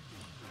ultimate.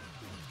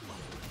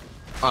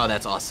 Oh,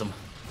 that's awesome.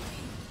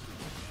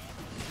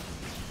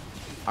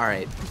 All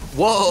right.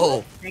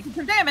 Whoa! Taking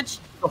some damage.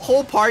 The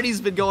whole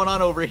party's been going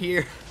on over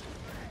here.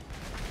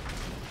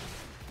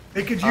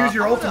 They could use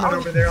your ultimate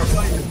over there. I'll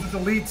tell you, with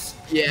elites,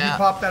 Yeah. you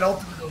pop that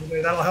ultimate over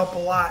there. That'll help a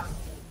lot.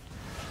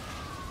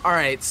 All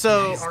right,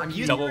 so Nice. I'm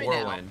using Double it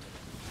right whirlwind.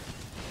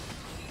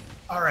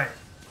 All right.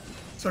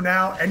 So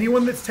now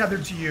anyone that's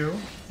tethered to you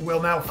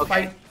will now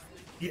fight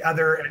the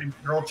other enemy.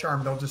 They're all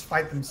charmed. They'll just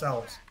fight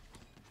themselves.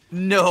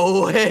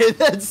 No way.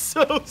 That's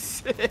so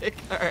sick.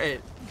 All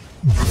right.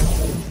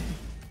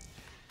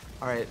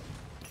 All right.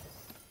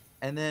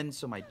 And then,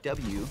 so my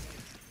W.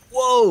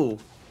 Whoa.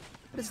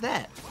 What is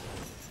that?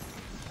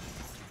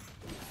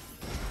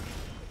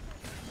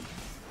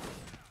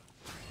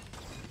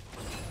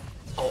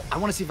 Oh, I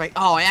want to see if I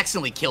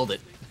accidentally killed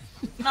it.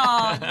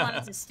 Oh, you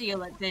wanted to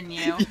steal it, didn't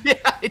you? Yeah,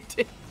 I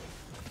did.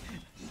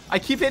 I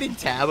keep hitting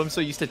tab. I'm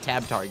so used to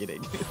tab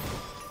targeting.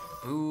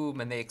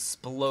 Boom, and they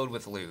explode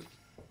with loot.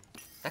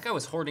 That guy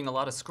was hoarding a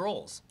lot of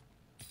scrolls.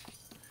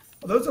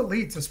 Well, those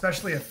elites,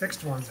 especially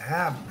affixed ones,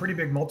 have pretty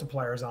big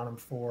multipliers on them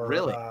for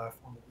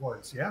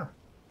rewards. Yeah.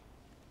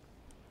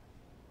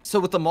 So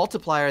with the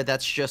multiplier,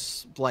 that's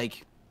just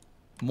like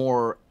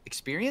more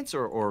experience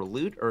or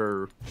loot,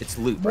 or it's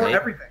loot, More right?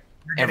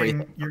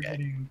 everything. You're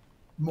getting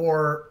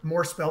more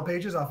spell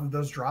pages off of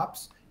those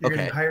drops, You're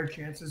getting higher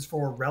chances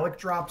for relic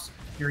drops.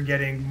 You're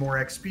getting more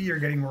XP. You're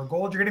getting more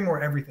gold. You're getting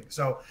more everything.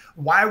 So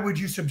why would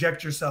you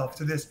subject yourself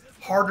to this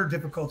harder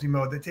difficulty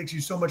mode that takes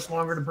you so much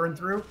longer to burn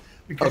through?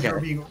 Because you're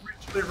being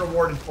richly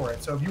rewarded for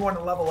it. So if you want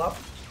to level up,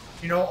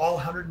 you know, all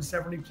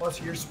 170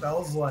 plus year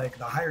spells, like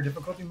the higher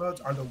difficulty modes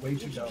are the way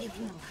to go.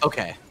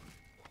 Okay.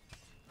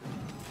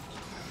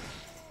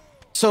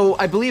 So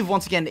I believe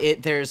once again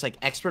there's like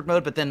expert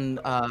mode, but then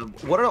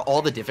what are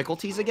all the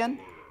difficulties again?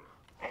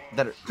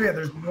 So yeah,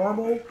 there's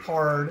normal,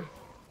 hard,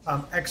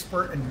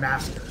 expert, and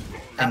master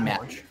at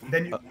launch.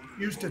 Then you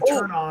use to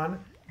turn on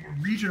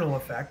regional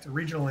effect,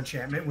 regional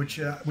enchantment, which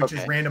is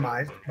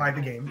randomized by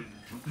the game.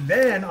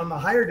 Then on the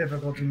higher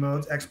difficulty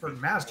modes, expert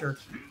and master,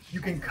 you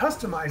can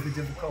customize the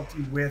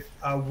difficulty with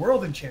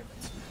world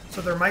enchantments. So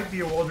there might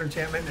be a world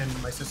enchantment,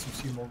 and my system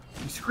team will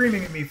be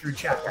screaming at me through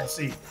chat, I'll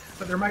see.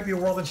 But there might be a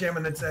world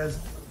enchantment that says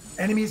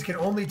enemies can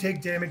only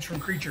take damage from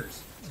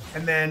creatures.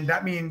 And then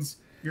that means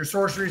your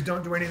sorceries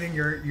don't do anything,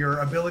 your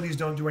abilities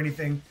don't do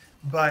anything,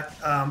 but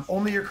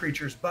only your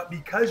creatures. But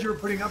because you're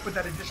putting up with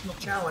that additional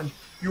challenge,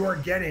 you are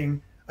getting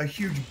a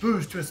huge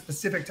boost to a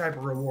specific type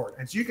of reward.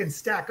 And so you can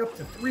stack up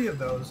to 3 of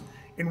those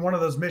in one of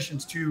those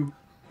missions to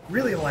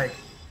really like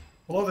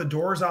blow the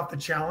doors off the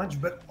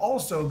challenge, but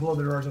also blow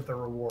the doors off the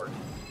reward.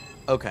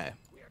 Okay.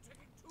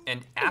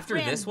 And after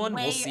this one,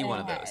 we'll see one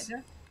of those.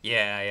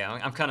 Yeah,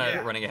 I'm kind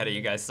of running ahead of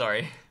you guys,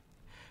 sorry.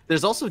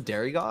 There's also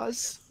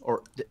Derigaz,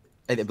 or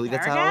I believe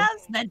that's how.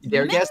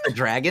 Derigaz, the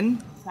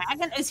dragon?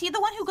 Dragon? Is he the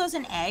one who goes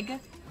an egg?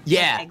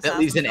 Yeah, that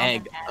leaves an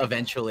egg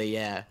eventually,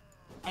 yeah.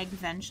 Egg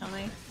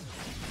eventually?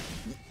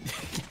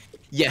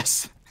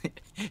 Yes.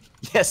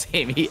 Yes,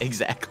 Amy,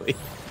 exactly.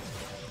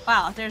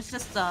 Wow, there's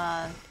just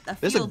a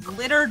field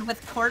littered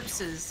with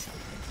corpses.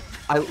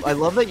 I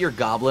love that your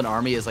goblin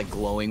army is like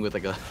glowing with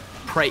like a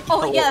bright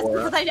yellow Oh yes,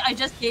 aura. because I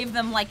just gave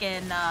them like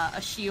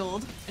a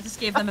shield. I just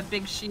gave them a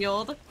big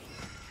shield.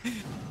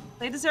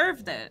 They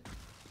deserved it.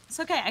 It's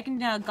okay, I can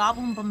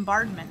goblin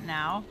bombardment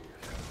now.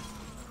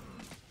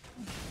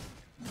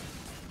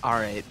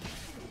 Alright.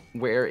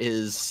 Where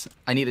is...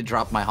 I need to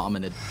drop my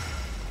hominid.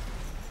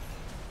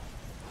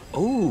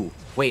 Oh,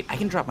 wait, I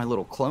can drop my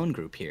little clone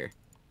group here.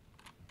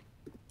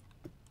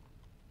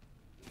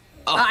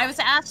 Oh. I was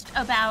asked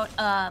about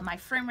my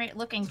frame rate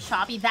looking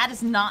choppy. That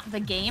is not the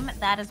game.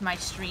 That is my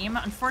stream.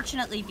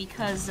 Unfortunately,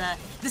 because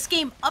this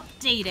game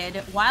updated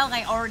while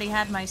I already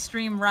had my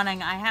stream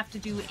running, I have to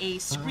do a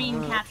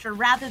screen capture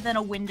rather than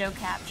a window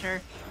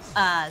capture.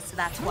 So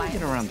that's why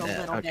it's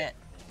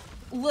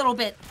a little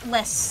bit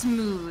less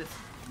smooth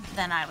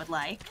than I would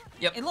like.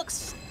 Yep. It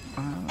looks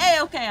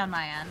A-okay on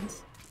my end.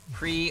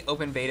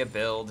 Pre-open beta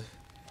build.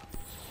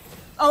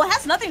 Oh, it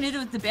has nothing to do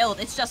with the build.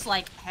 It's just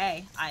like,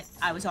 hey,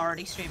 I was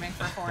already streaming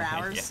for 4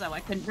 hours, so I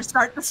couldn't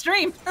restart the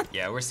stream.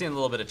 Yeah, we're seeing a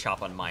little bit of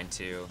chop on mine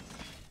too.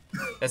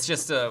 That's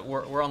just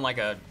we're on like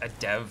a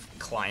dev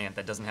client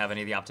that doesn't have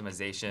any of the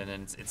optimization,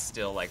 and it's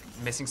still like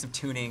missing some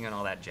tuning and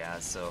all that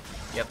jazz. So,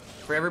 yep.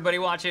 For everybody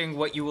watching,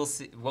 what you will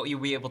see, what you'll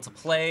be able to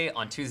play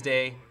on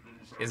Tuesday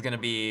is gonna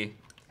be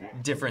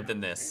different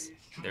than this.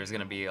 There's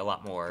gonna be a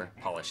lot more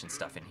polish and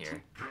stuff in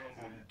here.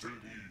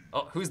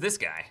 Oh, who's this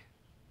guy?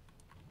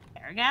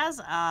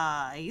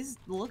 Derigaz? He's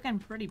looking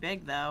pretty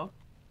big though.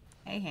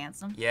 Hey,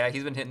 handsome. Yeah,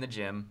 he's been hitting the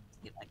gym.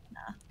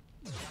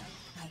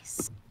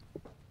 Nice.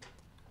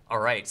 All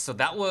right, so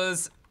that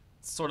was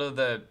sort of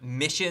the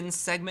mission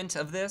segment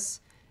of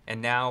this,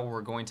 and now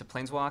we're going to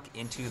planeswalk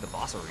into the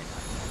boss arena.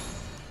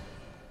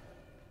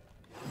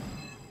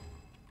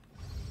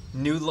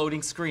 New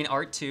loading screen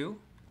art too.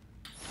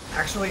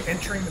 Actually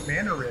entering the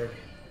mana rig.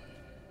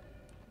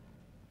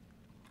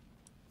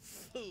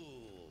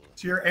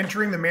 So you're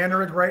entering the mana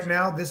rig right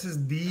now. This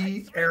is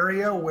the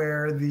area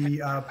where the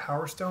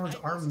power stones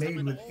are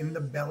made within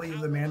the belly of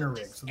the mana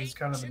rig. So this is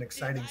kind of an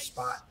exciting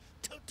spot.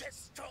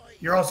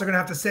 You're also going to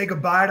have to say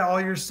goodbye to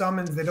all your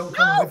summons. They don't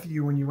come with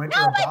you when you enter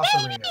a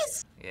boss arena.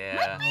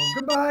 Yeah. Oh,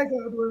 goodbye,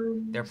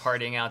 Goblin. They're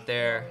partying out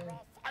there.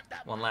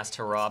 One last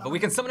hurrah, but we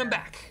can summon them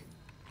back.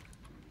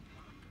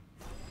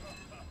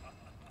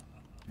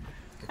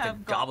 Get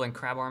the Goblin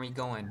Crab Army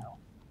going.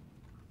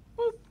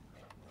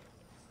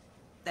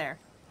 There.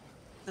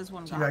 There's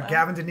one. So you got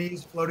Gavon,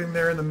 Deniz floating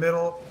there in the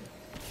middle.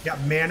 You got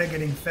mana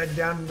getting fed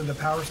down into the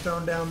power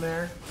stone down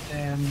there,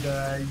 and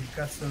you've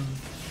got some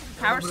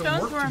power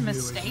stones were a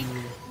mistake.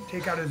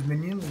 Take out his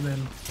minions and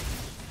then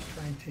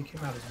try and take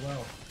him out as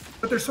well.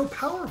 But they're so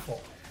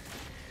powerful.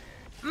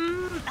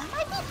 That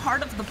might be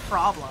part of the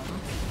problem.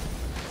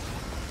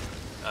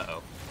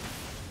 Uh-oh.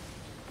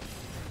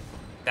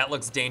 That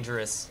looks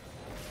dangerous.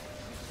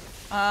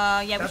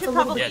 Yeah, we should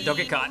probably... Yeah, don't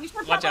get caught.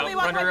 Watch out,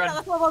 run.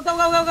 Go, go, go,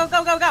 go, go,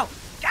 go, go, go!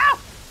 Go!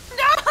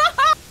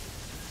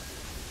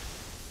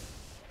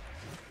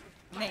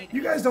 No!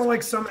 You guys don't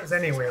like summons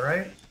anyway,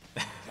 right?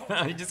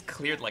 He just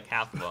cleared like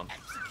half of them.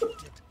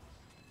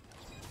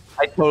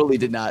 I totally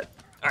did not.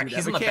 All right,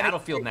 he's on the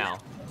battlefield now,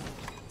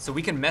 so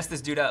we can mess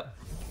this dude up.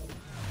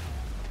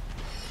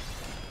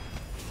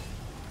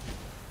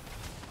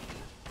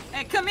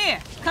 Hey, come here.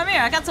 Come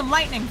here. I got some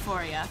lightning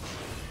for you.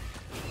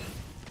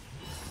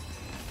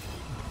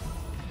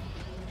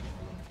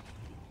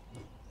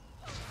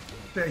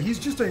 he's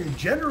just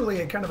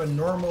generally a kind of a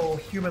normal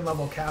human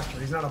level caster.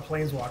 He's not a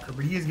planeswalker,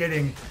 but he is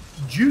getting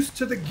juiced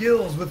to the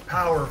gills with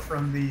power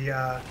from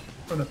the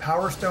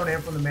Power Stone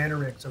and from the Mana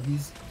Ring. So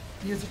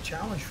he is a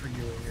challenge for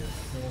you in your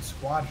little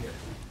squad here.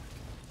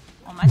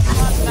 Well, my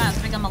squad's about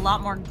to become a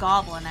lot more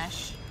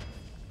goblinish.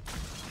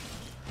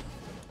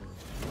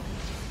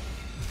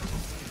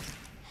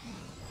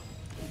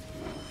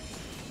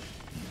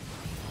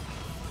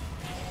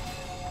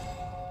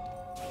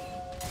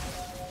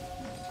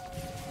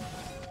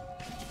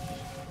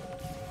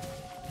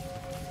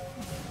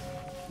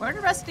 Where are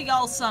the rest of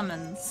y'all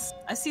summons?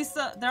 I see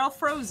they're all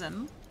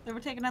frozen. They were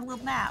taking a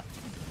little nap.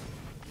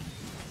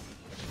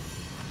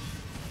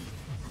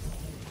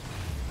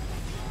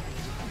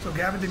 So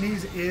Gavon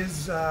Deniz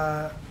is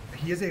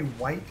he is a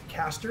white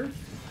caster,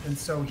 and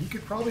so he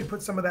could probably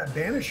put some of that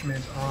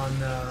banishment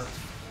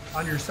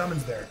on your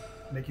summons there,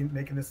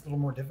 making this a little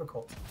more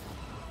difficult.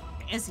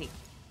 Is he?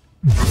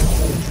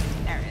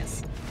 There he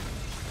is.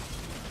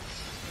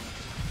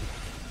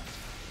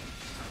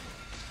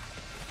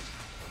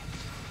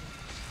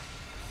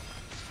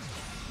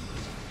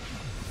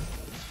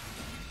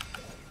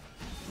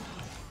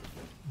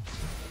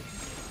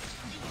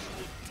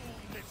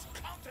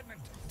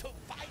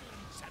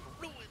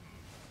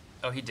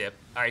 Oh, he dipped.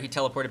 All right, he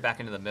teleported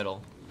back into the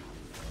middle.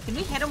 Can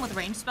we hit him with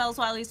range spells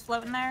while he's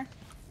floating there?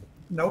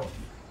 Nope.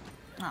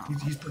 Oh.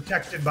 He's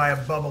protected by a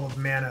bubble of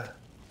mana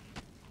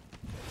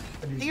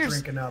that he's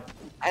drinking up.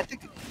 I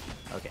think.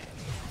 Okay.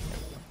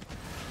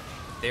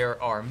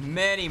 There are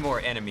many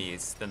more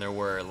enemies than there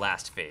were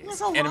last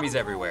phase. Enemies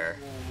everywhere.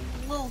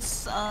 Little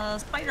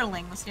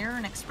spiderlings here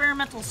and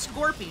experimental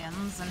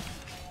scorpions and.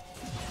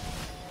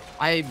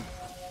 I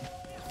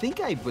think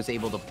I was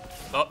able to.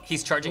 Oh,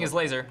 he's charging his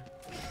laser.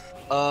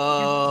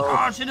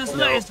 Oh, shit is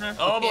laser.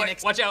 Oh boy,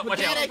 watch out,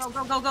 watch out. Go,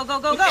 go, go, go, go,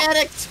 go, go.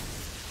 Mechanics!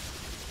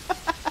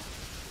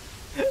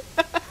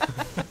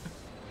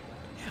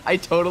 I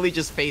totally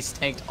just face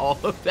tanked all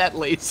of that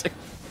laser.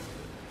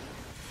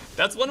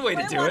 That's one way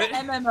to do it.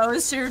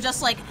 MMOs who are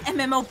just like,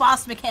 MMO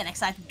boss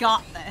mechanics, I've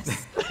got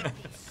this.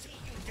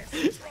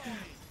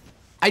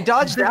 I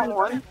dodged that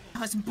one. I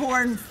was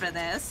born for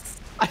this.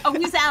 Oh,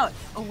 he's out.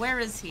 Oh, where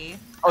is he?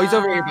 Oh, he's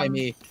over here by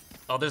me.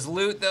 Oh, there's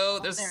loot though.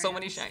 There's there so he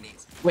many is.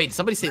 shinies. Wait,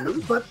 somebody say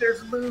loot? But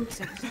there's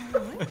loot.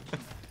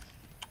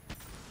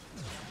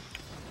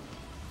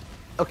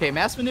 Okay,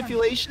 mass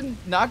manipulation,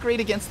 not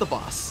great against the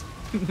boss.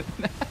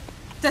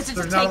 Does it There's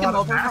just not a take him lot of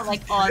over for math.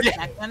 like a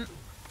second?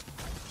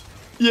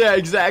 Yeah,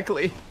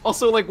 exactly.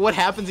 Also, like, what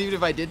happens even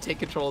if I did take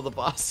control of the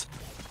boss?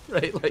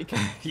 Right, like,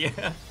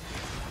 Yeah.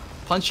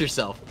 punch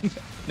yourself.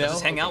 No?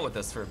 Just hang out with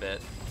us for a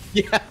bit.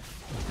 Yeah.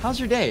 How's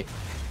your day?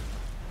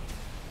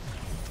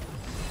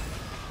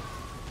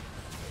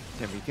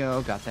 There we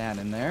go, got that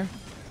in there.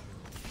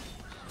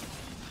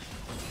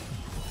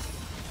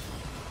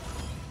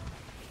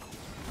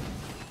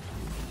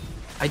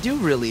 I do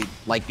really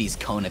like these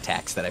cone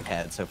attacks that I've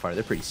had so far.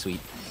 They're pretty sweet.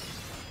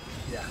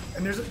 Yeah,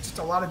 and there's just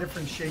a lot of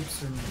different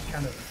shapes and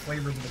kind of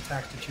flavors of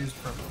attacks to choose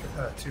from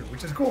too,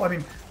 which is cool. I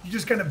mean, you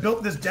just kind of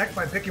built this deck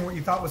by picking what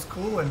you thought was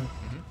cool, and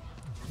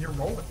you're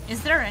rolling.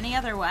 Is there any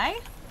other way?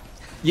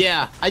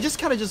 Yeah, I just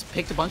kind of just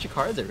picked a bunch of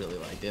cards I really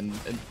liked, and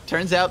it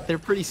turns out they're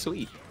pretty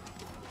sweet.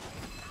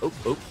 Oh,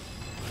 oh.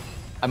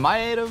 I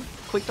might have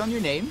clicked on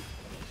your name.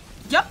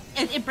 Yep,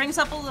 it brings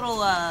up a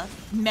little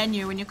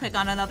menu when you click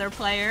on another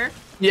player.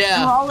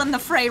 Yeah. We're all in the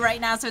fray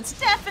right now, so it's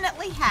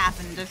definitely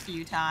happened a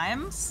few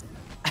times.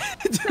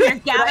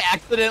 Did I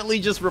accidentally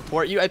just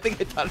report you? I think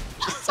I thought it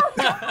was just...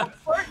 Don't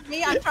report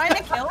me, I'm trying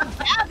to kill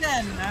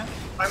Gavon.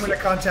 I'm going to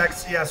contact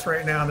CS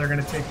right now, and they're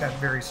going to take that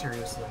very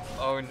seriously.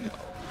 Oh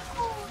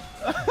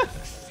no.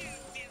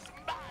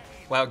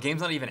 Wow,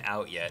 game's not even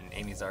out yet, and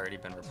Amy's already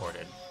been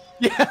reported.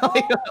 Yeah,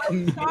 like,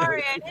 I'm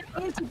sorry, I didn't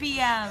mean to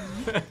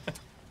BM.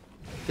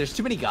 There's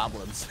too many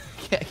goblins.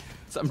 Okay,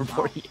 so I'm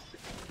reporting you.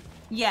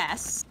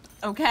 Yes.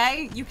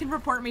 Okay, you can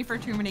report me for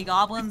too many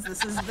goblins.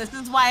 This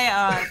is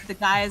why the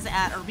guys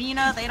at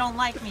Arena, they don't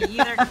like me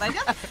either, because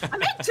I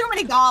made too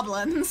many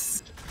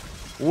goblins.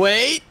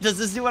 Wait, does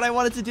this do what I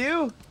want it to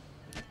do?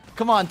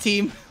 Come on,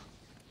 team.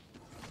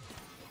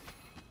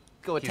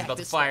 Go attack He's about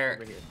to this fire.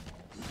 over here.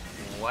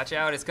 Watch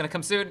out, it's gonna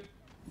come soon.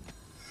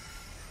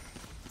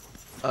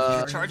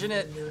 You're charging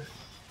it.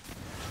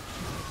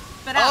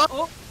 But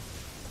oh,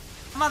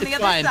 I'm on the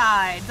other fine.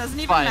 side. Doesn't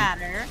even Fine.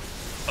 matter.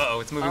 Uh-oh,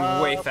 it's moving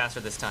way faster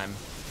this time.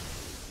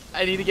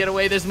 I need to get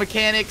away. There's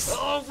mechanics.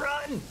 Oh,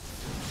 run!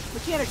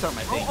 Mechanics aren't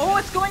my thing. Oh,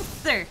 it's going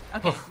there.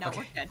 Okay, Oh, no, okay.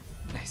 we're good.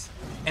 Nice.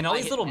 And all I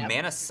these hit little tab.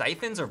 mana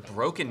siphons are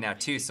broken now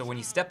too, so when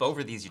you step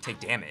over these, you take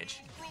damage.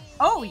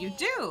 Oh, you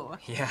do.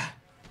 Yeah.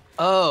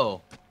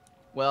 Oh,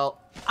 well.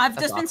 I've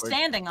That's just been awkward.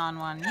 standing on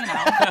one, you know.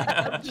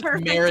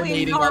 Perfectly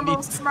Marinating on normal,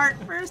 these. smart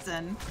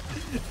person.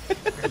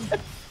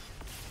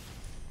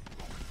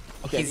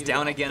 Okay, I He's need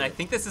down to- again. I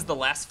think this is the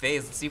last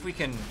phase. Let's see if we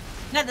can...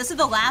 No, this is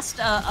the last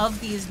of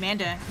these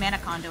mana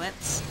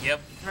conduits. Yep.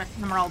 The rest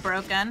of them are all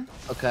broken.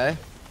 Okay.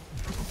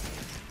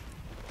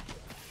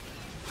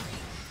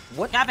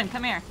 What? Gavon,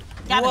 come here.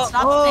 Gavon, Whoa.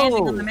 stop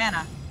standing on the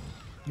mana.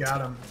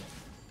 Got him.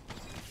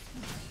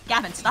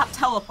 Gavin, stop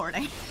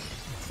teleporting.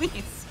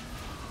 Please.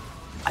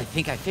 I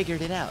think I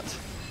figured it out.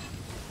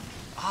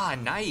 Ah,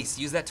 nice.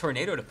 Use that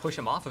tornado to push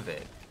him off of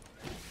it.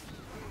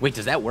 Wait,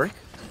 does that work?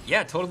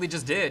 Yeah, totally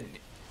just did.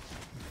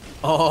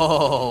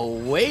 Oh,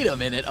 wait a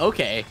minute.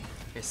 Okay.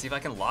 Here, see if I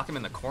can lock him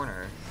in the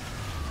corner.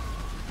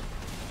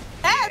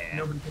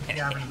 Nobody can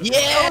Gavin.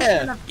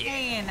 Yeah!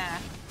 Pain.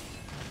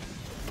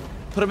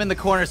 Put him in the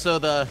corner so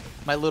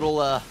my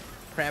little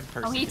crab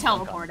person. Oh, he can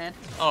dunk on. teleported.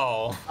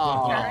 Oh. Oh.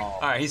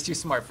 All right, he's too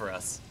smart for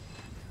us.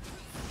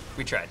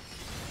 We tried.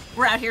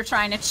 We're out here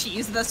trying to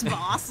cheese this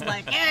boss.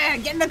 Like, yeah,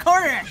 get in the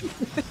corner.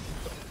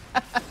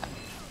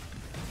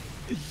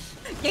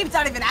 Game's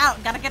not even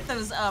out. Gotta get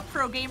those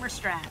pro gamer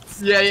strats.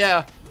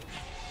 Yeah.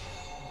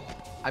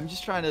 I'm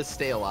just trying to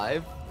stay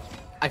alive.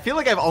 I feel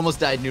like I've almost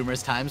died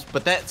numerous times,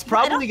 but that's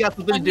probably got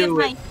something to do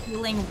with... my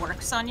healing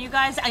works on you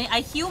guys. I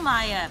heal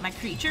my my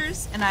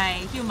creatures, and I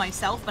heal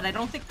myself, but I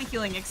don't think the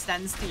healing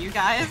extends to you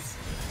guys.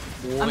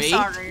 Wait, I'm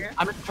sorry.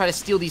 I'm gonna try to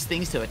steal these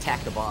things to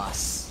attack the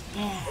boss.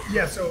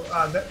 Yeah, so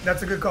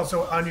that's a good call.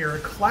 So on your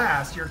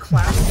class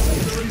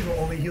abilities will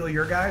only heal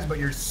your guys, but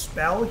your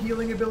spell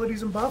healing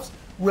abilities and buffs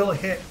will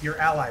hit your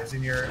allies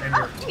and your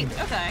team.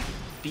 Okay.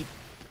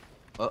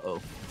 Uh-oh.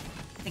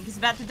 I think he's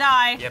about to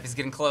die. Yep, he's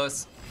getting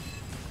close.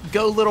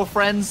 Go, little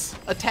friends.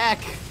 Attack.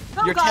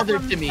 Go, You're goblins,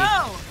 tethered to me.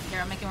 Go!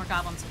 Here, I'm making more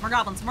goblins. More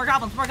goblins, more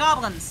goblins, more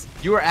goblins.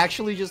 You are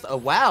actually just... Oh,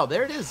 wow.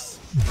 There it is.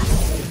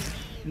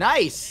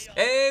 Nice.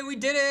 Hey, we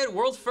did it!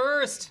 World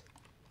first!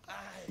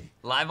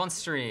 Live on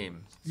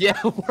stream. Yeah,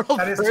 world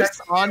That is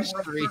first technically on a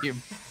world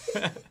stream.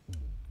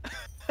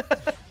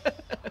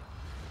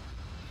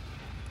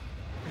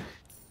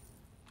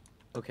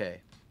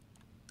 Okay.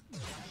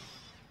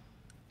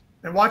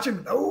 And watch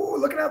him. Oh,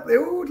 look at that.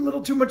 Oh, a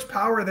little too much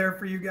power there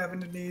for you, Gavin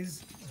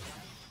Deniz.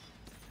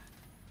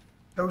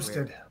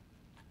 Toasted.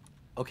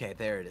 Okay,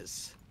 there it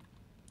is.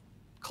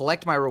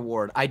 Collect my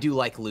reward. I do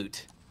like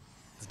loot.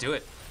 Let's do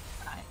it.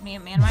 Alright, me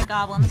and my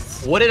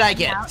goblins. What did I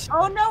get?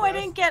 Oh no, I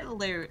didn't get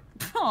loot.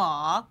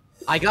 Aww.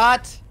 I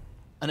got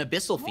an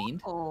Abyssal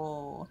Fiend.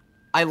 Oh.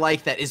 I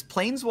like that. Is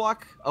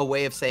Planeswalk a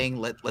way of saying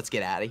let's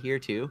get out of here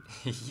too?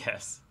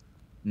 Yes.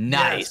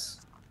 Nice.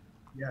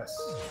 Yes.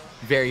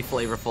 Very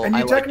flavorful. And I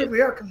you like technically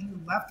it. are because you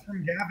left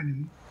from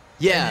Gavany.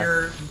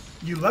 Yeah. And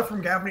you left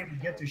from Gavany to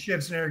get to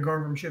Shiv, so now you're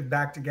going from Shiv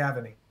back to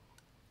Gavany.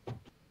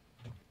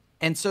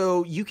 And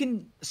so you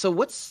can. So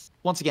what's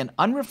once again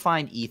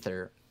unrefined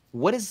ether?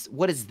 What is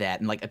that?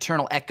 And like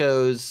Eternal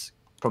Echoes,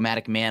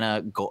 Chromatic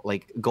Mana, gold.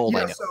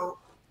 Yeah. So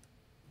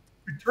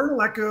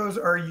Eternal Echoes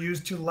are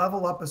used to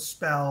level up a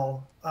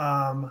spell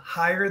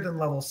higher than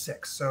level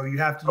 6. So you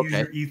have to use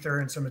your ether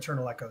and some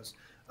Eternal Echoes.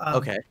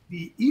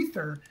 The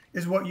ether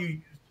is what you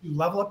use to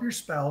level up your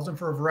spells and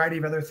for a variety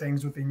of other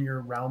things within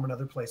your realm and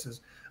other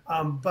places.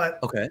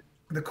 But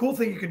the cool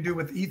thing you can do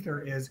with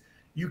ether is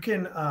you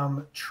can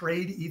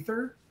trade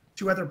ether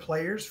to other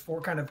players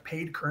for kind of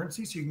paid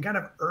currency. So you can kind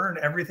of earn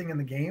everything in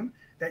the game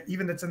that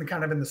even that's in the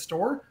kind of in the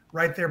store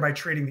right there by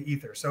trading the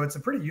ether. So it's a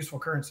pretty useful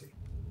currency.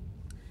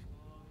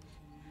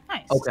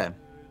 Nice. Okay.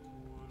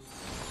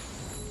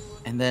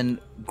 And then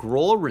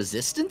Groll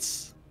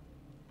Resistance?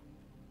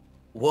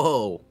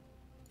 Whoa.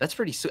 That's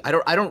pretty I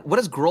don't what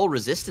does Groll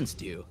Resistance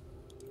do?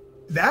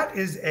 That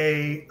is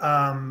a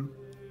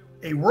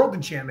world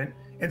enchantment.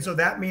 And so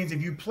that means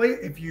if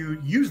you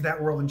use that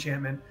world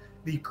enchantment,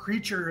 the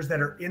creatures that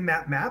are in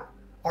that map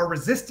are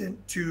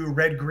resistant to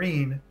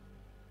red-green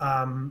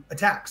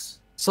attacks.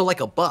 So like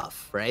a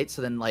buff, right?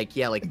 So then it's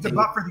a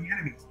buff for the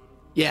enemies.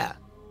 Yeah.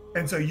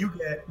 And so you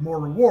get more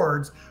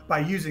rewards by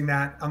using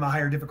that on the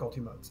higher difficulty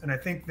modes. And I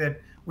think that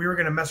we were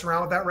going to mess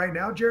around with that right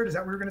now. Jared, is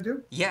that what we're going to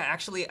do? Yeah,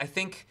 actually, I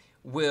think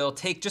we'll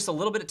take just a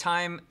little bit of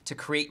time to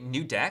create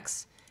new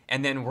decks,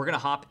 and then we're going to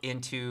hop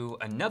into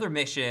another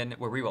mission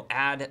where we will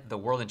add the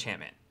world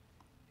enchantment.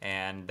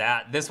 And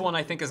this one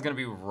I think is going to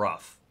be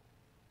rough.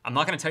 I'm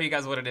not going to tell you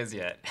guys what it is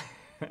yet.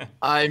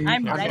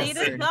 I'm ready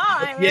to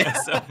die. Yeah.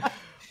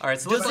 All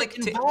right, so let's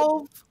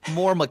involve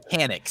more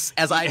mechanics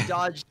as I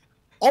dodged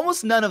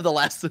almost none of the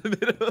last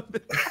bit of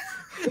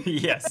it.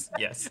 Yes.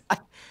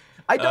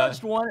 I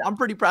dodged one. I'm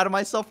pretty proud of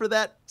myself for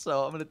that.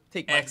 So I'm gonna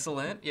take.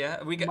 Excellent.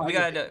 Yeah,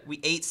 we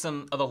ate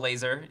some of the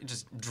laser.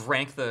 Just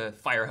drank the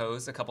fire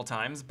hose a couple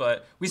times,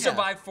 but we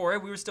survived for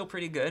it. We were still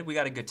pretty good. We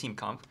got a good team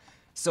comp.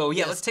 So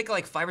yeah, let's take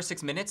like 5 or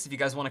 6 minutes if you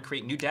guys want to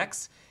create new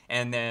decks,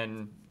 and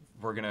then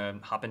we're gonna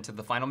hop into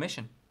the final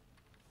mission.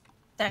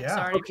 Deck's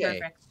already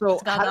perfect. So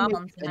how do I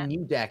make a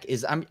new deck?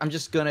 I'm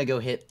just gonna go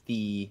hit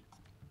the.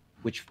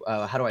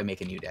 How do I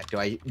make a new deck? Do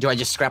I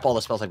just scrap all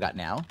the spells I've got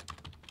now?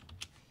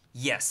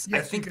 Yes,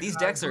 I think these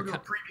decks are. Go to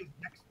a previous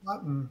deck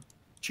slot and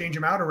change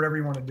them out or whatever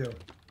you want to do.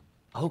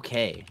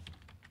 Okay.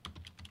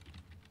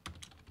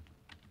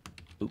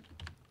 Oop.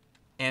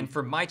 And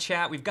for my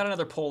chat, we've got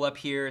another poll up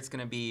here. It's going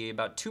to be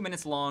about 2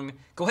 minutes long.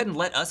 Go ahead and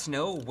let us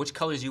know which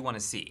colors you want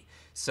to see.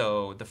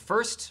 So the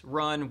first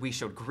run we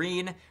showed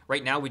green.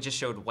 Right now we just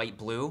showed white,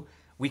 blue.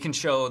 We can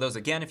show those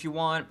again if you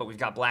want, but we've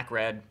got black,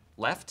 red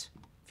left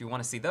if you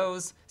want to see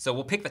those. So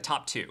we'll pick the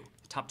top 2.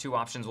 The top 2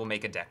 options we'll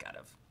make a deck out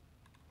of.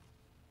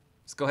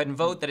 Let's go ahead and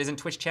vote. That is in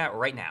Twitch chat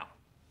right now.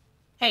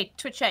 Hey,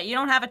 Twitch chat, you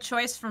don't have a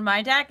choice for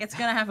my deck. It's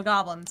gonna have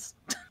goblins.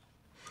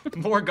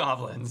 More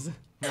goblins.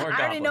 More goblins.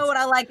 I already know what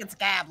I like. It's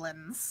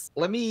goblins.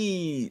 Let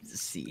me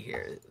see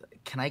here.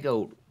 Can I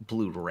go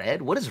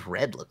blue-red? What does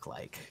red look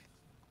like?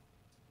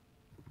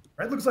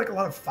 Red looks like a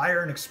lot of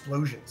fire and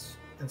explosions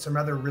and some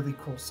other really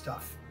cool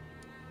stuff.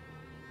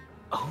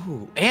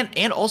 Oh,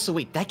 and also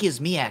wait, that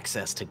gives me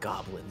access to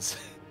goblins.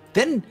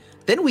 then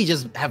we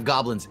just have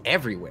goblins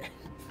everywhere.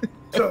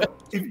 So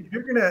if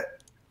you're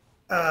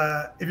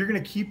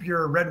gonna keep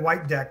your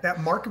red-white deck,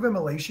 that Mark of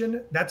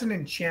Immolation, that's an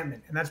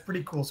enchantment, and that's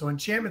pretty cool. So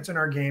enchantments in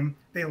our game,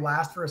 they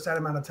last for a set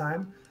amount of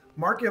time.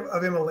 Mark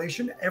of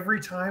Immolation,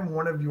 every time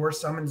one of your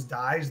summons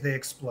dies, they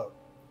explode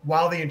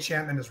while the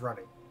enchantment is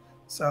running.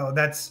 So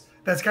that's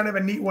kind of a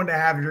neat one to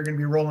have if you're going to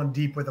be rolling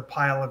deep with a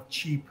pile of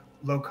cheap,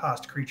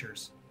 low-cost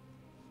creatures.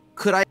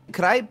 Could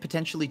I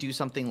potentially do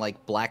something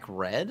like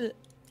black-red?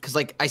 Because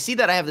like I see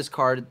that I have this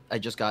card I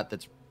just got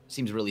that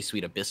seems really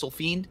sweet, Abyssal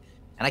Fiend,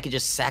 and I could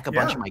just sack a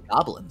bunch of my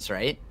goblins,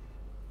 right?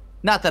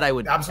 Not that I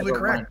would absolutely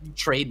correct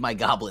trade my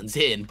goblins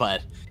in,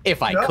 but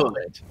if I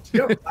could.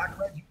 Yeah,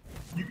 black-red,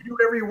 you can do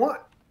whatever you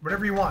want.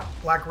 Whatever you want.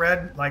 Black,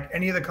 red, like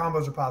any of the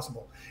combos are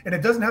possible. And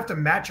it doesn't have to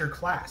match your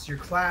class. Your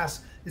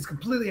class is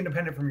completely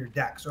independent from your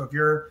deck. So if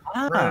you're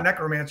running a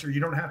Necromancer,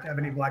 you don't have to have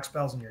any black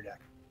spells in your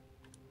deck.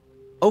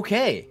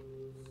 Okay.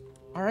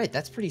 All right,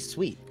 that's pretty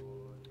sweet.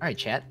 All right,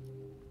 chat.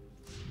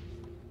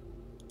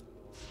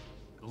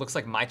 It looks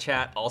like my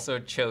chat also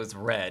chose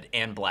red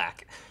and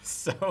black.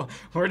 So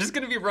we're just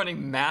going to be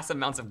running mass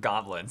amounts of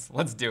goblins.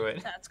 Let's do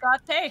it. That's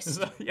got taste.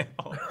 So, yeah,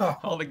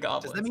 all the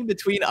goblins. Does that mean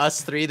between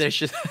us three, there's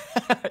just...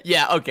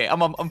 yeah, okay,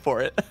 I'm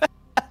for it.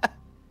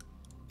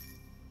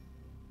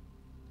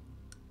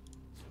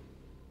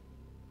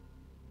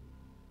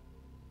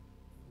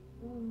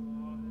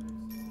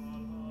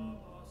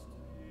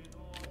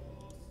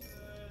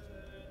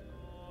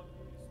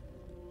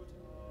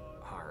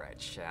 All right,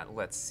 chat,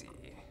 let's see.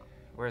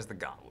 Where's the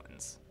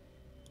goblins?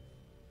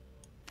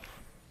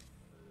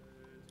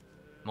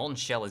 Molten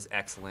Shell is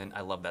excellent.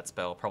 I love that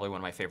spell. Probably one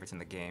of my favorites in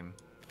the game.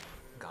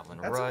 Goblin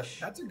Rush.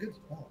 That's a good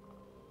spell.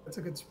 That's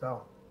a good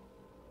spell.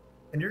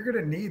 And you're going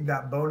to need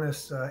that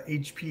bonus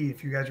HP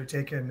if you guys are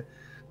taking,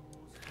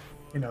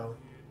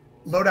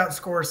 loadout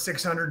score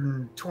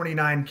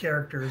 629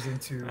 characters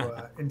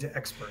into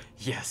Expert.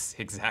 Yes,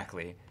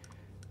 exactly.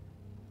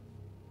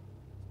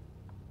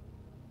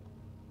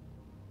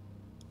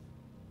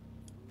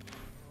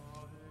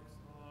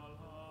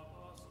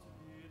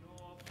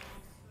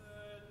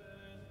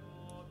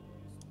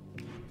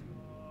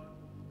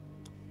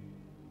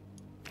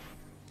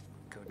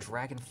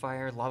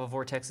 Dragonfire, Lava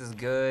Vortex is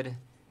good.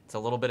 It's a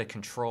little bit of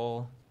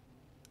control.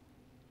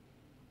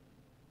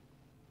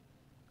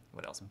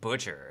 What else?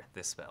 Butcher,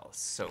 this spell is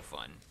so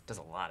fun. Does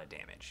a lot of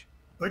damage.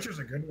 Butcher's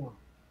a good one.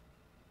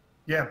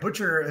 Yeah,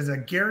 Butcher is a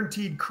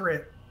guaranteed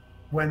crit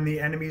when the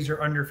enemies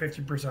are under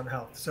 50%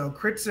 health. So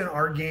crits in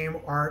our game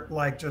aren't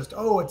like just,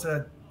 it's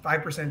a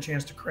 5%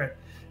 chance to crit.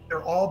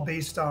 They're all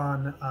based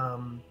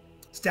on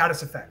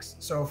status effects.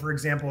 So for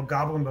example,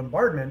 Goblin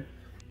Bombardment,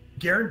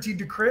 guaranteed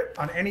to crit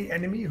on any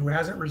enemy who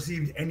hasn't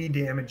received any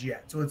damage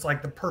yet. So it's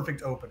like the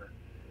perfect opener.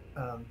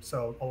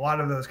 So a lot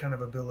of those kind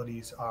of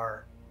abilities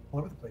are all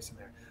over the place in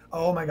there.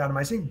 Oh my God, am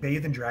I seeing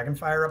Bathe and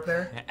Dragonfire up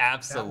there?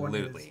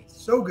 Absolutely.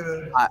 So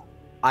good.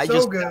 I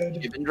just got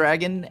Given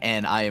Dragon,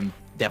 and I am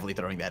definitely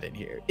throwing that in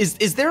here.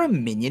 Is there a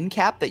minion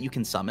cap that you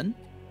can summon?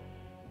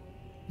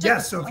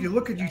 Yes, so if you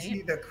look at, you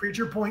see the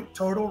creature point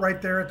total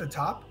right there at the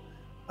top.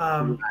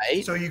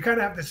 Right. So you kind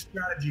of have this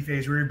strategy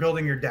phase where you're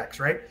building your decks,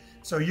 right?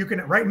 So you can,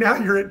 right now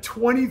you're at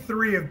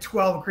 23 of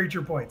 12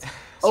 creature points.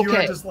 So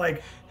you're just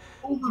like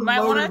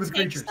overloaded with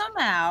creatures. You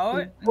might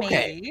want to take some out,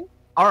 maybe.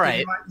 All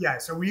right.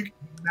 So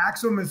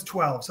maximum is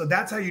 12. So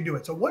that's how you do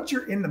it. So once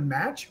you're in the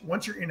match,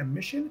 once you're in a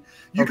mission,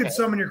 you can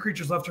summon your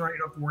creatures left and right. You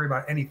don't have to worry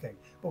about anything.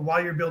 But while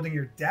you're building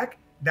your deck,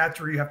 that's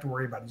where you have to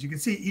worry about it. As you can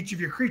see, each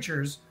of your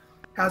creatures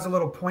has a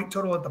little point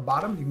total at the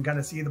bottom. You can kind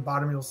of see the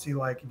bottom. You'll see,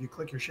 like, if you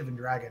click your Shivan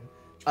Dragon,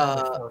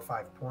 4 or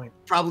 5 points.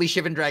 Probably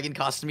Shivan Dragon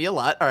cost me a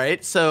lot. All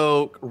right.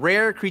 So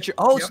rare creature.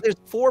 Oh, so there's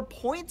 4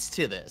 points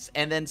to this.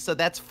 And then, so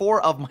that's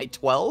 4 of my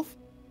 12.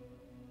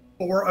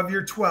 4 of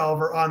your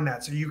 12 are on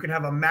that. So you can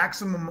have a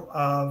maximum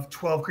of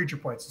 12 creature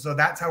points. So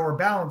that's how we're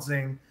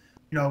balancing,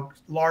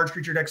 large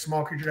creature decks,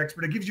 small creature decks,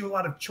 but it gives you a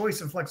lot of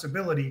choice and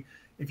flexibility.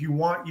 If you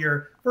want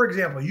for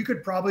example, you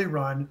could probably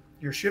run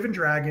your Shivan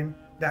Dragon,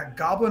 that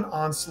Goblin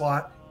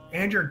Onslaught,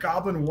 and your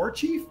Goblin War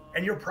Chief,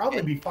 and you'll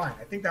probably be fine.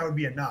 I think that would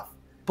be enough.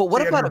 But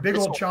what about a big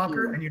old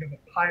chonker and you'd have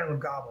a pile of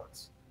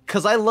goblins?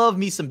 Because I love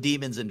me some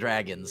demons and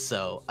dragons,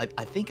 so I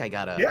think I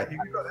gotta. Yeah, you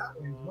can go that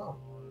way as well.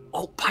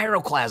 Oh,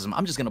 Pyroclasm!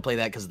 I'm just gonna play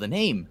that because of the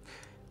name.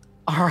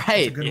 All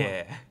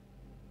right.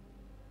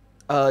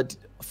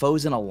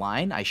 Foes in a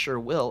line. I sure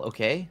will.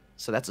 Okay,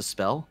 so that's a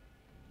spell,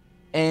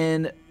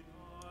 and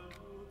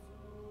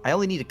I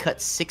only need to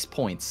cut 6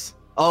 points.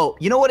 Oh,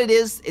 you know what it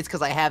is? It's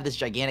because I have this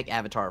gigantic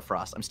Avatar of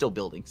Frost. I'm still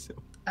building. So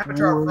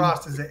Avatar of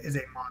Frost is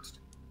a monster.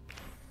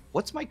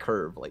 What's my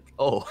curve? Like,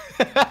 oh.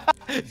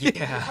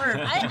 Yeah.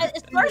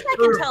 As far as I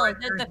can tell,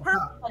 the curve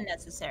is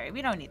unnecessary.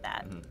 We don't need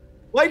that.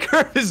 My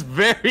curve is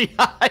very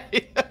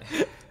high.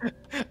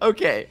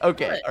 Okay, all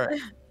right.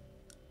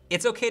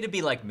 It's okay to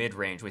be like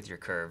mid-range with your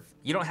curve.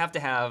 You don't have to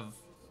have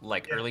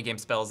like early game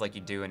spells like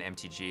you do in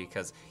MTG,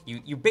 because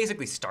you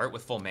basically start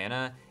with full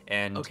mana,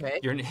 and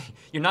you're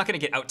not gonna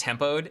get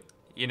out-tempoed,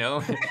 you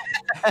know?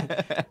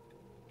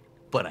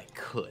 But I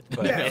could.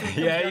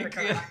 Yeah, you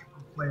could.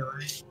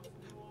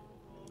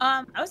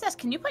 I was asked,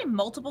 can you play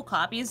multiple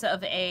copies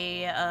of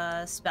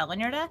a spell in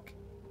your deck?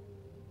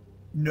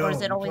 No, or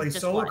is it you always play just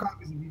solo one?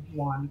 copies of each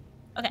one.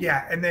 Okay.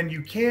 Yeah, and then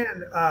you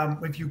can,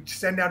 if you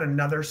send out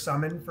another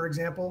summon, for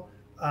example,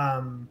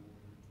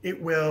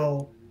 it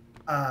will,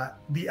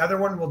 the other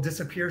one will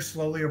disappear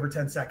slowly over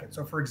 10 seconds.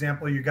 So for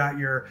example, you got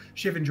your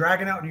Shivan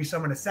Dragon out and you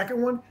summon a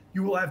second one,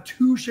 you will have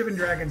 2 Shivan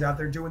Dragons out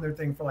there doing their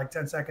thing for like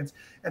 10 seconds.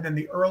 And then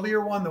the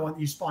earlier one, the one that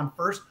you spawn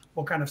first,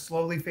 will kind of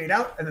slowly fade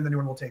out, and then the new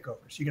one will take over.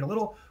 So you get a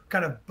little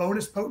kind of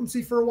bonus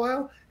potency for a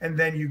while, and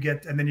then you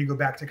go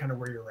back to kind of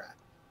where you're at.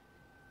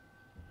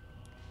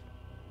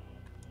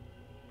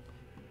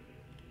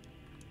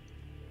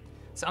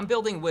 So I'm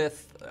building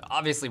with,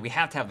 obviously we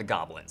have to have the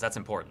goblins, that's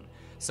important.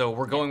 So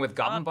we're going with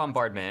Goblin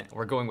Bombardment,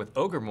 we're going with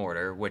Ogre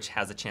Mortar, which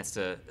has a chance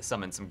to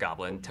summon some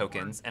goblin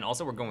tokens, and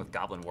also we're going with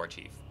Goblin War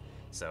Chief.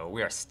 So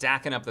we are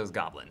stacking up those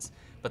goblins.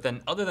 But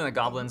then other than the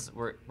goblins,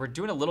 we're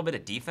doing a little bit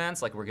of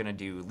defense, like we're gonna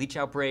do Leech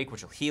Outbreak,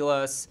 which will heal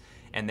us,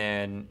 and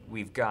then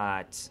we've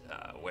got,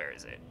 where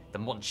is it? The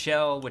Molten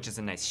Shell, which is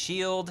a nice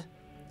shield.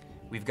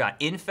 We've got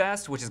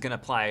Infest, which is gonna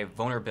apply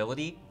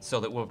vulnerability, so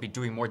that we'll be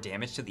doing more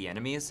damage to the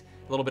enemies.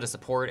 A little bit of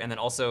support, and then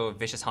also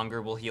Vicious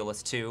Hunger will heal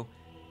us too.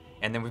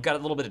 And then we've got a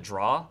little bit of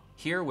draw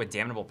here with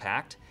Damnable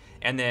Pact.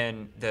 And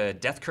then the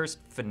Death Cursed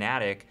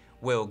Fanatic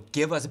will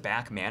give us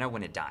back mana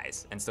when it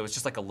dies. And so it's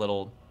just like a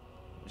little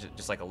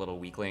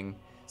weakling.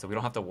 So we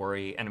don't have to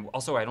worry. And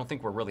also I don't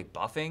think we're really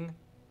buffing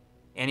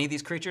any of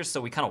these creatures,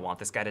 so we kind of want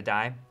this guy to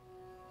die. And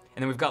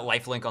then we've got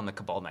Lifelink on the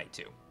Cabal Knight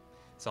too.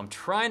 So I'm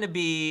trying to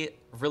be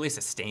really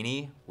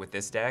sustainy with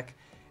this deck.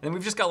 And then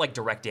we've just got like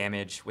direct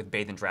damage with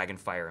Bathe in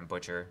Dragonfire and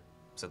Butcher,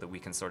 so that we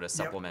can sort of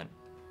supplement.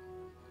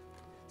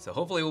 So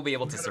hopefully we'll be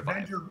able to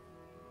survive.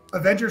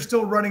 Avenger's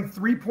still running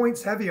 3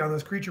 points heavy on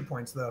those creature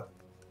points, though.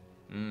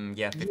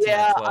 Yeah, 15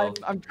 yeah, 12.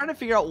 I'm trying to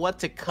figure out what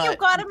to cut. You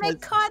gotta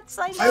make cuts,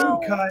 I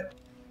know.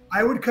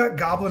 I would cut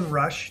Goblin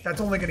Rush. That's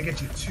only gonna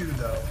get you 2,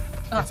 though.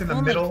 It's in the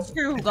only middle.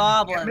 2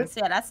 goblins.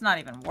 Yeah, that's not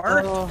even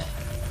worth.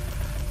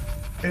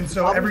 And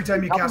so every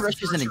time you cast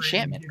Rush is an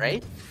enchantment,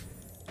 right?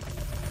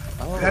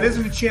 That is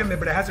an enchantment,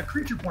 but it has a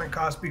creature point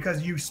cost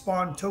because you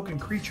spawn token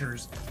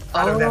creatures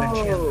out of that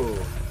enchantment.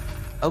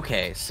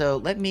 Okay, so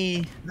let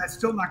me. That's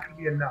still not going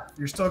to be enough.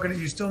 You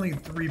still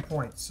need 3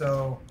 points.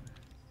 So.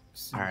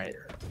 All right.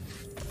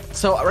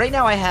 So right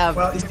now I have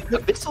this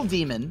Abyssal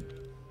Demon.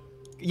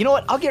 You know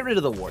what? I'll get rid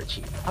of the War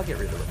Chief.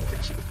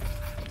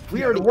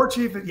 The War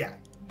Chief. Yeah.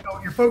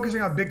 No, you're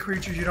focusing on big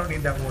creatures. You don't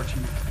need that War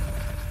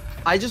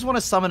Chief. I just want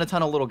to summon a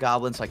ton of little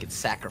goblins so I can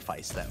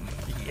sacrifice them.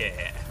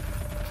 Yeah.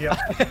 Yeah.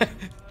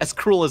 As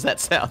cruel as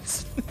that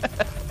sounds.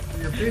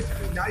 You're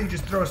basically, now you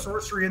just throw a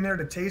sorcery in there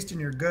to taste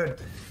and you're good.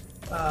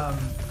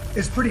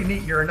 It's pretty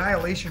neat. Your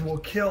Annihilation will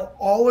kill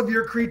all of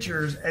your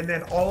creatures, and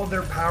then all of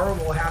their power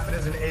will happen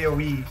as an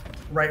AoE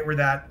right where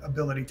that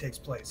ability takes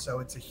place. So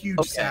it's a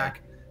huge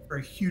sack for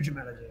a huge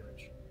amount of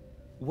damage.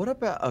 What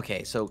about,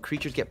 okay, so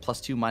creatures get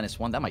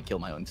 +2/-1. That might kill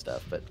my own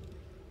stuff, but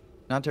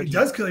not It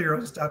does kill your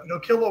own stuff. It'll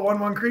kill a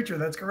 1/1 creature.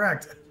 That's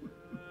correct.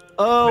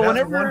 Oh,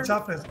 whenever 1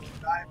 toughness.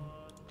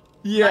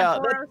 Yeah,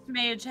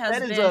 Mage has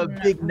that is a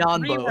big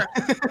non-bow.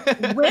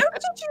 Where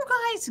did you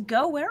guys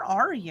go? Where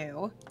are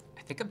you?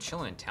 I think I'm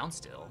chilling in town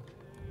still.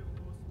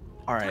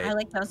 All right. I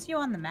don't see you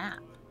on the map,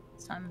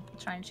 so I'm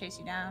trying to chase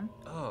you down.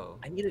 Oh.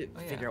 I need to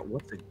figure out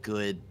what's a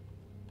good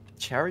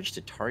charge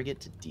to target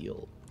to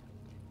deal.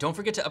 Don't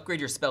forget to upgrade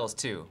your spells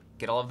too.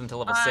 Get all of them to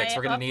level 6.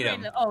 We're gonna need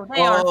them. Oh, they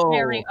are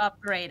very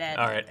upgraded.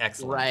 All right,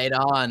 excellent. Right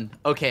on.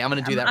 Okay, I'm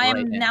gonna do that right now.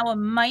 I am now a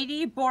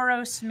mighty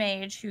Boros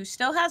mage who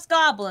still has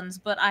goblins,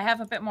 but I have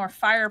a bit more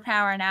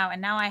firepower now,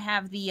 and now I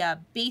have the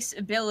base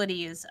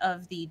abilities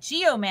of the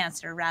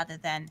Geomancer rather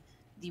than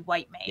the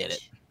white mage. Get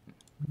it.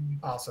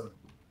 Awesome.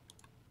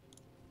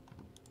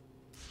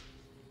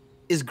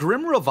 Is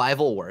Grim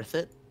Revival worth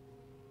it?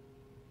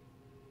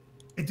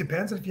 It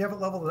depends if you haven't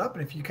leveled it up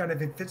and if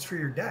it fits for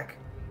your deck.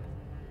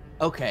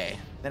 Okay.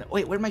 Then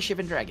wait, where'd my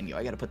Shivan Dragon go?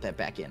 I gotta put that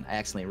back in. I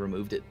accidentally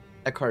removed it.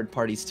 That card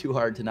party's too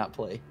hard to not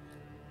play.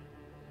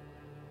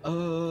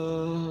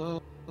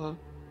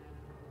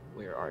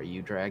 Where are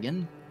you,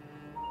 Dragon?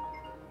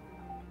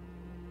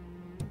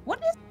 What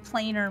is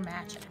planar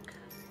magic?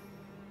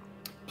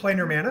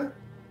 Planar mana?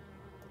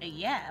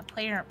 Yeah,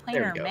 planar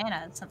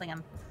mana is something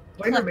I'm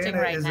Planar collecting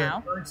mana right is now.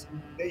 a currency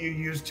that you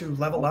use to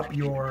level up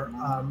your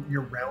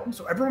realm.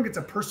 So everyone gets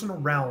a personal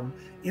realm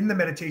in the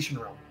meditation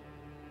realm.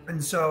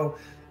 And so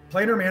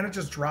Planar mana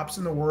just drops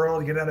in the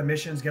world, get out of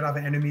missions, get out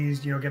of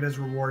enemies, you know, get as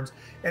rewards,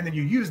 and then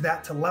you use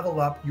that to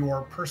level up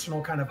your personal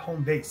kind of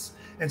home base.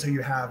 And so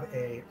you have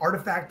a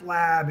artifact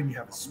lab and you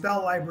have a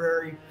spell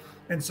library.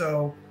 And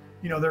so,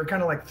 you know, there are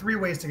kind of like 3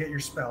 ways to get your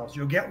spells.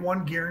 You'll get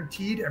one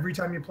guaranteed every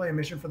time you play a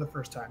mission for the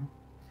first time.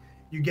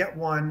 You get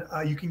one,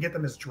 you can get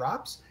them as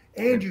drops,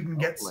 and you can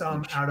get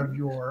some out of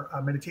your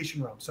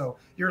meditation realm. So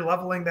you're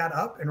leveling that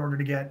up in order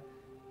to get,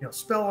 you know,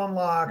 spell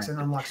unlocks and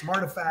unlock some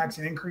artifacts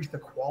and increase the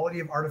quality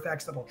of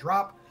artifacts that'll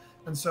drop.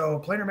 And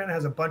so Planar Mana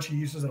has a bunch of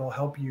uses that'll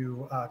help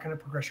you kind of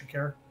progress your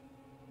character.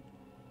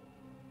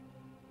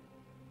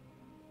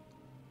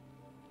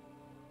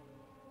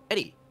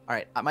 Eddie, all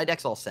right, my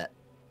deck's all set.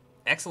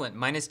 Excellent,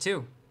 mine is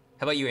too.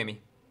 How about you,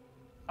 Amy?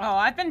 Oh,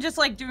 I've been just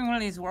like doing one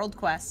of these world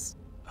quests.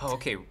 Oh,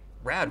 okay,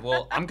 rad.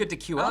 Well, I'm good to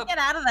queue I'll up. get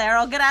out of there.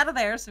 I'll get out of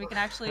there so we can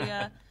actually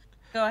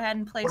go ahead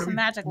and play some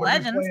Magic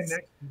Legends.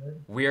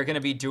 We are going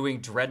to be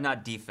doing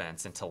Dreadnaught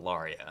defense in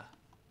Talaria.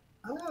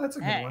 Oh, that's a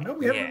good one. No,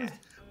 we haven't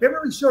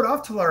really showed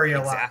off Talaria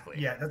a lot. Exactly.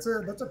 Yeah, that's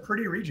a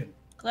pretty region.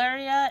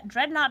 Talaria,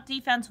 Dreadnaught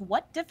defense,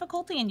 what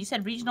difficulty? And you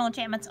said regional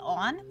enchantments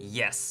on?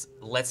 Yes,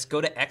 let's go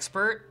to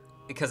expert,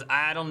 because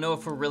I don't know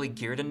if we're really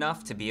geared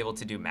enough to be able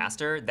to do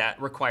master. That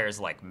requires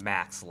like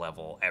max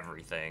level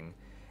everything,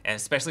 and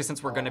especially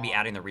since we're going to be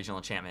adding the regional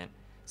enchantment.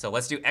 So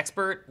let's do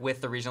expert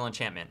with the regional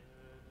enchantment.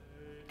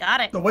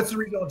 Got it. So what's the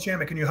regional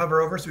enchantment? Can you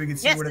hover over so we can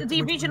see yes, what it is?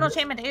 the regional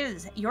enchantment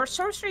is your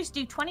sorceries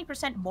do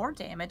 20% more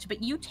damage,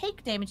 but you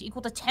take damage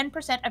equal to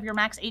 10% of your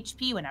max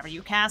HP whenever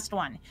you cast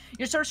one.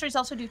 Your sorceries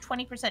also do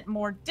 20%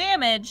 more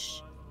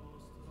damage.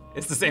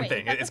 It's the same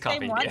thing. It's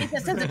copied. Yeah. Yeah. It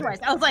says it twice.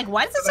 I was like,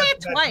 why does it say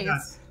it twice?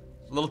 Nuts.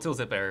 Little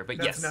tooltip error, but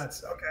That's yes.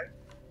 nuts. Okay.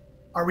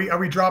 Are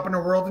we dropping a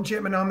world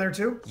enchantment on there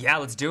too? Yeah,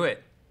 let's do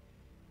it.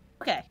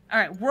 Okay. All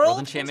right. World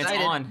enchantment's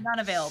on. Not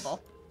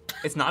available.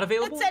 It's not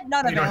available? It said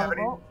not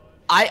available.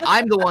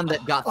 I'm the one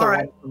that got the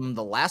one from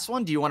the last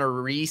one. Do you want to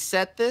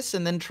reset this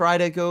and then try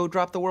to go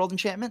drop the world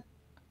enchantment?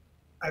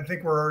 I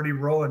think we're already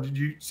rolling. Did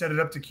you set it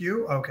up to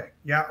queue? Okay.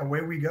 Yeah,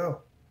 away we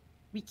go.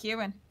 We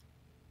queuing.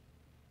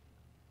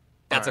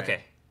 That's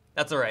okay.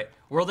 That's all right.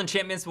 World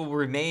enchantments will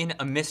remain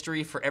a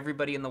mystery for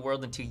everybody in the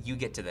world until you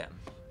get to them.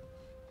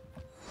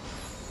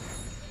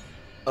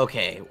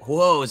 Okay.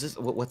 Whoa, is this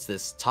what's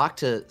this? Talk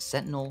to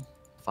Sentinel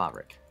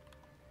Fabric.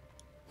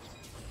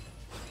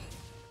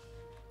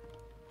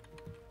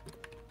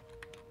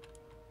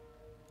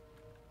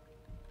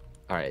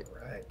 All right.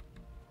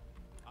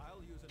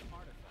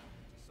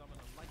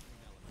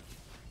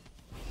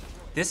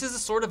 This is a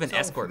sort of an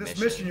escort for this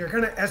mission. You're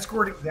kind of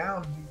escorting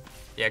down.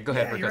 Yeah, go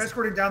ahead. Yeah, you're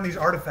escorting down these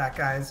artifact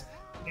guys,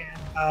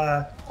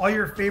 and all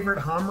your favorite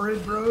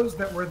Homerid bros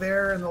that were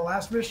there in the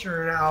last mission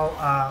are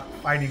now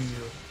fighting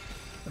you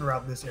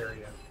throughout this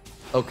area.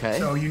 Okay.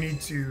 So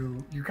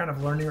you're kind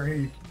of learning right here.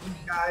 You kill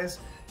these guys,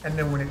 and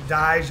then when it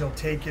dies, you'll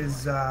take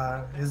his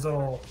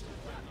little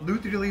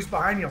loot that he leaves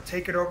behind. You'll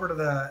take it over to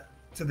the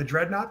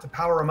Dreadnaught to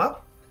power him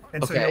up,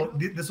 and so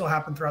this will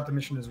happen throughout the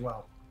mission as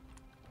well.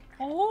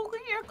 Oh,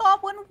 your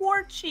Goblin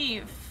War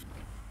Chief.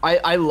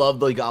 I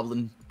love the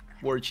Goblin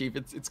War Chief.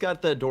 It's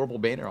got the adorable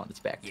banner on its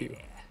back too. Yeah.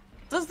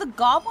 Does the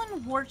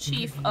Goblin War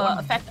Chief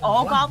affect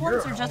all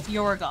goblins or just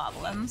your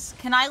goblins?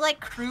 Can I like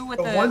crew with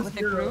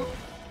the group?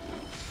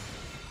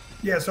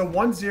 Yeah, so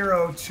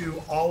 1/0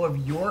 to all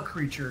of your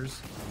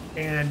creatures,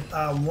 and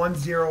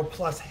 1/0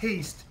 plus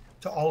haste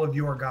to all of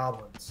your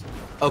goblins.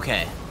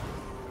 Okay.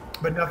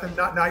 But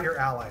not your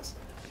allies.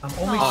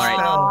 Only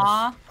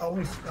Aww.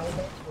 spells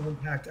will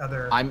impact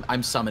other.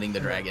 I'm summoning the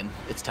dragon.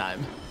 It's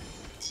time.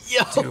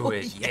 Yo, Do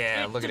it.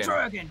 Yeah, look at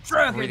him.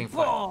 Dragon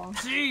Ball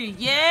Z,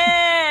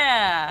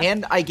 yeah!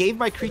 And I gave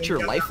my creature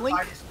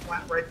lifelink.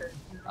 Right there.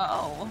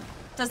 Oh.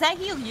 Does that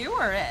heal you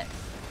or it?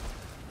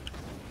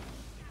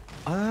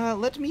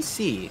 Let me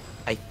see.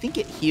 I think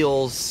it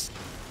heals.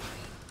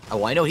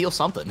 Oh, I know it heals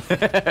something,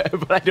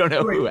 but I don't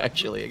know who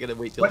actually. I gotta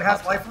wait till. What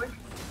has lifelink?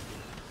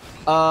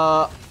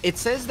 It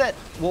says that,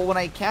 well, when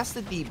I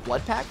casted the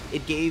Blood Pact,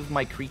 it gave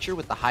my creature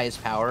with the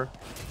highest power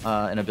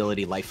an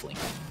ability lifelink.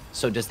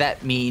 So does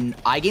that mean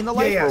I gain the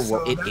life, or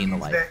will it gain the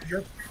life?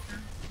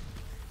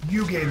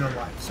 You gain the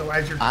life. So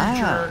as your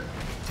creature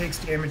takes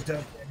damage,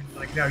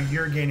 like now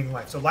you're gaining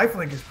life. So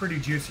lifelink is pretty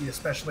juicy,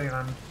 especially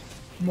on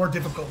more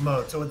difficult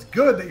mode. So it's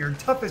good that your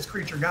toughest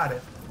creature got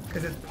it,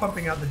 because it's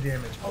pumping out the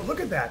damage. Oh, look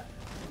at that.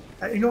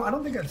 You know, I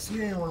don't think I've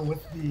seen anyone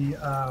with the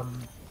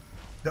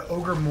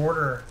Ogre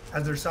Mortar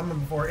as their summon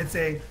before.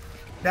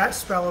 That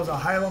spell is a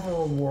high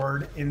level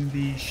reward in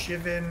the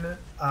Shivan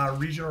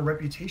regional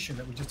reputation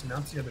that we just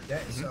announced the other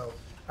day. So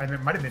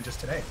it might have been just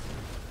today.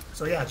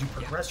 So yeah, as you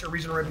progress your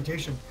regional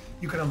reputation,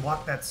 you can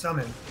unlock that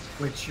summon,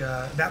 which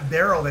that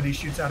barrel that he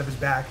shoots out of his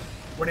back,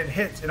 when it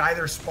hits, it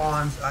either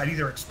spawns, it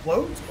either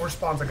explodes or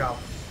spawns a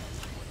goblin.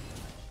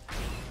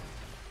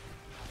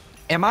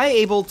 Am I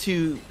able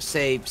to,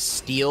 say,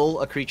 steal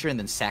a creature and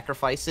then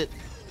sacrifice it?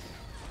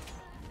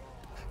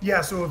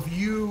 Yeah, so if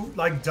you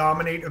like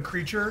dominate a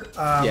creature,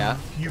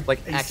 you like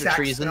act of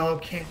treason.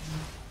 Oh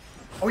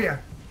yeah,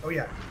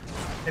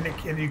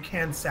 and you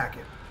can sack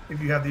it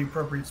if you have the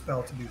appropriate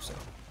spell to do so.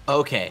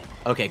 Okay.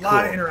 Okay. A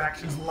lot of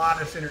interactions, a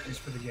lot of synergies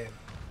for the game.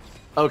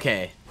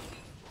 Okay.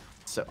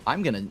 So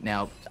I'm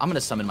gonna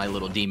summon my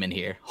little demon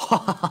here.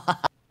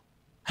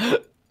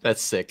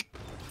 That's sick.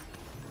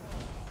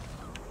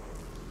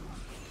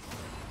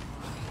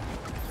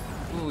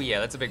 Ooh, yeah,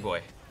 that's a big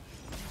boy.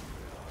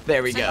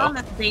 There we Sit go. on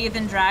this bathe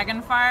in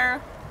dragon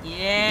fire.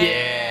 Yeah.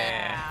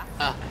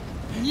 Yeah.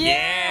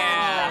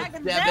 Yeah,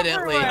 dragons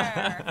definitely.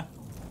 everywhere.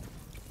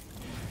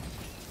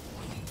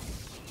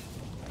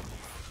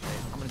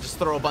 I'm gonna just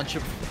throw a bunch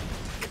of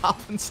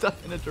goblin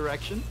stuff in a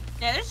direction.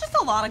 Yeah, there's just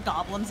a lot of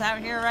goblins out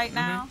here right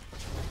now.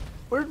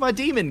 Where'd my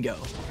demon go?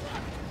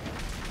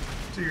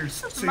 So you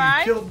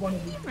my killed one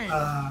of the demon.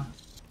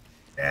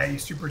 yeah, you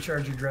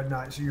supercharge your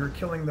Dreadnaught. So you're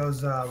killing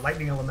those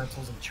lightning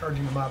elementals and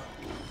charging them up,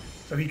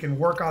 so he can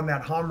work on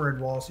that Homrid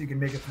wall, so you can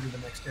make it through the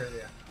next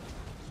area.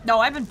 No,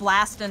 I've been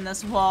blasting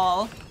this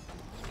wall.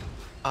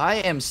 I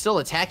am still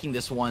attacking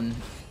this one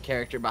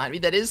character behind me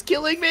that is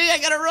killing me. I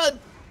gotta run.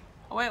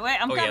 Oh, wait,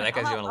 I'm Oh, coming. yeah, that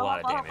guy's doing a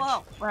lot of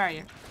damage. Where are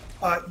you?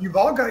 You've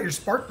all got your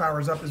spark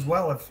powers up as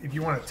well. If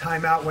you want to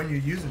time out when you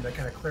use them to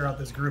kind of clear out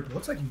this group, it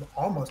looks like you've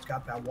almost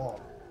got that wall.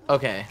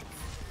 Okay.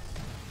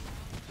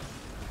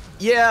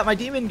 Yeah, my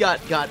demon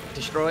got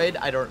destroyed.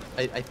 I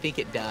think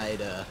it died.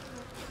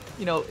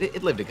 You know,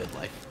 it lived a good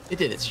life. It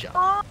did its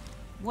job.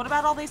 What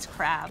about all these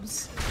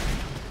crabs?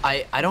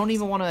 I don't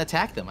even want to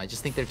attack them. I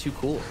just think they're too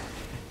cool.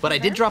 But I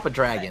did drop a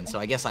dragon, so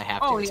I guess I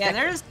have to. Oh yeah,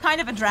 there's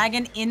kind of a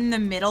dragon in the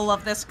middle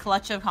of this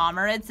clutch of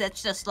homerids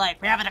that's just like,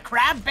 we're having a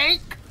crab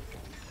bake.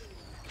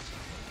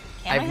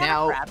 Can I've I have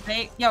now a crab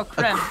bake? Yo,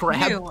 Krim,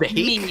 crab you, bake?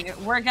 me,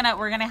 we're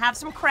gonna have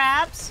some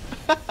crabs.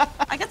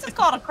 I guess it's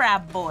called a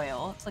crab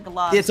boil. It's like a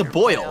lobster. It's a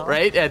boil,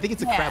 right? I think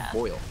it's a crab Yeah.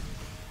 boil.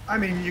 I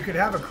mean, you could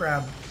have a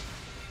crab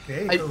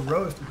bake or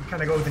roast. You can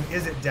kind of go with an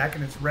is it deck,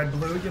 and it's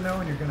red-blue, you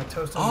know, and you're gonna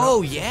toast them.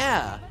 Oh up.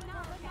 yeah.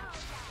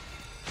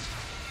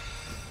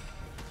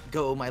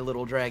 Go, my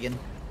little dragon.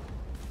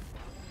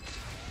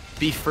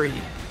 Be free.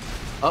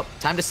 Oh,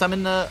 time to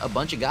summon a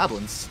bunch of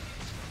goblins.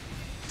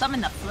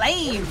 Summon the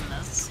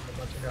flames.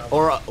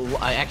 Or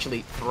I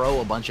actually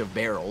throw a bunch of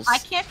barrels. I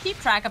can't keep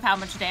track of how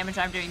much damage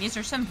I'm doing. These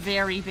are some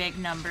very big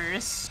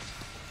numbers.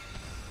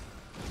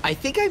 I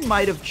think I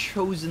might have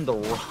chosen the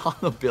wrong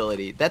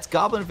ability. That's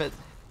Goblin Offense.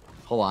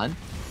 Hold on.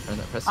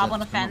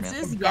 Goblin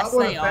Offenses? Yes,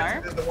 Goblin they are.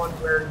 Offensive is the one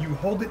where you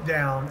hold it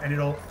down and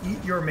it'll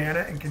eat your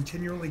mana and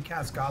continually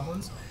cast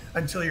goblins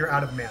until you're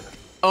out of mana.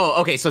 Oh,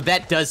 okay, so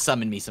that does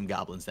summon me some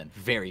goblins then.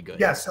 Very good.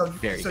 Yeah, so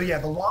Very good. yeah,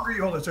 the longer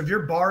you hold it, so if your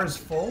bar is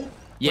full,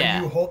 Yeah.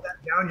 when you hold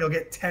that down, you'll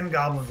get 10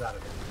 goblins out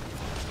of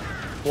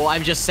it. Well,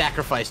 I've just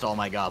sacrificed all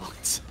my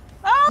goblins.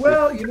 Oh,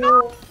 Well, you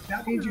know,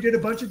 that means you did a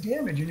bunch of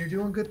damage and you're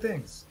doing good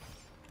things.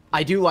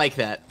 I do like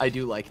that. I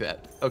do like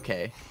that.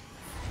 Okay.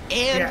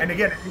 And Yeah, and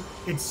again,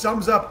 it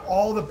sums up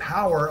all the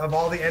power of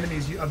all the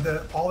enemies,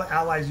 all the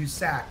allies you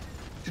sacked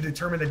to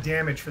determine the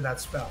damage for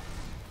that spell.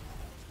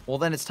 well,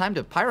 then it's time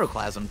to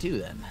Pyroclasm too.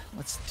 Then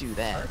let's do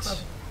that.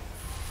 Pyroclasm.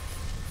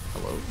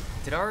 Hello.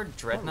 Did our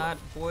Dreadnaught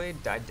boy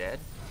die dead?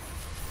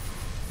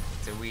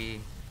 Did we?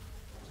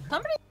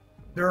 somebody.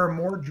 There are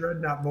more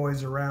Dreadnaught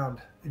boys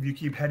around if you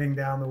keep heading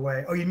down the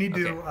way. Oh, you need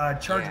to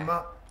charge them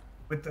up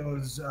with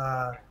those,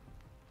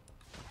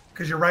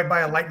 because you're right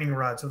by a lightning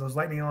rod. So those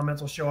lightning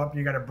elementals show up and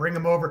you got to bring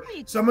them over.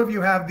 Some of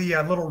you have the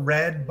little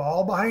red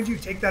ball behind you.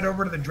 Take that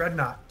over to the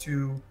Dreadnought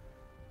to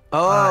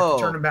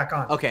turn them back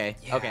on. Okay.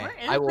 Yeah. Okay. Where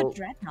is I will. the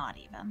Dreadnought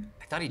even?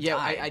 I thought he Yeah,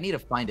 died. I need to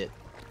find it.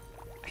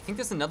 I think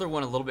there's another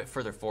one a little bit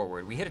further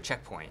forward. We hit a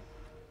checkpoint.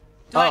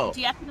 Do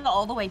you have to go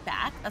all the way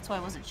back? That's why I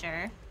wasn't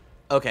sure.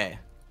 Okay.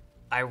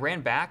 I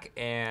ran back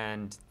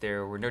and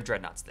there were no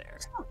Dreadnoughts there.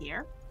 Still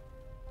here.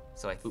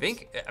 So I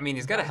think, I mean,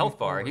 he's got a health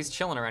bar. He's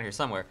chilling around here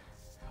somewhere.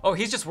 Oh,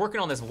 he's just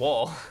working on this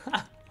wall.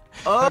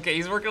 Oh. Okay,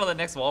 he's working on the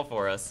next wall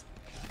for us.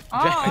 Oh,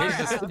 He's alright.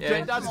 just,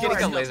 Dreadnought's getting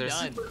some getting lasers.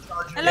 stuff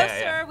done. Hello, Yeah,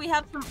 yeah. sir. We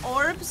have some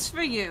orbs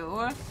for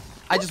you.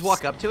 I just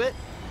walk up to it.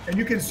 And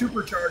you can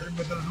supercharge him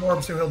with those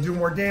orbs so he'll do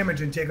more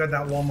damage and take out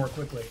that wall more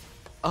quickly.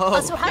 Oh.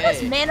 So how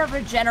does mana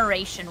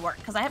regeneration work?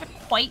 Because I haven't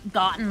quite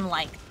gotten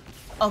like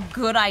a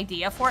good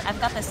idea for it. I've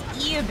got this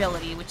E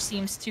ability, which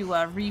seems to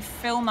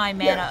refill my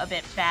mana a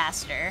bit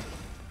faster.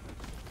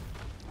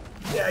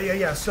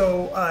 Yeah.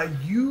 So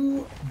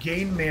you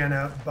gain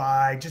mana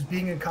by just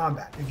being in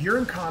combat. If you're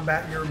in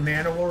combat, your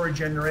mana will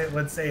regenerate,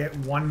 let's say, at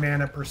 1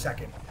 mana per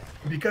second.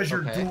 Because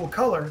you're dual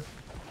color,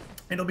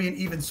 it'll be an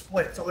even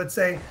split. So let's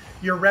say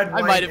you're red, I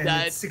white, might have and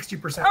died. it's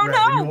 60% Oh, red.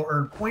 no! Then you will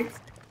earn 0.5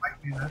 white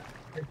mana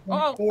and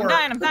Oh, 0.4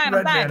 I'm dying,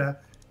 red dying. mana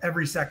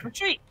every second.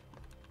 Retreat.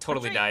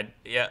 Totally died.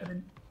 Yeah.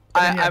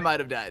 I might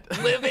have died.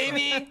 Live,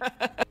 baby!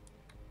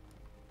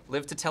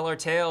 Live to tell our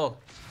tale.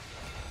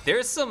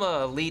 There's some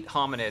elite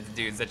hominid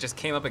dudes that just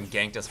came up and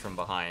ganked us from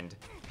behind.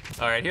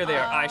 All right, here they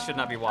are. I should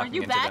not be walking Are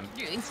you into back? them.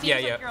 It seems Yeah,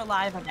 like yeah. you're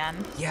alive again.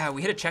 Yeah,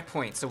 we hit a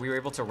checkpoint, so we were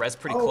able to res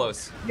pretty Oh,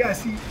 close. Yeah,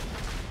 see,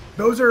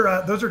 those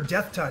are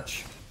death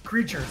touch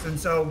creatures, and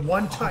so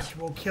one touch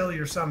will kill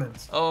your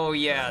summons. Oh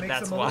yeah, Makes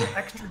that's them a why. little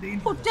extra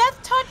dangerous. Oh,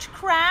 Death Touch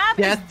Crab?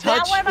 Death is that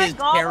Touch why my is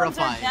goblins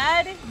terrifying.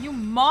 are dead? You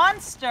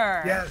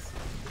monster! Yes.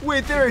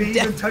 Wait, there are They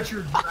even death. touch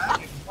your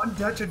dragon. one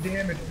touch of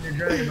damage and your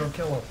dragon will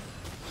kill him.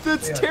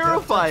 That's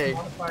terrifying.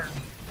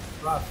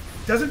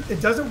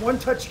 It doesn't one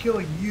touch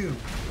kill you.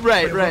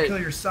 Right, but it will kill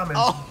your summons.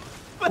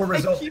 Or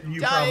result in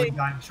you probably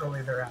dying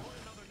shortly thereafter.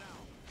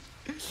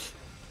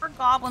 For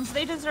goblins,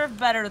 they deserve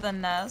better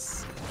than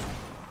this.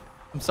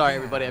 I'm sorry,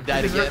 everybody. I've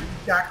died again.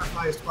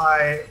 Sacrificed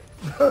by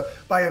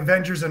by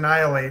Avengers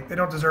Annihilate. They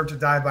don't deserve to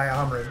die by a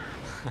Humrid.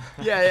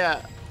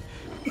 Yeah.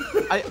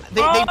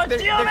 They're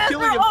killing him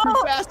too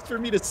fast for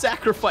me to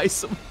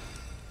sacrifice him.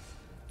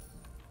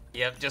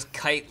 Yep, just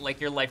kite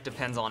like your life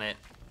depends on it.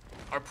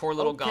 Our poor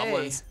little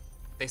goblins,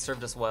 they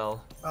served us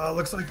well.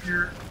 Looks like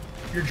your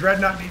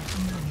Dreadnaught needs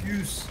some new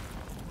juice.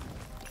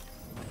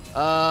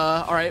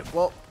 All right,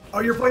 well. Oh,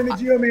 you're playing the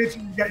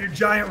Geomancer. You got your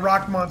giant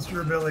rock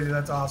monster ability.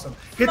 That's awesome.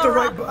 Hit the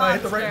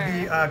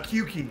right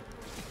Q key.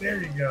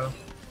 There you go.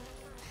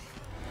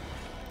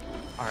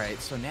 All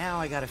right, so now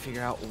I gotta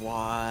figure out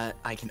what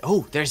I can.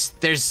 Oh,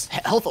 there's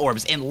health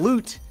orbs and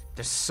loot.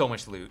 There's so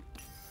much loot.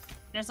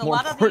 There's a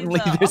lot of these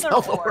there's other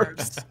health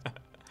orbs.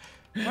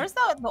 Where's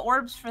the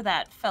orbs for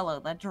that fellow,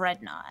 the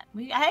Dreadnaught?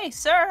 Hey,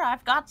 sir,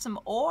 I've got some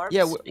orbs.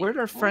 Yeah, where'd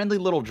our friendly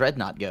little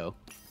Dreadnought go?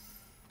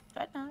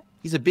 Dreadnaught.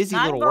 He's a busy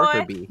little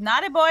worker bee.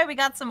 Naughty boy, we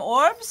got some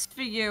orbs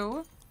for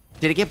you.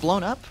 Did it get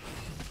blown up?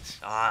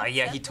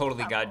 Yeah, he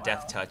totally got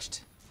death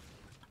touched.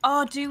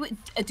 Oh, do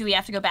we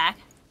have to go back?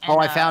 And,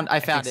 I found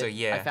it. So,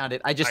 yeah. I found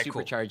it. I just Cool.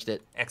 supercharged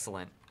it.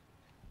 Excellent.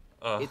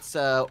 It's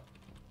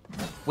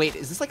wait,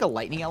 is this like a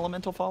lightning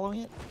elemental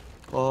following it?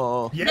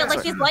 Oh. Yeah,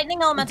 like these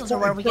lightning elementals are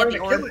where we get the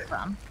orbs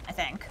from, I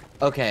think.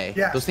 Okay.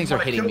 Yeah, those things are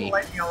hitting me. Kill the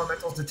lightning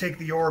elementals to take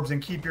the orbs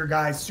and keep your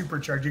guys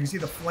supercharged. You can see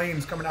the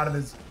flames coming out of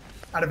his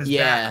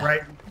back,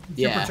 right?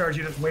 Supercharge,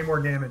 you does way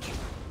more damage.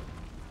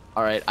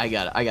 All right, I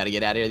gotta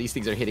get out of here. These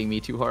things are hitting me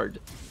too hard.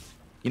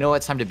 You know what?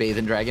 It's time to bathe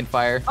in dragon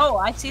fire. Oh,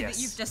 I see that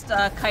you've just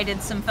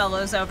kited some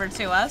fellows over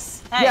to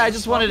us. Hey, yeah, I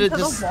just wanted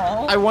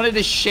to I wanted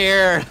to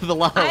share the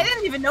love. I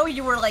didn't even know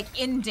you were like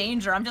in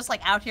danger. I'm just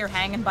like out here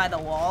hanging by the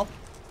wall.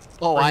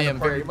 Oh, I am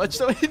very much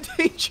so in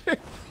danger.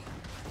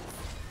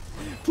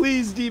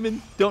 Please,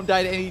 demon, don't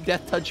die to any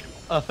death touch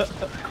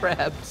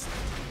crabs.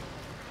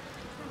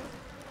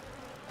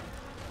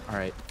 All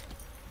right.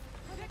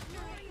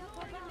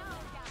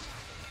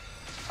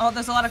 Oh,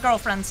 there's a lot of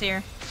girlfriends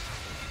here.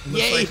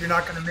 Looks like you're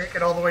not going to make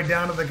it all the way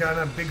down to the kind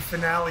of big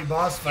finale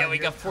boss fight. Yeah, we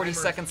got 40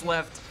 seconds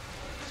left.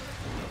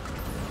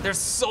 There's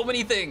so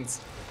many things.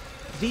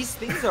 These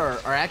things are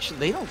actually,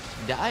 they don't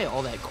die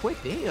all that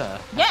quick. They yeah,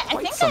 I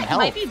think that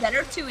might be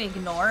better to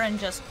ignore and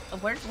just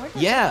where does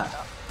yeah. Go?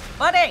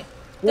 Buddy,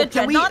 the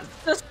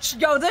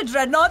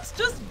Dreadnaught's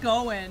just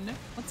going.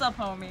 What's up,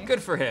 homie?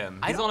 Good for him.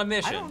 He's on a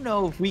mission. I don't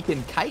know if we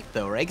can kite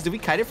though, right? Because if we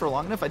kite it for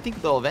long enough, I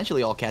think they'll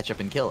eventually all catch up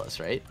and kill us,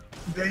 right?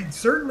 They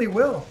certainly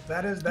will.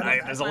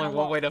 There's only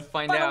one way to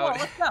find out.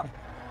 Let's go.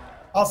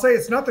 I'll say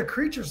it's not the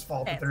creature's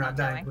fault that they're not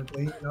dying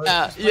quickly. You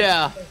know,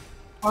 yeah.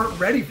 Aren't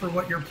ready for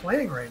what you're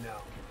playing right now.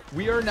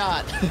 We are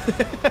not.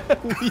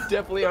 We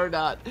definitely are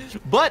not.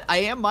 But I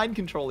am mind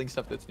controlling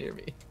stuff that's near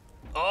me.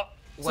 Oh,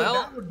 well.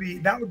 So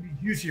that would be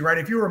juicy, right?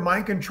 If you were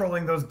mind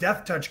controlling those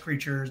death touch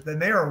creatures, then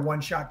they are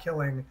one shot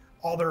killing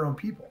all their own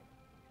people.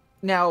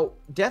 Now,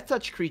 death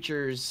touch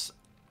creatures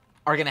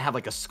are gonna have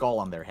like a skull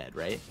on their head,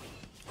 right?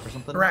 Or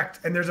something.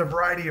 Correct. And there's a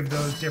variety of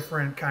those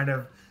different kind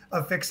of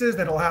affixes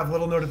that'll have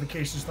little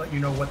notifications to let you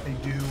know what they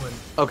do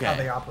and how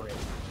they operate.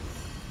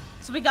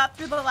 So we got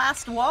through the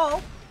last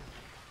wall.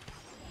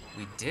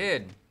 We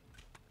did.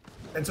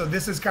 And so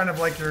this is kind of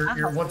like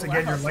your once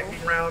again your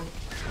lightning round.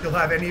 You'll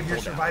have any of your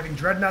surviving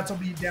dreadnoughts will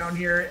be down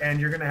here,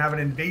 and you're gonna have an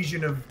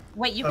invasion of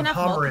you can have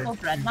multiple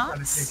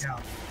dreadnoughts.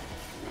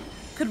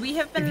 Could we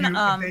have been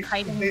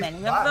kiting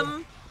many of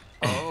them?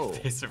 Oh,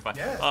 they survived.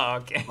 Yeah. Oh,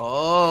 okay.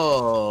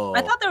 Oh.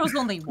 I thought there was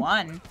only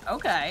one.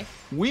 Okay.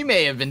 We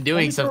may have been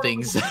doing some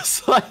things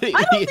slightly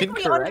I don't think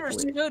we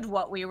understood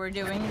what we were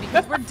doing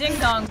because we're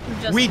ding-dongs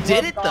who just We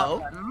did it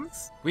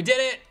goblins. Though. We did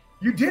it.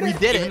 You did it. We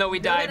did it. Even though we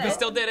died, we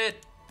still did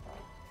it.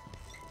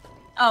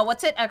 Oh,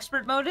 what's it?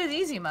 Expert mode is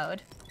easy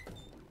mode.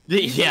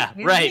 Yeah,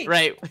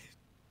 right.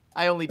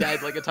 I only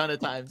died like a ton of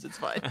times. It's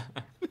fine.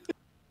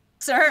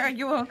 Sir, are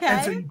you okay?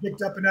 And so you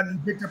picked up an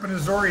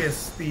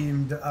Azorius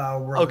themed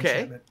world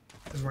enchantment.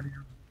 Is one of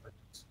your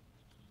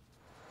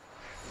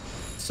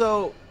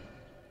so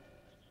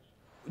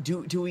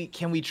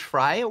can we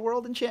try a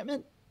world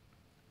enchantment?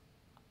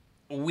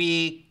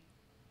 We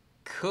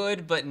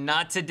could, but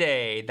not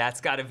today.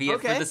 That's got to be it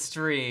for the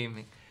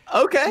stream.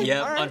 Okay.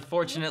 Yep, right.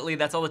 Unfortunately,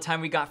 that's all the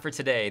time we got for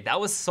today. That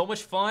was so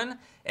much fun,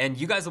 and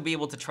you guys will be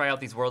able to try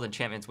out these world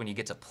enchantments when you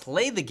get to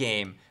play the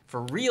game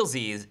for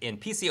realsies in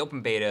PC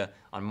Open Beta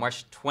on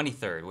March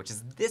 23rd, which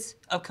is this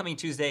upcoming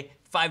Tuesday,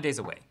 5 days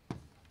away.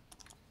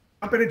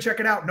 Jump in and check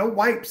it out. No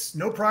wipes,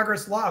 no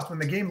progress lost. When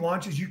the game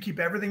launches, you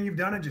keep everything you've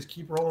done and just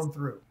keep rolling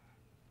through.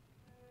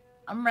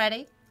 I'm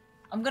ready.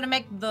 I'm going to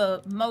make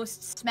the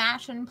most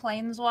smashing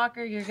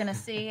planeswalker you're going to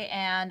see,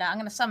 and I'm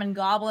going to summon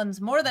goblins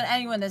more than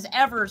anyone has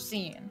ever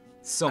seen.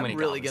 So many I'm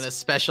really goblins. going to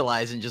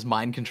specialize in just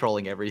mind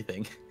controlling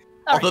everything.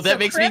 All Although right, that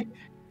makes me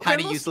kind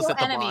of Cribble's useless still at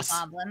the enemy boss.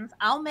 goblins.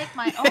 I'll make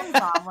my own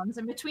goblins,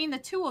 and between the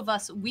two of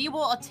us, we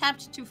will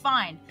attempt to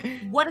find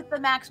what is the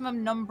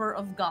maximum number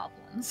of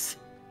goblins.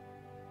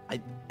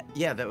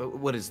 Yeah,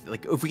 what is,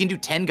 like, if we can do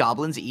 10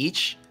 goblins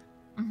each?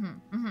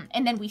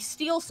 And then we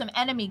steal some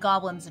enemy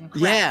goblins and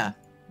crab. Yeah.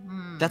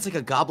 That's like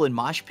a goblin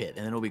mosh pit, and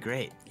then it'll be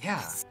great.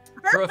 Yeah.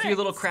 Perfect. Throw a few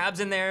little crabs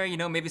in there, you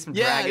know, maybe some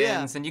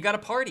dragons, and you got a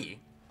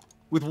party.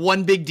 With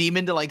one big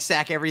demon to, like,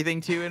 sack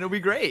everything to, and it'll be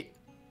great.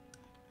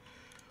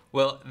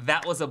 Well,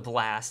 that was a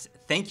blast.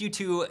 Thank you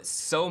two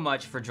so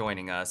much for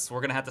joining us. We're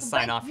going to have to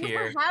sign off here.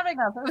 Thank you for having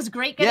us. It was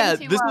great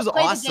getting to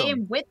play the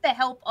game with the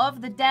help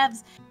of the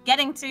devs,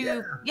 getting to,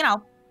 you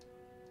know,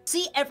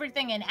 see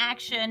everything in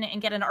action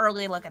and get an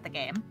early look at the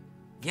game.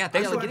 Yeah,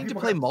 thanks for getting to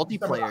play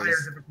multiplayer. Higher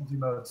difficulty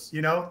modes,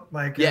 you know?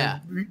 Like, yeah.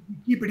 We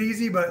keep it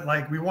easy, but,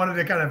 like, we wanted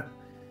to kind of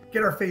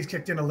get our face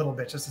kicked in a little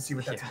bit just to see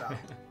what that's about.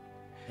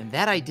 And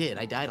that I did.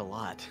 I died a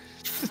lot.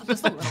 Just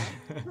a little.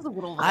 Just a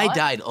little lot. I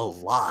died a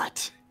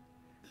lot.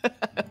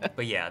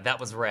 But yeah, that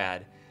was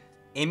rad.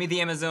 Amy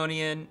the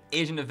Amazonian,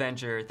 Agent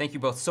Avenger, thank you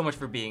both so much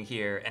for being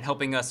here and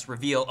helping us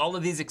reveal all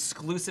of these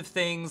exclusive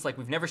things. Like,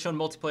 we've never shown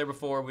multiplayer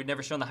before, we've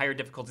never shown the higher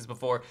difficulties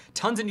before,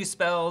 tons of new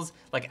spells,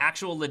 like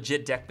actual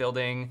legit deck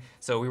building.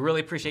 So we really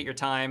appreciate your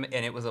time,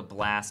 and it was a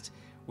blast.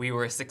 We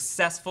were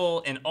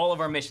successful in all of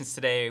our missions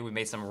today. We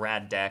made some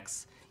rad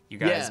decks. You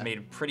guys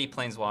made pretty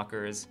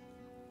planeswalkers,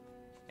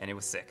 and it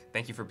was sick.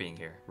 Thank you for being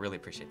here. Really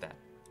appreciate that.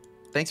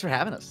 Thanks for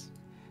having us.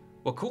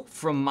 Well, cool.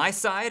 From my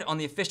side on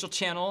the official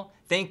channel,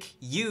 thank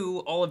you,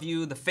 all of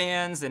you, the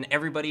fans, and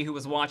everybody who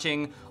was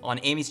watching on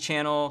Amy's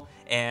channel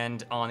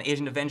and on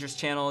Agent Avenger's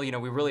channel. You know,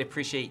 we really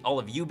appreciate all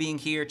of you being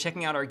here,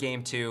 checking out our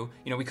game too.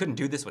 You know, we couldn't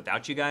do this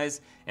without you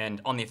guys. And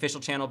on the official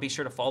channel, be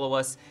sure to follow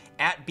us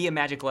at Be a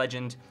Magic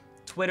Legend,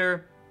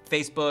 Twitter,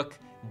 Facebook,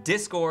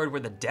 Discord, where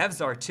the devs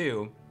are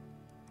too.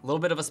 A little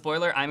bit of a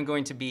spoiler, I'm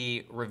going to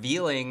be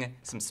revealing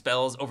some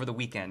spells over the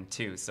weekend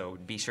too, so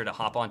be sure to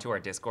hop onto our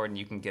Discord and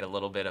you can get a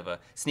little bit of a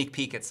sneak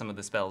peek at some of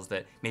the spells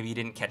that maybe you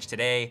didn't catch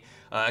today.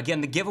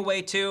 Again, the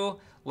giveaway too,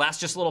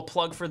 just a little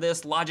plug for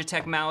this,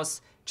 Logitech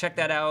mouse, check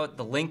that out.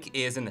 The link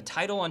is in the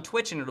title on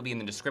Twitch and it'll be in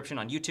the description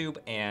on YouTube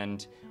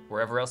and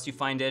wherever else you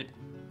find it.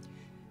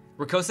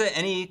 Rakosa,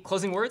 any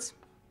closing words?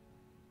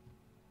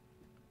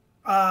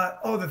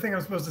 The thing I'm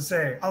supposed to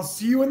say, I'll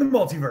see you in the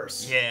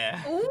multiverse. Yeah.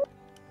 Ooh.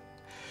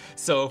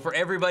 So for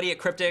everybody at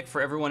Cryptic,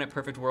 for everyone at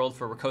Perfect World,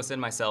 for Rakosa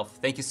and myself,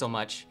 thank you so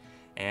much.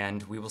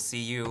 And we will see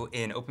you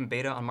in open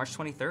beta on March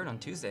 23rd on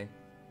Tuesday.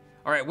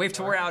 All right, wave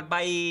to we're out.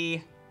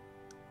 Bye.